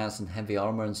total reliance on heavy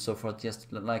armor and so forth,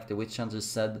 just like the Witch Hunters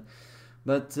said.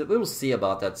 But we will see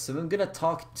about that. So I'm gonna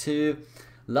talk to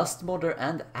Lustmorder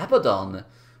and Abaddon,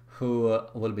 who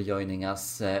will be joining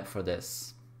us for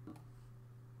this.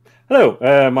 Hello,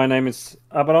 my name is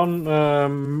Abaddon,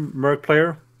 Merc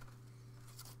player.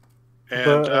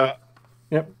 And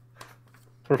yep,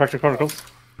 for Faction Chronicles.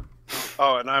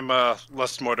 Oh, and I'm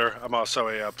Lustmorder. I'm also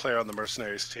a player on the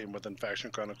Mercenaries team within Faction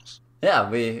Chronicles. Yeah,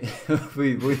 we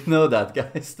know that,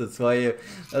 guys. That's why you're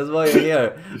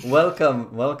here.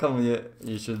 Welcome.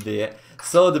 You should be.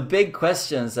 So the big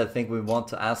questions I think we want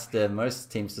to ask the Merc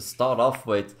teams to start off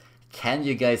with: can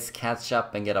you guys catch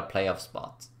up and get a playoff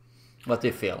spot? What do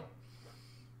you feel?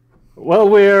 Well,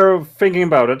 we're thinking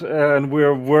about it, and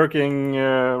we're working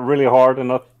really hard,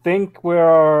 and I think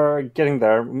we're getting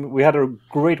there. We had a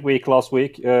great week last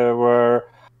week where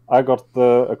I got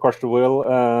a Crush the Will,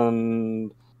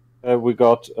 and we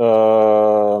got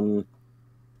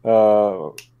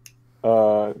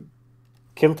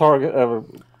Kill Target,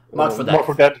 Mark for Mark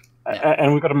for Dead, yeah.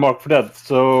 And we got a Mark for Dead.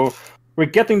 So we're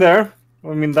getting there. I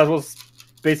mean, that was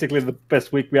basically the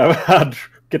best week we have had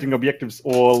getting objectives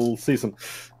all season.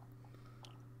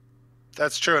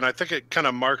 That's true, and I think it kind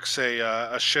of marks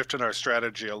a shift in our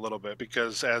strategy a little bit,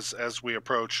 because as we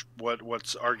approach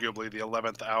what's arguably the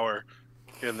 11th hour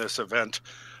in this event,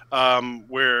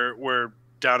 we're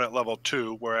down at level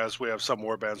 2, whereas we have some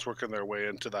warbands working their way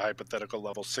into the hypothetical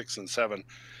level 6 and 7.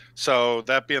 So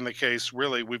that being the case,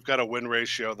 really we've got a win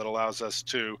ratio that allows us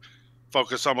to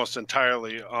focus almost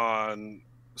entirely on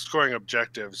scoring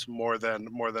objectives more than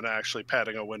actually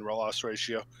padding a win-loss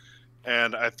ratio.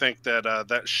 And I think that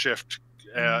that shift,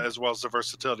 as well as the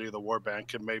versatility of the warband,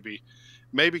 can maybe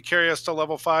carry us to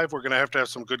level 5. We're going to have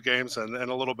some good games and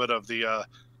a little bit of the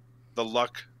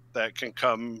luck that can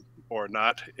come or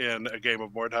not in a game of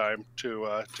Mordheim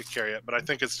to carry it. But I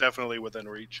think it's definitely within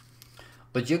reach.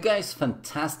 But you guys'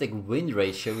 fantastic win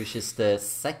ratio, which is the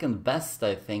second best,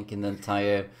 I think, in the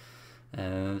entire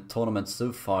tournament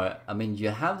so far. I mean, you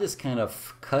have this kind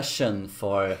of cushion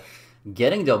for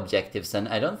getting the objectives, and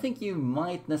I don't think you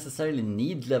might necessarily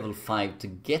need level 5 to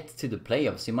get to the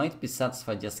playoffs. You might be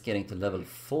satisfied just getting to level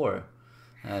 4.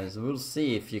 So we'll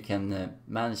see if you can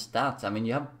manage that. I mean,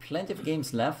 you have plenty of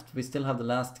games left. We still have the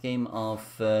last game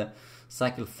of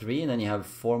Cycle 3, and then you have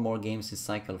 4 more games in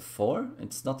Cycle 4.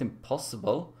 It's not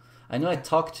impossible. I know I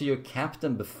talked to your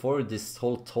captain before this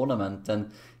whole tournament, and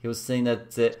he was saying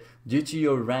that due to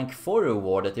your rank 4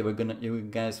 reward, that you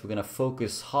guys were gonna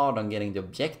focus hard on getting the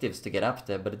objectives to get up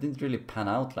there, but it didn't really pan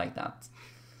out like that.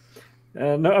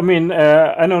 No, I mean,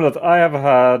 I know that I have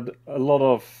had a lot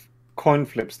of coin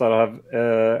flips that have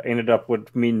ended up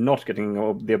with me not getting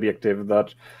the objective.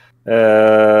 That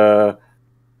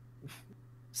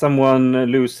someone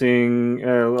losing,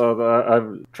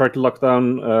 I've tried to lock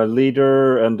down a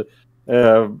leader, and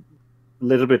a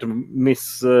little bit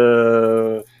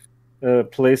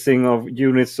placing of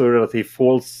units so that he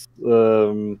falls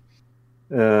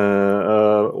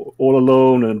all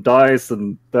alone and dies,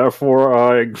 and therefore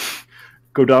I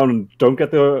go down and don't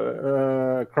get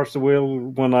the crush the wheel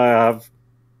when I have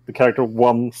the character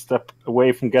one step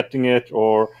away from getting it,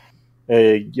 or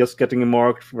just getting a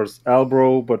mark versus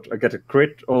Albro, but I get a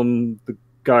crit on the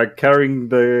guy carrying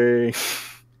the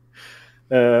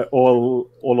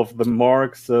all of the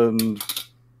marks, and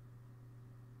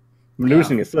I'm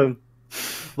losing it. So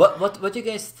what do you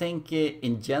guys think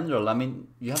in general? I mean,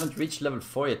 you haven't reached level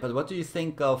 4 yet, but what do you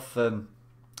think of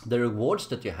the rewards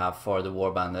that you have for the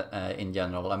warband in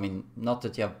general? I mean, not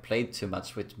that you have played too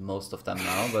much with most of them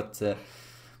now, but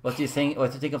what do you think?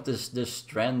 What do you think of the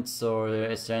strengths, or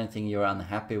is there anything you're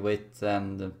unhappy with?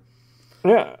 And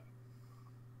yeah,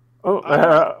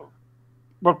 well,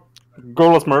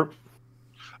 goalless Merp.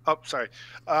 Oh, sorry.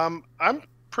 I'm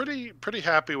pretty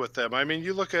happy with them. I mean,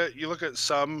 you look at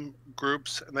some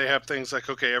groups and they have things like,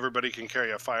 okay, everybody can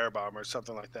carry a firebomb or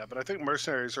something like that. But I think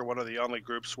mercenaries are one of the only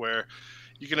groups where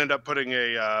you can end up putting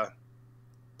your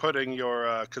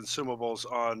consumables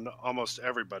on almost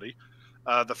everybody.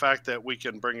 The fact that we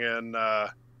can bring in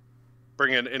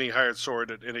any hired sword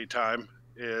at any time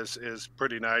is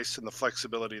pretty nice, and the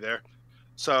flexibility there.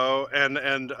 So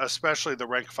and especially the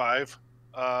rank 5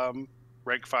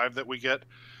 that we get,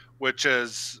 which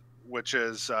is we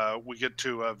get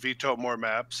to veto more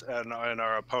maps, and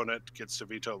our opponent gets to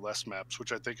veto less maps,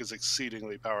 which I think is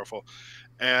exceedingly powerful.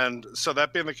 And so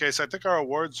that being the case, I think our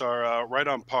awards are right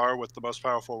on par with the most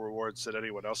powerful rewards that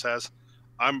anyone else has.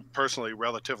 I'm personally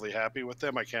relatively happy with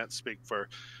them. I can't speak for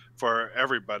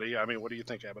everybody. I mean, what do you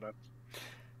think, Abaddon?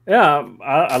 Yeah,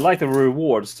 I like the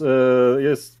rewards.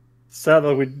 Yes, sad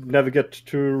that we never get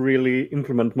to really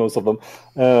implement most of them.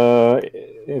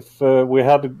 If we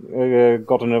had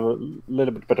gotten a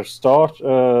little bit better start,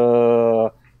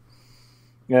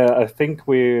 I think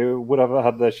we would have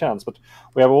had the chance. But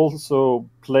we have also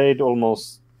played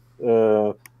almost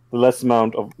the less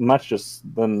amount of matches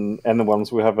than anyone,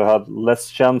 so we have had less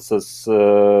chances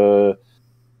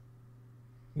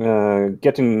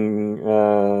getting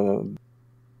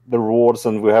the rewards,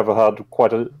 and we have had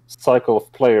quite a cycle of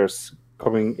players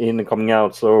coming in and coming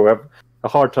out, so we have a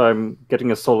hard time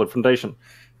getting a solid foundation.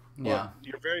 Yeah,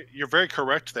 well, you're very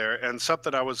correct there. And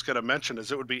something I was going to mention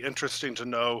is it would be interesting to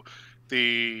know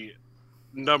the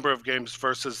number of games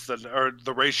versus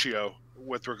the ratio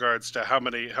with regards to how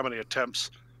many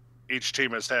attempts each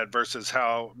team has had versus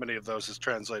how many of those is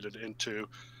translated into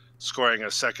scoring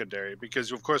a secondary.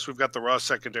 Because of course we've got the raw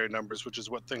secondary numbers, which is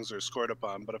what things are scored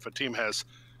upon. But if a team has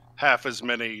half as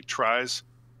many tries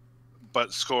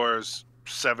but scores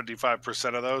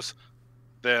 75% of those,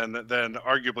 then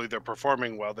arguably they're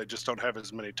performing well. They just don't have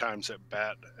as many times at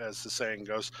bat, as the saying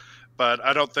goes. But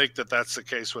I don't think that that's the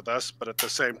case with us. But at the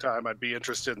same time, I'd be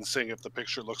interested in seeing if the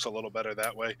picture looks a little better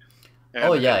that way.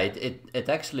 And it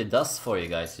actually does for you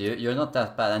guys. You're not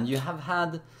that bad, and you have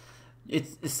had.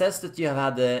 It says that you have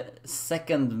had the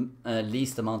second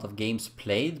least amount of games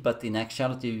played, but in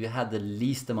actuality you had the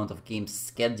least amount of games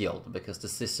scheduled, because the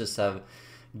sisters have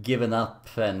given up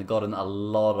and gotten a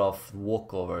lot of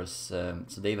walkovers,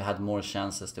 so they've had more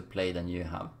chances to play than you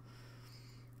have.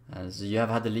 So you have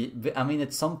had I mean,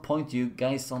 at some point you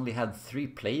guys only had 3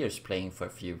 players playing for a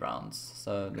few rounds,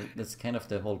 so that's kind of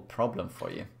the whole problem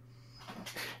for you.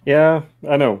 Yeah,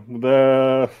 I know.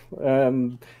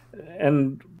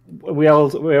 And we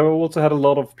also had a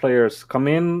lot of players come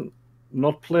in,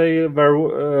 not play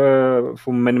very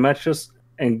for many matches,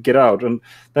 and get out, and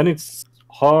then it's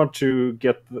hard to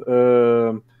get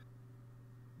a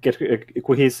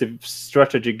cohesive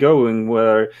strategy going,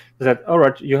 where they said, all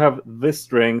right, you have this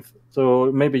strength,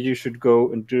 so maybe you should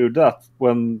go and do that.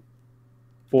 When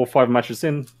 4 or 5 matches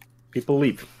in, people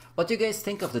leave. What do you guys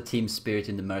think of the team spirit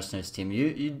in the Mercenaries team?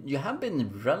 You have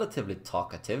been relatively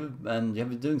talkative, and you have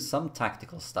been doing some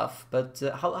tactical stuff, but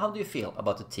how do you feel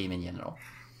about the team in general?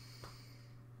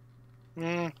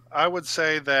 I would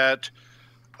say that,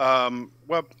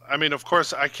 well, I mean, of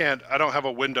course, I don't have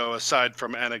a window aside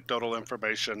from anecdotal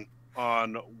information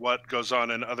on what goes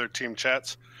on in other team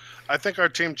chats. I think our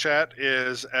team chat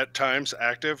is at times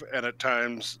active and at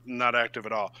times not active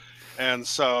at all. And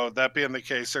so that being the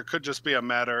case, there could just be a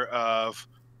matter of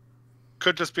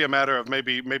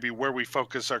maybe where we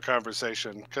focus our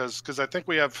conversation, because I think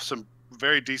we have some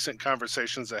very decent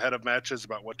conversations ahead of matches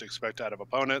about what to expect out of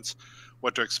opponents,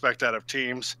 what to expect out of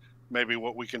teams, maybe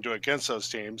what we can do against those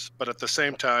teams. But at the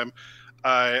same time,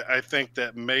 I think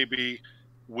that maybe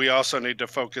we also need to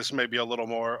focus maybe a little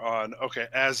more on, okay,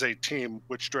 as a team,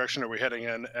 which direction are we heading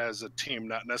in as a team,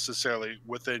 not necessarily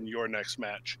within your next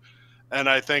match. And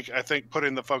I think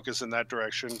putting the focus in that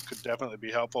direction could definitely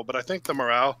be helpful. But I think the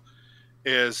morale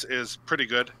is pretty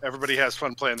good. Everybody has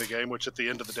fun playing the game, which at the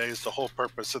end of the day is the whole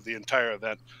purpose of the entire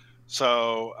event.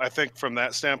 So I think from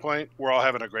that standpoint, we're all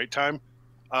having a great time.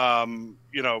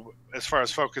 You know, as far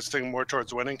as focusing more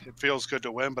towards winning, it feels good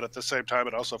to win, but at the same time,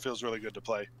 it also feels really good to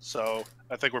play. So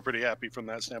I think we're pretty happy from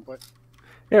that standpoint.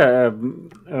 Yeah,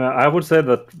 I would say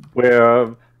that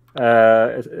we're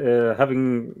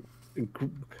having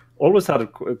always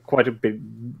had quite a big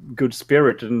good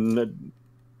spirit and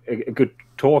a good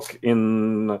talk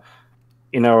in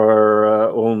our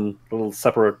own little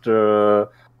separate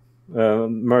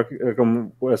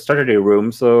strategy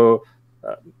room. So,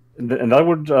 and that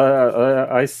would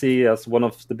I see as one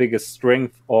of the biggest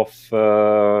strength of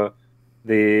the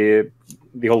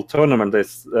whole tournament.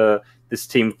 This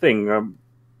team thing.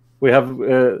 We have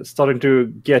starting to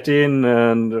get in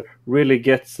and really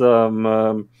get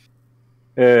some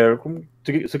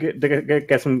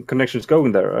get some connections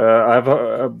going there. I've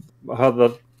heard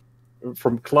that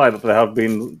from Clyde that they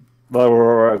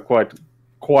were quite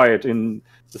quiet in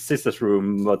the sisters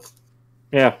room, but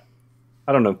yeah,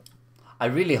 I don't know. I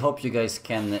really hope you guys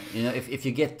can, you know, if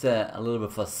you get a little bit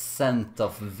of a scent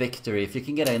of victory, if you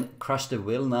can get a crush the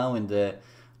will now in the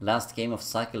last game of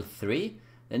cycle 3,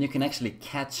 then you can actually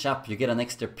catch up. You get an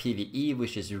extra PvE,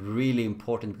 which is really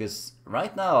important because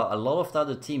right now a lot of the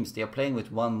other teams, they are playing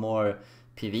with one more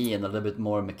PvE and a little bit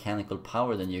more mechanical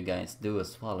power than you guys do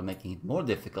as well, making it more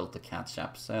difficult to catch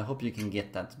up. So I hope you can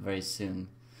get that very soon.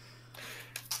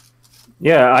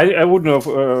 Yeah, I would know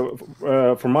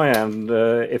from my end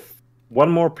if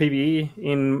one more PvE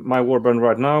in my warband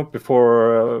right now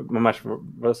before my match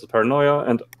versus Paranoia,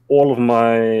 and all of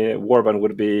my warband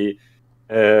would be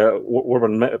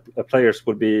warband players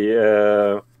would be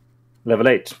level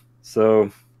 8. So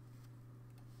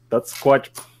that's quite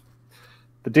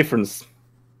the difference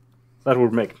that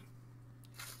would make.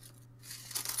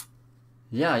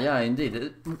 Yeah,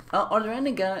 indeed. Are there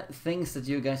any things that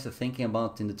you guys are thinking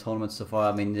about in the tournament so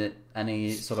far? I mean,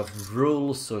 any sort of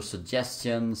rules or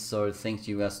suggestions or things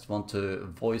you guys want to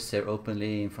voice here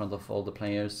openly in front of all the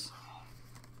players?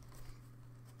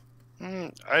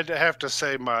 I'd have to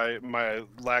say my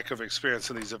lack of experience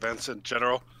in these events in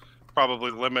general probably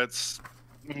limits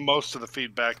most of the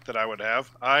feedback that I would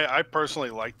have. I personally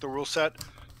like the rule set.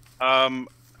 I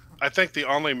think the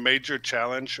only major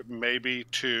challenge maybe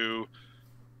to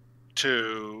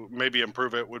maybe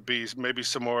improve it would be maybe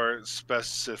some more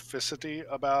specificity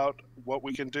about what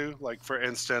we can do. Like for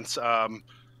instance,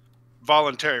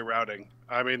 voluntary routing.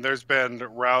 I mean, there's been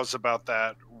rows about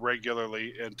that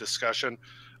regularly in discussion.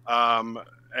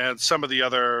 And some of the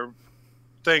other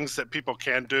things that people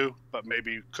can do, but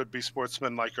maybe could be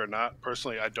sportsmanlike or not.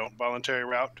 Personally, I don't voluntary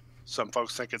route. Some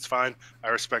folks think it's fine. I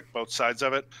respect both sides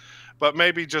of it. But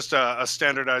maybe just a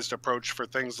standardized approach for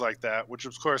things like that, which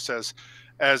of course, as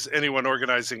anyone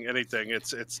organizing anything,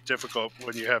 it's difficult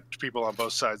when you have people on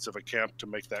both sides of a camp to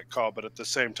make that call. But at the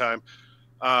same time,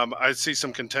 I see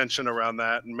some contention around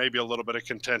that, and maybe a little bit of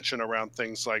contention around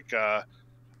things like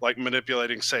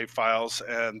manipulating save files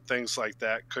and things like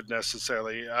that could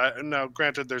necessarily. Now,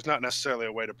 granted, there's not necessarily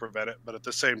a way to prevent it, but at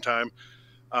the same time,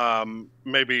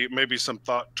 maybe some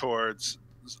thought towards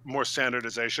more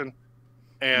standardization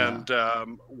and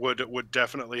would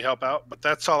definitely help out. But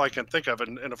that's all I can think of.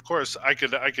 And of course, I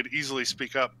could easily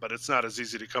speak up, but it's not as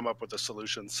easy to come up with a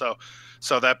solution. So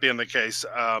that being the case,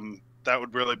 that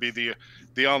would really be the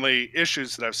only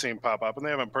issues that I've seen pop up, and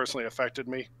they haven't personally affected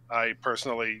me. I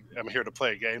personally am here to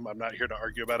play a game. I'm not here to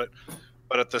argue about it.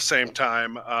 But at the same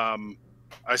time,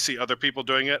 I see other people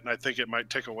doing it, and I think it might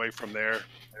take away from their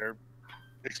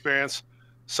experience.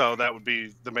 So that would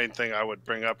be the main thing I would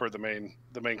bring up, or the main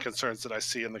concerns that I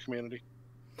see in the community.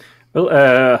 Well,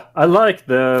 I like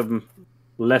the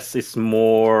less is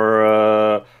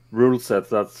more rule set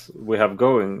that we have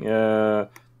going.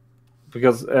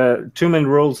 Because too many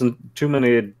rules and too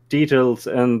many details,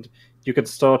 and you can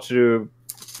start to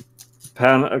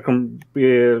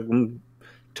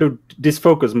to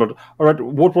disfocus. But all right,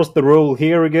 what was the rule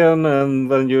here again? And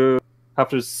then you have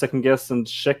to second guess and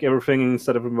check everything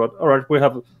instead of about. All right, we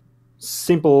have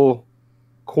simple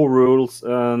core rules,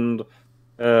 and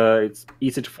it's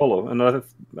easy to follow. And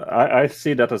I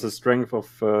see that as a strength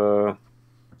of our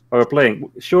playing.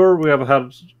 Sure, we have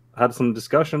had some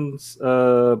discussions,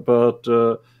 but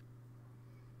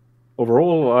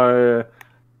overall,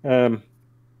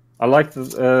 I like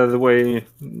the way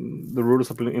the rules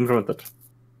have been implemented.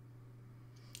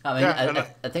 I mean,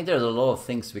 I think there's a lot of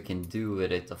things we can do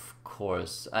with it. Of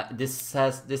course, this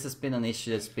has been an issue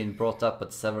that's been brought up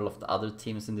at several of the other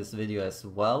teams in this video as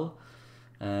well,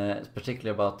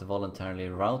 particularly about the voluntarily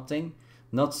routing.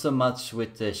 Not so much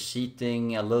with the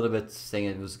cheating, a little bit saying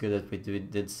it was good that we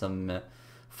did some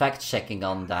fact checking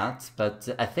on that, but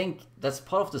I think that's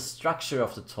part of the structure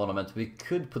of the tournament. We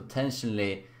could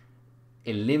potentially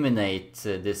eliminate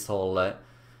this whole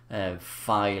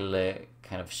file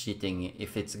kind of cheating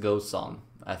if it goes on.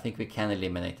 I think we can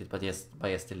eliminate it, but yes,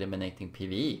 by just eliminating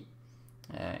PvE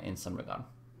in some regard.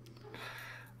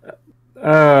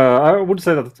 I would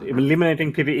say that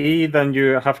eliminating PvE, then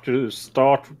you have to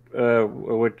start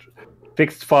with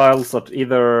fixed files at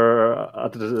either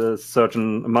at a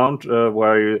certain amount,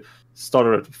 where you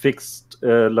start at fixed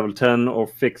level 10 or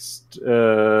fixed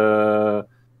level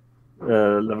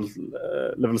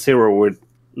 0. With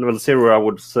level 0, I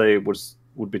would say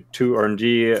would be too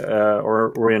RNG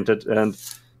or oriented, and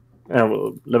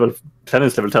level 10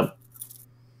 is level 10.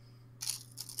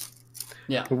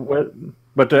 Yeah.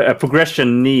 But a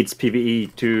progression needs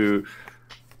PvE to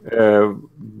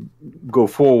go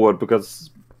forward, because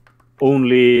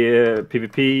only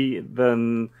PvP,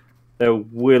 then there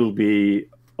will be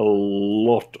a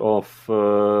lot of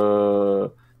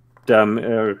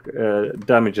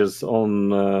damages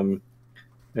on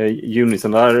units,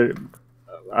 and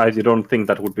I don't think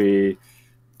that would be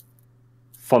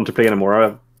fun to play anymore.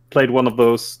 I've played one of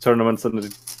those tournaments and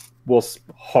it was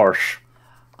harsh.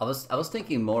 I was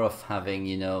thinking more of having,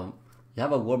 you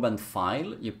have a warband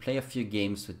file, you play a few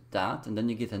games with that, and then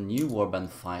you get a new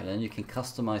warband file, and you can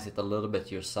customize it a little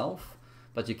bit yourself,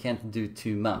 but you can't do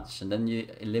too much. And then you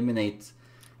eliminate,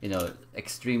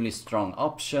 extremely strong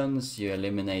options, you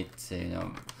eliminate,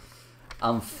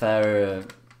 unfair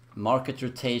market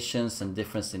rotations and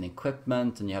difference in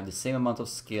equipment, and you have the same amount of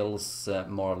skills,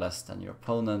 more or less, than your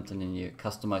opponent, and then you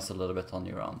customize a little bit on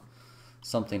your own.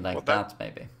 Something like that,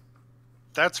 maybe.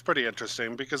 That's pretty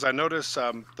interesting, because I notice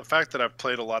the fact that I've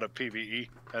played a lot of PvE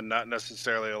and not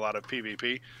necessarily a lot of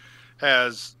PvP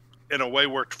has, in a way,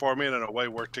 worked for me and in a way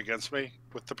worked against me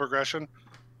with the progression.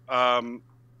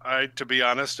 I, to be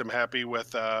honest, am happy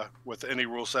with any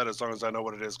rule set as long as I know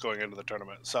what it is going into the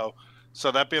tournament. So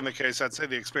that being the case, I'd say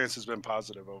the experience has been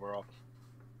positive overall.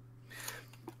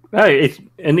 Hey, it's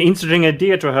an interesting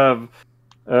idea to have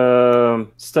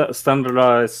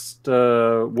standardized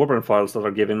warband files that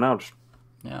are given out.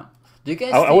 Yeah. Do you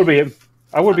guys? I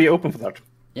would be open for that.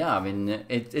 Yeah, I mean,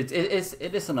 it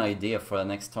is an idea for the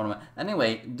next tournament.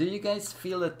 Anyway, do you guys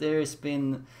feel that is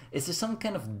there some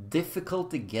kind of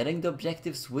difficulty getting the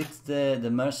objectives with the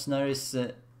mercenaries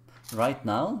right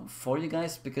now for you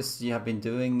guys, because you have been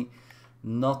doing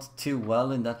not too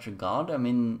well in that regard? I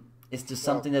mean, is there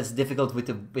something that's difficult with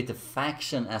the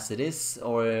faction as it is,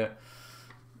 or?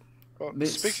 Well,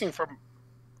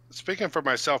 speaking for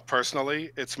myself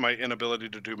personally, it's my inability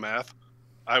to do math.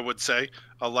 I would say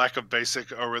a lack of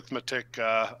basic arithmetic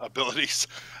abilities,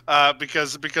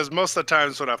 because most of the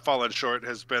times when I've fallen short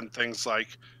has been things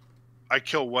like I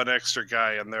kill one extra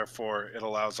guy and therefore it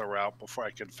allows a route before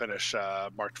I can finish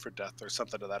marked for death or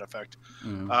something to that effect.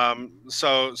 Mm-hmm.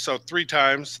 So 3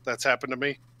 times that's happened to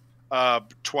me.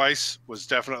 Twice was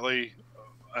definitely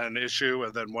an issue,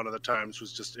 and then one of the times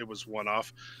was it was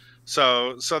one-off.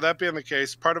 So that being the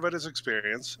case, part of it is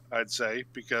experience, I'd say,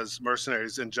 because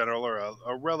mercenaries in general are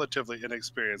a relatively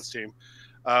inexperienced team.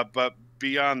 But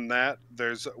beyond that,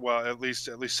 there's, well, at least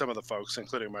some of the folks,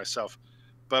 including myself.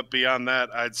 But beyond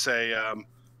that, I'd say,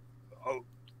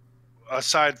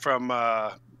 aside from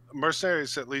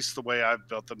mercenaries, at least the way I've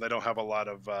built them, they don't have a lot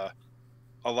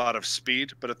of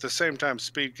speed, but at the same time,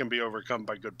 speed can be overcome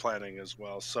by good planning as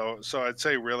well. So I'd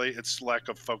say really it's lack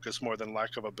of focus more than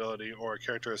lack of ability or a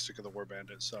characteristic of the war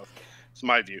bandit. So it's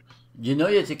my view. You know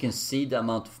that you can see the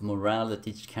amount of morale that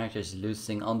each character is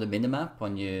losing on the minimap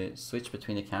when you switch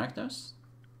between the characters?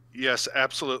 Yes,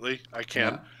 absolutely, I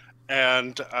can. Yeah.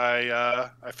 And I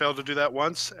failed to do that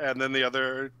once, and then the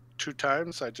other 2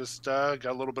 times I just got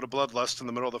a little bit of bloodlust in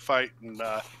the middle of the fight, and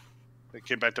it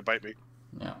came back to bite me.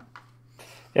 Yeah.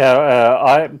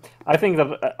 Yeah, I think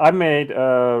that I made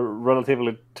a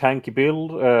relatively tanky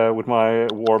build with my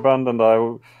warband, and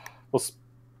I was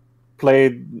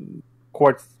played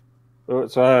quite.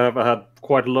 So I have had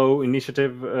quite low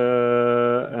initiative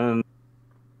and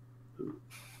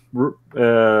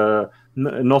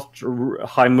not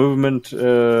high movement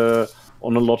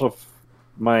on a lot of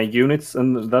my units,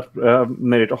 and that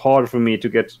made it hard for me to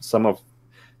get some of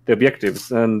the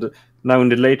objectives. And now in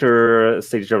the later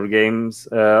stage of the games,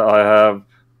 I have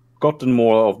gotten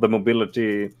more of the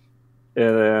mobility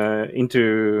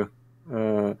into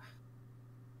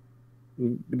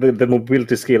the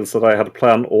mobility skills that I had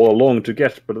planned all along to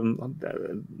get, but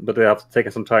they have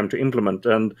taken some time to implement.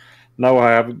 And now I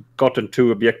have gotten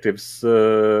 2 objectives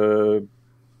 2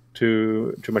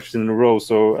 matches in a row.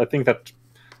 So I think that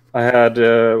I had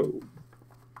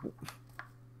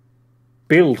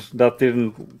build that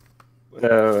didn't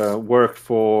work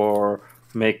for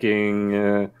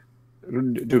making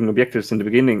doing objectives in the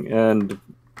beginning, and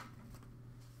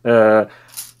I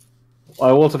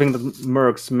also think that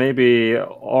mercs maybe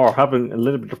are having a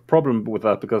little bit of problem with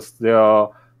that because they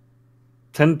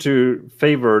tend to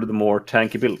favor the more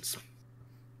tanky builds.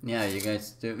 Yeah, you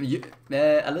guys do.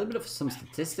 A little bit of some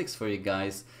statistics for you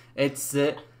guys. It's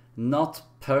not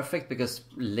perfect because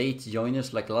late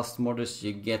joiners like Last Morders,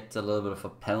 you get a little bit of a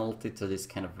penalty to this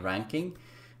kind of ranking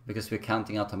because we're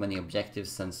counting out how many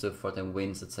objectives and so forth and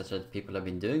wins, etc. that people have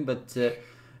been doing. But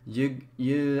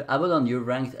Abaddon, you're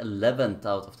ranked 11th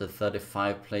out of the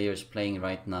 35 players playing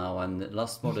right now, and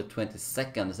Last Morder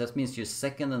 22nd. That means you're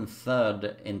second and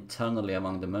third internally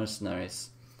among the mercenaries.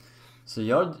 So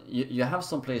you have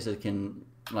some players that can,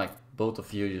 like both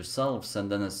of you yourselves,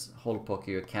 and then as Holpoker,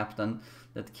 your captain,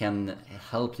 that can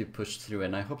help you push through,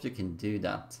 and I hope you can do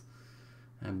that.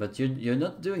 But you're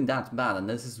not doing that bad, and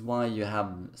this is why you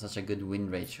have such a good win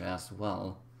ratio as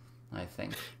well, I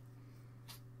think.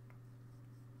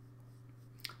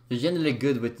 You're generally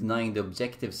good with denying the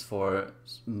objectives for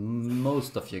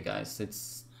most of you guys.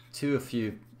 It's two of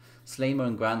you, Slamer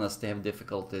and Granas, they have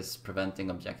difficulties preventing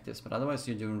objectives, but otherwise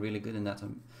you're doing really good in that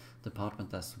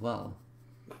department as well.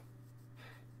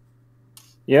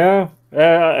 Yeah,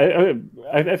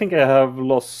 I think I have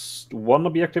lost one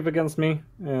objective against me.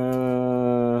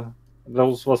 That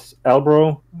was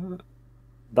Albro.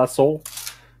 That's all.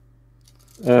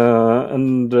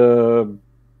 And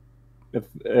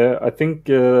I think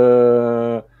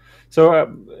so.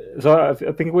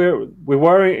 I think we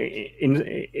were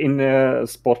in a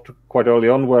spot quite early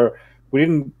on where we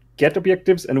didn't get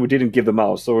objectives and we didn't give them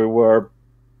out, so we were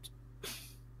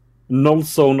null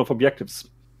zone of objectives.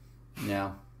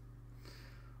 Yeah.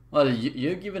 Well,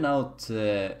 you're giving out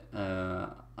a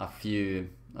few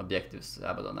objectives,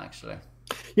 Abaddon, actually.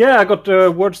 Yeah, I got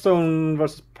Wordstone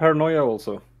versus Paranoia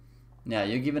also. Yeah,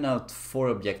 you're giving out 4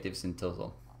 objectives in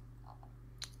total.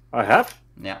 I have?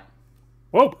 Yeah.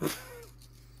 Whoa!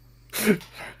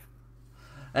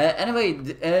 Anyway,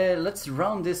 let's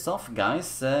round this off,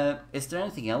 guys. Is there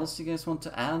anything else you guys want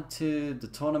to add to the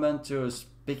tournament, or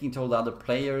speaking to all the other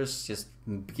players? Just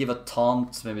give a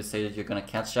taunt, maybe say that you're gonna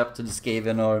catch up to the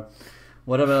Skaven, or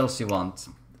whatever else you want.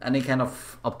 Any kind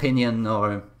of opinion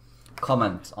or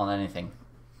comment on anything?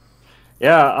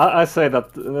 Yeah, I say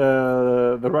that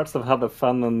the rats have had their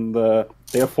fun and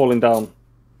they are falling down.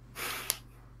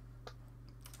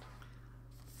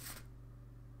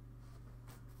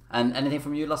 And anything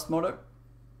from you, Last Mortar?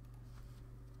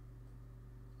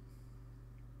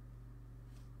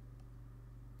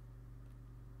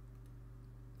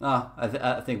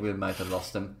 I think we might have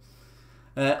lost him.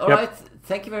 Alright,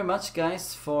 thank you very much,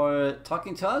 guys, for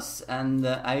talking to us, and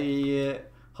I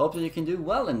hope that you can do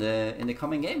well in the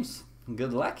coming games.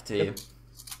 Good luck to you.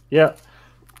 Yeah.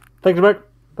 Thank you, Mark.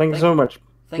 Thank you so much.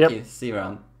 Thank you. See you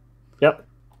around. Yep.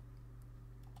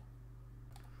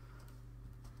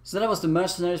 So that was the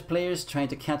Mercenaries players trying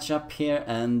to catch up here,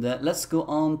 and let's go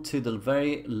on to the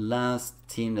very last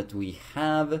team that we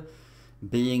have,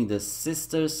 being the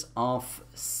Sisters of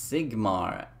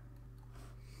Sigmar.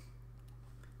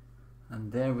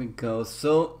 And there we go.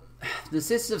 So the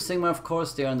Sisters of Sigmar, of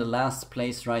course, they are in the last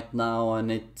place right now, and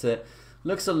it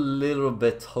looks a little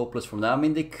bit hopeless from there. I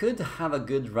mean, they could have a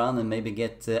good run and maybe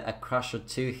get a crush or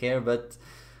two here, but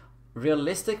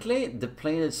realistically, the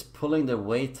player that's pulling their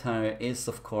weight here is,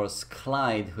 of course,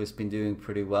 Clyde, who's been doing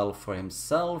pretty well for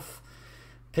himself,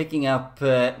 picking up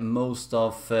most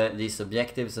of these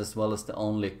objectives, as well as the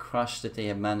only crush that they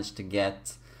have managed to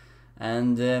get.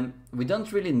 And we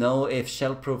don't really know if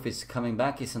Shellproof is coming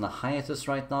back. He's on a hiatus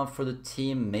right now for the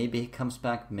team. Maybe he comes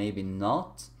back, maybe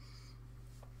not.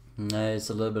 It's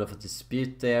a little bit of a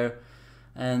dispute there.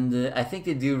 And I think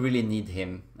they do really need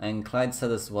him. And Clyde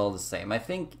said as well the same. I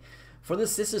think for the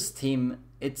Sisters team,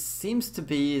 it seems to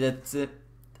be that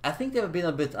I think they've been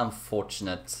a bit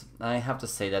unfortunate. I have to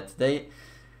say that.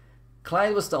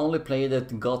 Clyde was the only player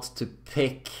that got to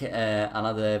pick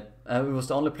another... He was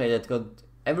the only player that got...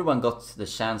 Everyone got the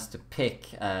chance to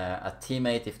pick a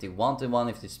teammate if they wanted one,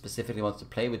 if they specifically wanted to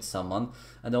play with someone.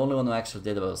 And the only one who actually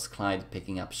did it was Clyde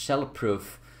picking up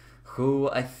Shellproof, who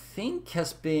I think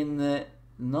has been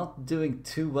not doing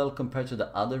too well compared to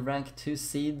the other rank 2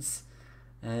 seeds.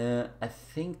 I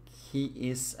think he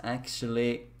is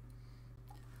actually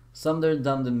somewhere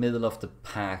down the middle of the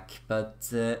pack,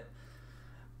 but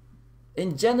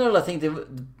in general I think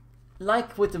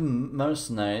like with the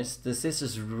Mercenaries, the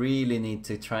Sisters really need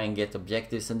to try and get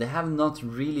objectives, and they have not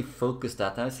really focused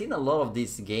that. I've seen a lot of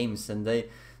these games, and they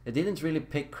they didn't really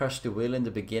pick Crush the Will in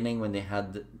the beginning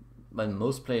when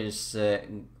most players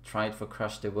tried for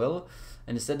Crush the Will,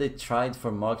 and instead they tried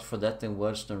for Marked for Death and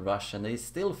Words and Rush, and they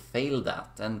still failed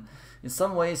that. And in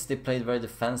some ways they played very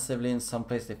defensively, in some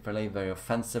places they played very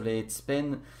offensively. It's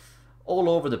been all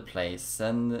over the place,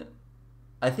 and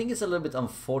I think it's a little bit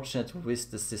unfortunate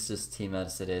with the Sisters team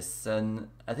as it is, and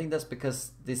I think that's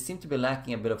because they seem to be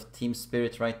lacking a bit of team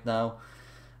spirit right now.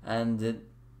 And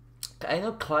I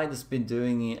know Clyde has been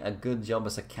doing a good job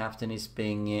as a captain. He's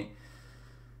being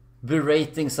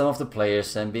berating some of the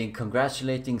players and being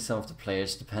congratulating some of the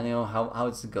players depending on how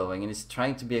it's going, and it's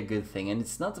trying to be a good thing. And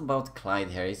it's not about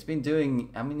Clyde here. He's been doing,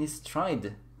 I mean, he's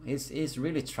tried, he's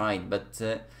really tried, but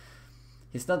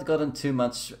he's not gotten too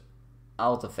much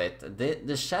out of it.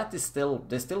 The chat is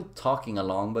they're still talking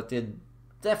along, but they're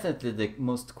definitely the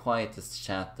most quietest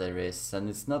chat there is, and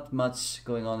it's not much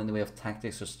going on in the way of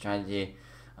tactics or strategy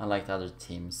unlike the other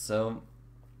teams. So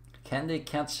can they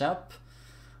catch up?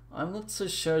 I'm not so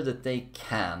sure that they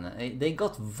can. They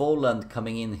got Voland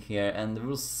coming in here, and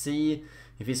we'll see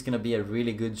if he's gonna be a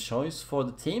really good choice for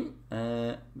the team,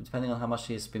 depending on how much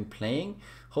he's been playing.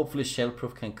 Hopefully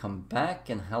Shellproof can come back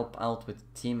and help out with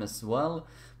the team as well.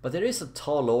 But there is a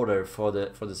tall order for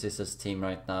the Sisters team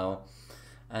right now,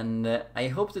 and I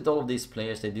hope that all of these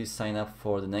players, they do sign up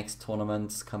for the next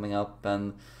tournaments coming up,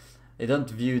 and they don't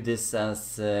view this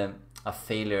as a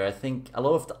failure. I think a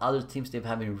lot of the other teams, they've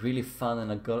having really fun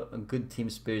and a good team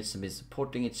spirits and been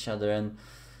supporting each other, and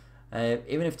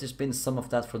even if there's been some of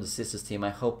that for the Sisters team,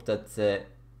 I hope that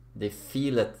they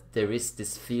feel that there is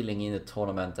this feeling in the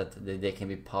tournament that they can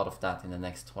be part of that in the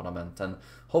next tournament, and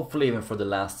hopefully even for the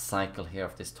last cycle here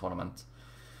of this tournament.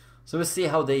 So we'll see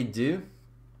how they do.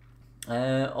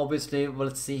 Obviously, well,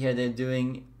 let's see here, they're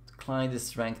doing, Clyde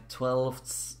is ranked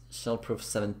 12th, Shellproof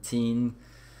 17,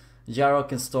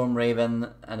 Jarok and Storm Raven,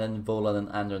 and then Volan and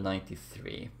Ander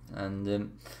 93.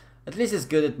 And at least it's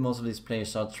good that most of these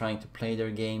players are trying to play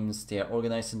their games, they are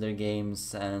organizing their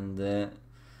games, and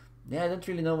yeah, I don't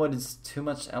really know what is too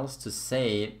much else to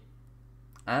say.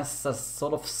 As a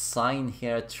sort of sign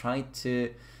here, I tried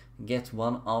to get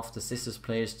one of the Sisters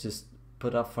players to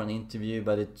put up for an interview,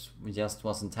 but it just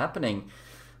wasn't happening.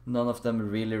 None of them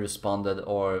really responded,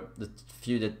 or the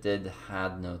few that did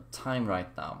had no time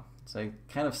right now. So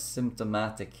kind of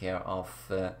symptomatic here of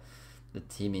the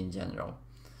team in general.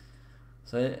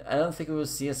 So I don't think we will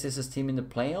see a Sisters team in the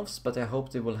playoffs, but I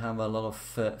hope they will have a lot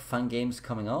of fun games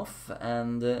coming off,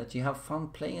 and that you have fun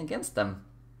playing against them.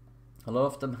 A lot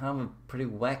of them have pretty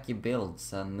wacky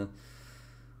builds, and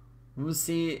we'll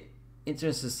see.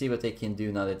 Interesting to see what they can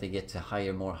do now that they get to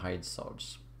hire more hired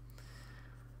swords.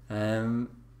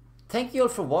 Thank you all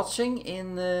for watching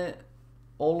in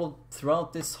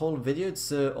throughout this whole video.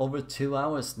 It's over 2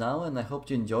 hours now, and I hope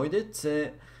you enjoyed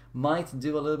it. Might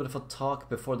do a little bit of a talk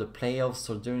before the playoffs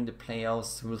or during the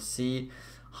playoffs. We'll see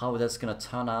how that's gonna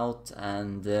turn out,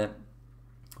 and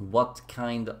what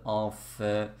kind of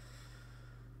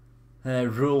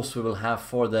rules we will have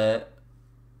for the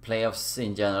playoffs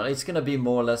in general. It's gonna be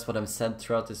more or less what I've said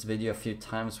throughout this video a few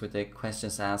times with the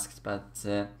questions asked, but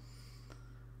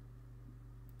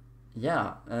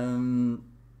yeah, I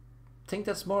think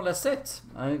that's more or less it.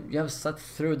 You have sat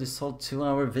through this whole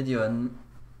 2-hour video, and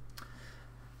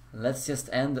let's just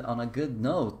end on a good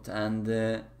note.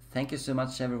 And thank you so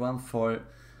much everyone for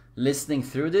listening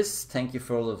through this. Thank you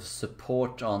for all of the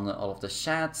support on all of the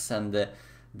chats, and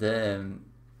the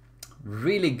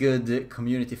really good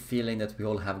community feeling that we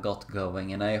all have got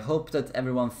going. And I hope that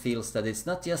everyone feels that it's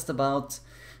not just about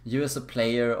you as a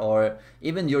player or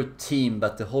even your team,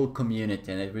 but the whole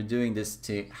community, and that we're doing this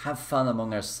to have fun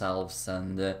among ourselves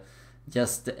and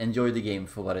just enjoy the game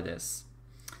for what it is,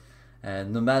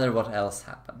 no matter what else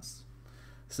happens.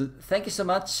 So thank you so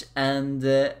much, and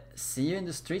see you in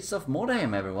the streets of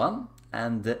Mordheim, everyone,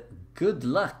 and good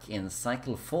luck in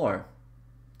cycle 4.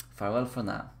 Farewell for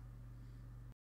now.